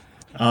 So.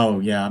 Oh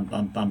yeah,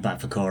 I'm back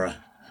for Korra,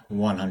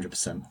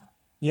 100%.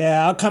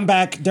 Yeah, I'll come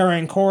back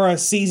during Korra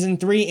season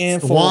 3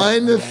 and 4.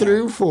 1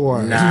 through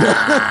 4. Nah.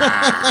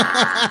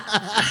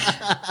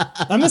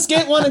 I'm gonna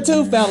skip 1 and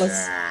 2,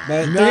 fellas.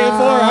 But 3 and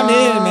 4, I'm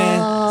in, man.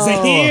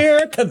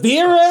 Zahir,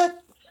 Kavira,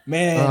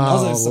 man,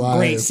 those are some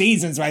great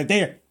seasons right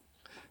there.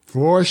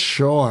 For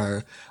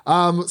sure.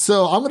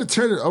 So I'm going to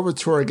turn it over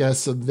to our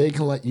guests so they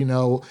can let you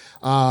know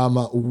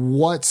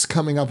what's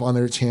coming up on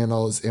their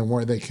channels and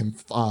where they can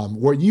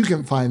where you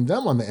can find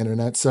them on the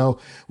internet. So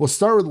we'll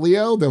start with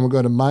Leo, then we'll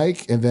go to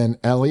Mike, and then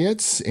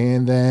Elliot,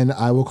 and then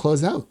I will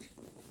close out.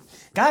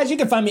 Guys, you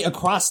can find me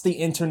across the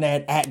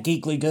internet at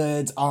Geekly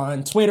Goods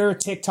on Twitter,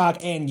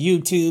 TikTok, and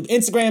YouTube.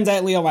 Instagram's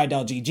at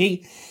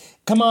LeoRydellGG.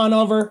 Come on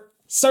over.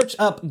 Search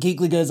up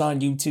Geekly Goods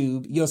on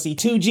YouTube. You'll see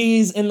 2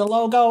 G's in the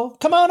logo.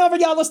 Come on over,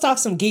 y'all. Let's talk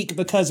some geek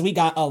because we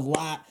got a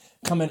lot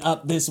coming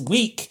up this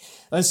week.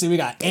 Let's see. We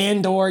got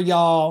Andor,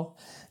 y'all.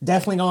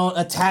 Definitely gonna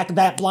attack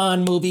that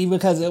blonde movie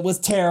because it was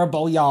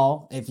terrible,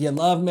 y'all. If you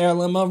love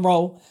Marilyn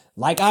Monroe,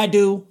 like I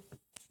do,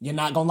 you're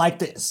not gonna like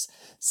this.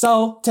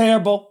 So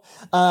terrible.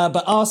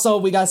 But also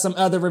we got some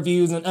other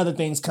reviews and other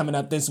things coming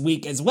up this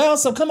week as well.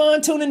 So come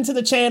on, tune into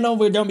the channel.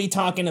 We're going to be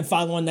talking and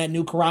following that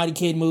new Karate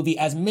Kid movie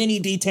as many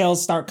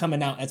details start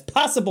coming out as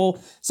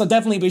possible. So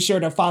definitely be sure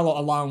to follow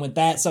along with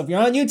that. So if you're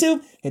on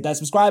YouTube, hit that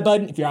subscribe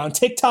button. If you're on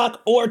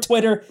TikTok or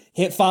Twitter,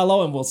 hit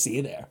follow and we'll see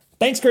you there.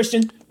 Thanks,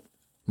 Christian.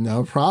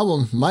 No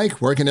problem. Mike,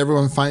 where can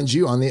everyone find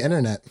you on the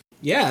internet?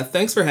 Yeah,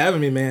 thanks for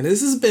having me, man.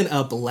 This has been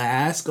a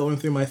blast going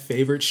through my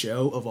favorite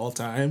show of all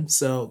time.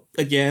 So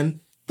again,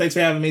 thanks for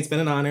having me. It's been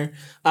an honor.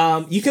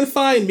 You can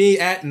find me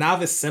at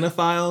Novice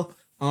Cinephile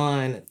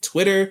on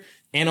Twitter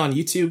and on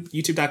YouTube,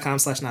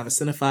 youtube.com/Novice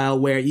Cinephile,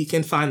 where you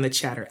can find the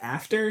Chatter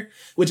After,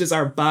 which is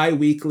our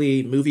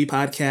bi-weekly movie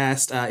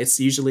podcast.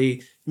 It's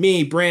usually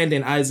me,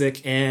 Brandon,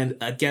 Isaac, and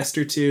a guest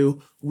or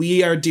two.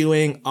 We are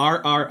doing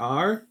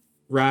RRR,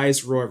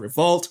 Rise, Roar,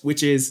 Revolt,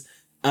 which is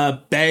a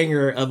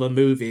banger of a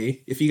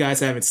movie. If you guys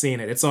haven't seen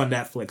it, it's on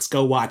Netflix.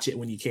 Go watch it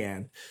when you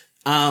can.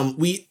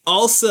 We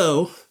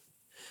also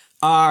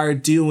are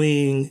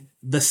doing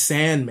The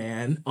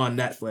Sandman on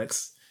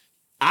Netflix.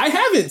 I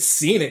haven't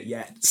seen it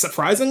yet,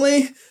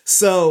 surprisingly.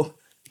 So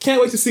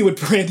can't wait to see what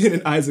Brandon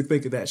and Isaac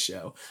think of that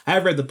show. I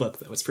have read the book,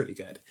 though. It's pretty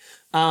good.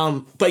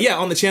 But yeah,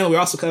 on the channel, we're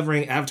also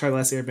covering Avatar: The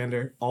Last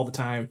Airbender all the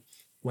time,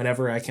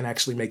 whenever I can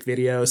actually make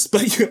videos.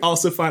 But you can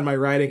also find my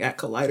writing at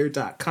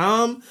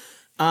collider.com.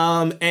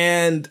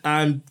 And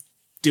I'm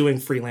doing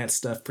freelance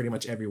stuff pretty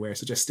much everywhere.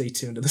 So just stay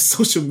tuned to the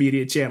social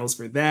media channels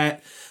for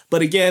that.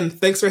 But again,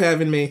 thanks for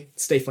having me.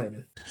 Stay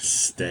flaming.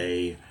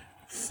 Stay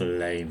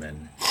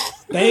flaming.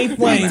 Stay He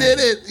flaming. did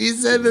it. He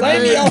said the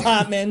Flame me name. out,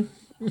 hot man.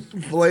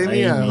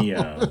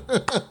 Flameo.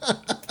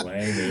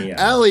 Flameo.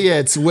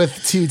 Elliot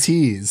with 2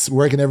 T's.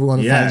 Where can everyone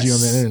find you on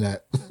the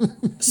internet?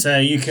 So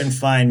you can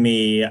find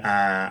me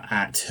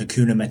at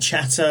Hakuna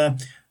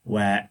Matata,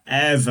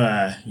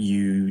 wherever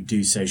you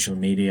do social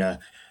media.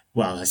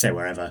 Well, I say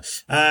wherever.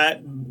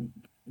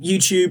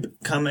 YouTube,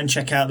 come and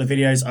check out the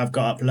videos I've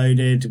got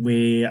uploaded.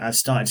 I've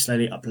started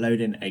slowly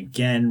uploading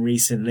again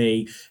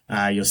recently.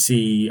 You'll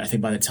see, I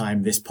think by the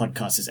time this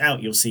podcast is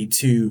out, you'll see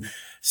 2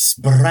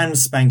 brand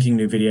spanking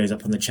new videos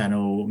up on the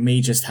channel.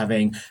 Me just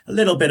having a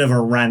little bit of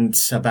a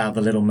rant about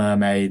the Little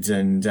Mermaids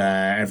and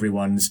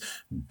everyone's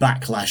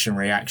backlash and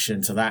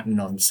reaction to that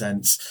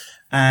nonsense.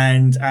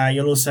 And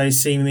you'll also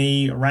see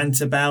me rant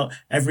about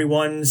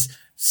everyone's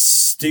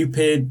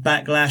stupid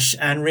backlash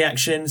and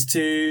reactions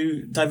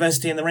to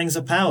diversity in the Rings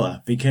of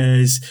Power,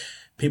 because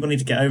people need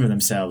to get over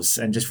themselves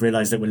and just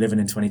realize that we're living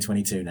in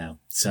 2022 now.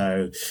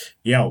 So,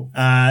 yeah.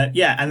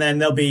 And then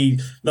there'll be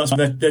lots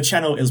of the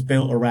channel is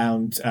built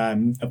around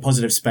a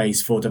positive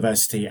space for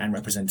diversity and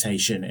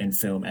representation in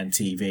film and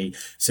TV.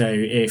 So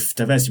if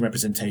diversity and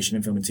representation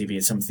in film and TV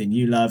is something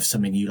you love,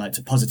 something you like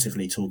to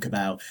positively talk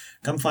about,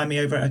 come find me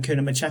over at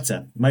Hakuna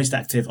Matata. Most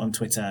active on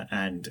Twitter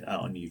and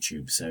on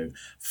YouTube. So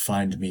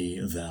find me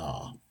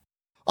there.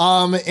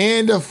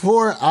 And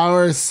for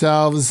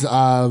ourselves,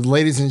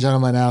 ladies and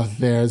gentlemen out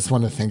there, I just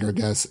want to thank our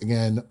guests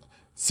again.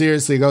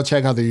 Seriously, go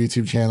check out their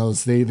YouTube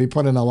channels. They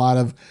put in a lot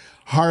of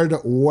hard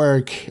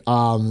work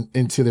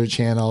into their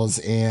channels,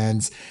 and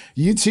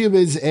YouTube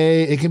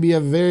it can be a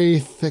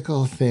very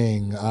fickle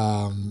thing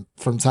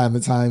from time to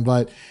time,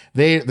 but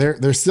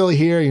they're still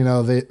here. You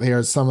know, they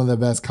are some of the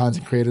best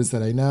content creators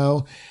that I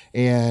know,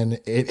 and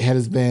it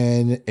has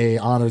been a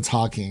honor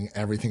talking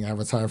everything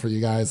Avatar for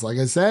you guys. Like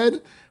I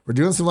said, we're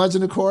doing some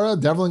Legend of Korra.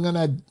 Definitely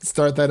gonna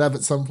start that up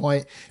at some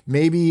point,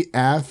 maybe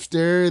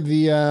after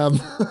the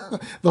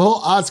the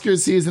whole Oscar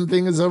season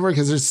thing is over,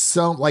 because there's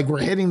so, like, we're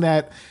hitting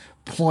that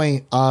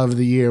point of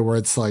the year where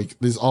it's like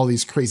there's all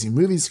these crazy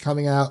movies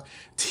coming out.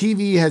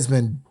 TV has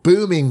been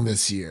booming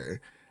this year,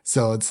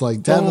 so it's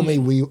like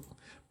definitely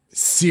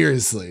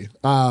seriously.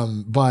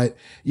 But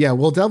yeah,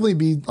 we'll definitely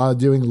be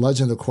doing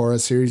Legend of Korra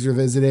series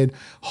revisited,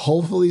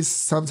 hopefully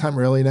sometime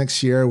early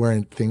next year, where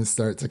things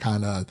start to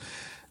kind of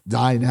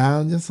die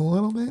down just a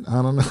little bit.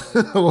 I don't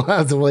know. We'll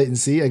have to wait and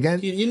see. Again,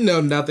 you know,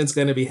 nothing's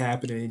going to be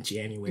happening in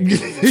January.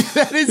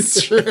 That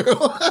is true.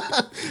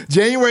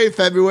 January,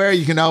 February,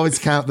 you can always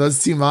count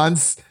those 2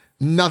 months.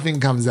 Nothing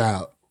comes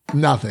out.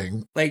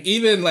 Nothing. Like,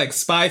 even like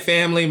Spy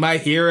Family, My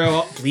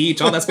Hero,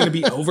 Bleach, all that's going to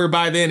be over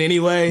by then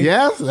anyway.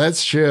 Yeah,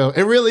 that's true.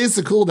 It really is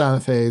a cool down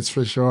phase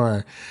for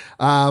sure.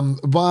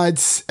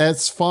 But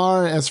as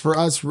far as for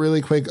us,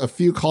 really quick, a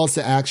few calls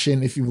to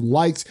action. If you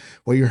liked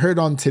what you heard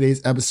on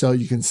today's episode,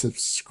 you can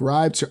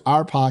subscribe to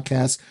our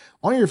podcast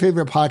on your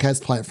favorite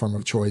podcast platform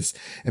of choice,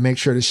 and make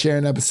sure to share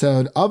an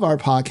episode of our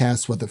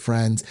podcast with a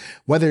friend,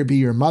 whether it be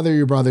your mother,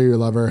 your brother, your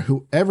lover,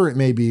 whoever it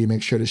may be.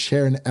 Make sure to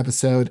share an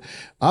episode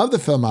of the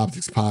Film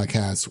Optics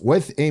podcast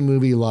with a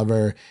movie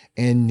lover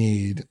in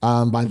need.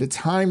 By the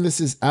time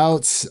this is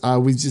out,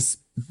 we've just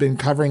been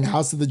covering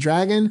House of the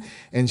Dragon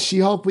and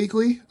She-Hulk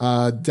Weekly.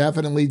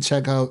 Definitely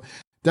check out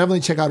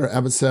our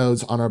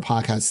episodes on our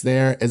podcast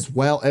there, as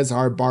well as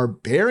our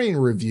Barbarian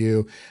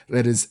review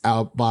that is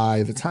out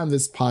by the time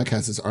this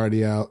podcast is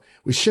already out.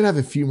 We should have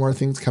a few more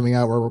things coming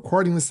out. We're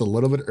recording this a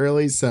little bit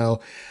early, so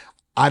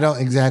I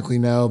don't exactly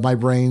know. My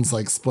brain's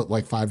like split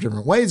like 5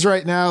 different ways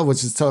right now,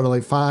 which is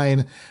totally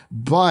fine.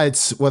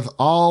 But with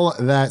all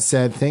that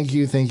said, thank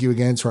you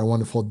again to our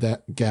wonderful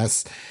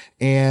guests.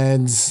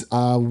 And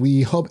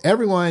we hope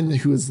everyone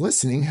who is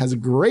listening has a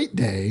great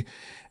day,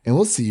 and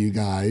we'll see you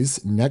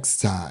guys next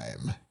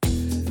time.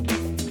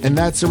 And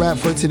that's a wrap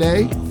for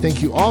today.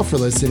 Thank you all for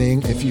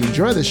listening. If you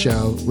enjoy the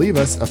show, leave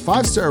us a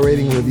 5-star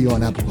rating review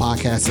on Apple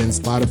Podcasts and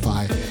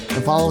Spotify,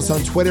 and follow us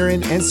on Twitter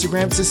and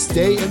Instagram to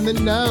stay in the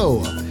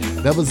know.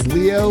 That was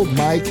Leo,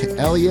 Mike,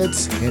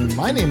 Elliot, and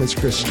my name is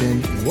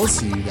Christian, and we'll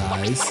see you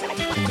guys in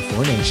the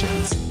 4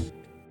 Nations.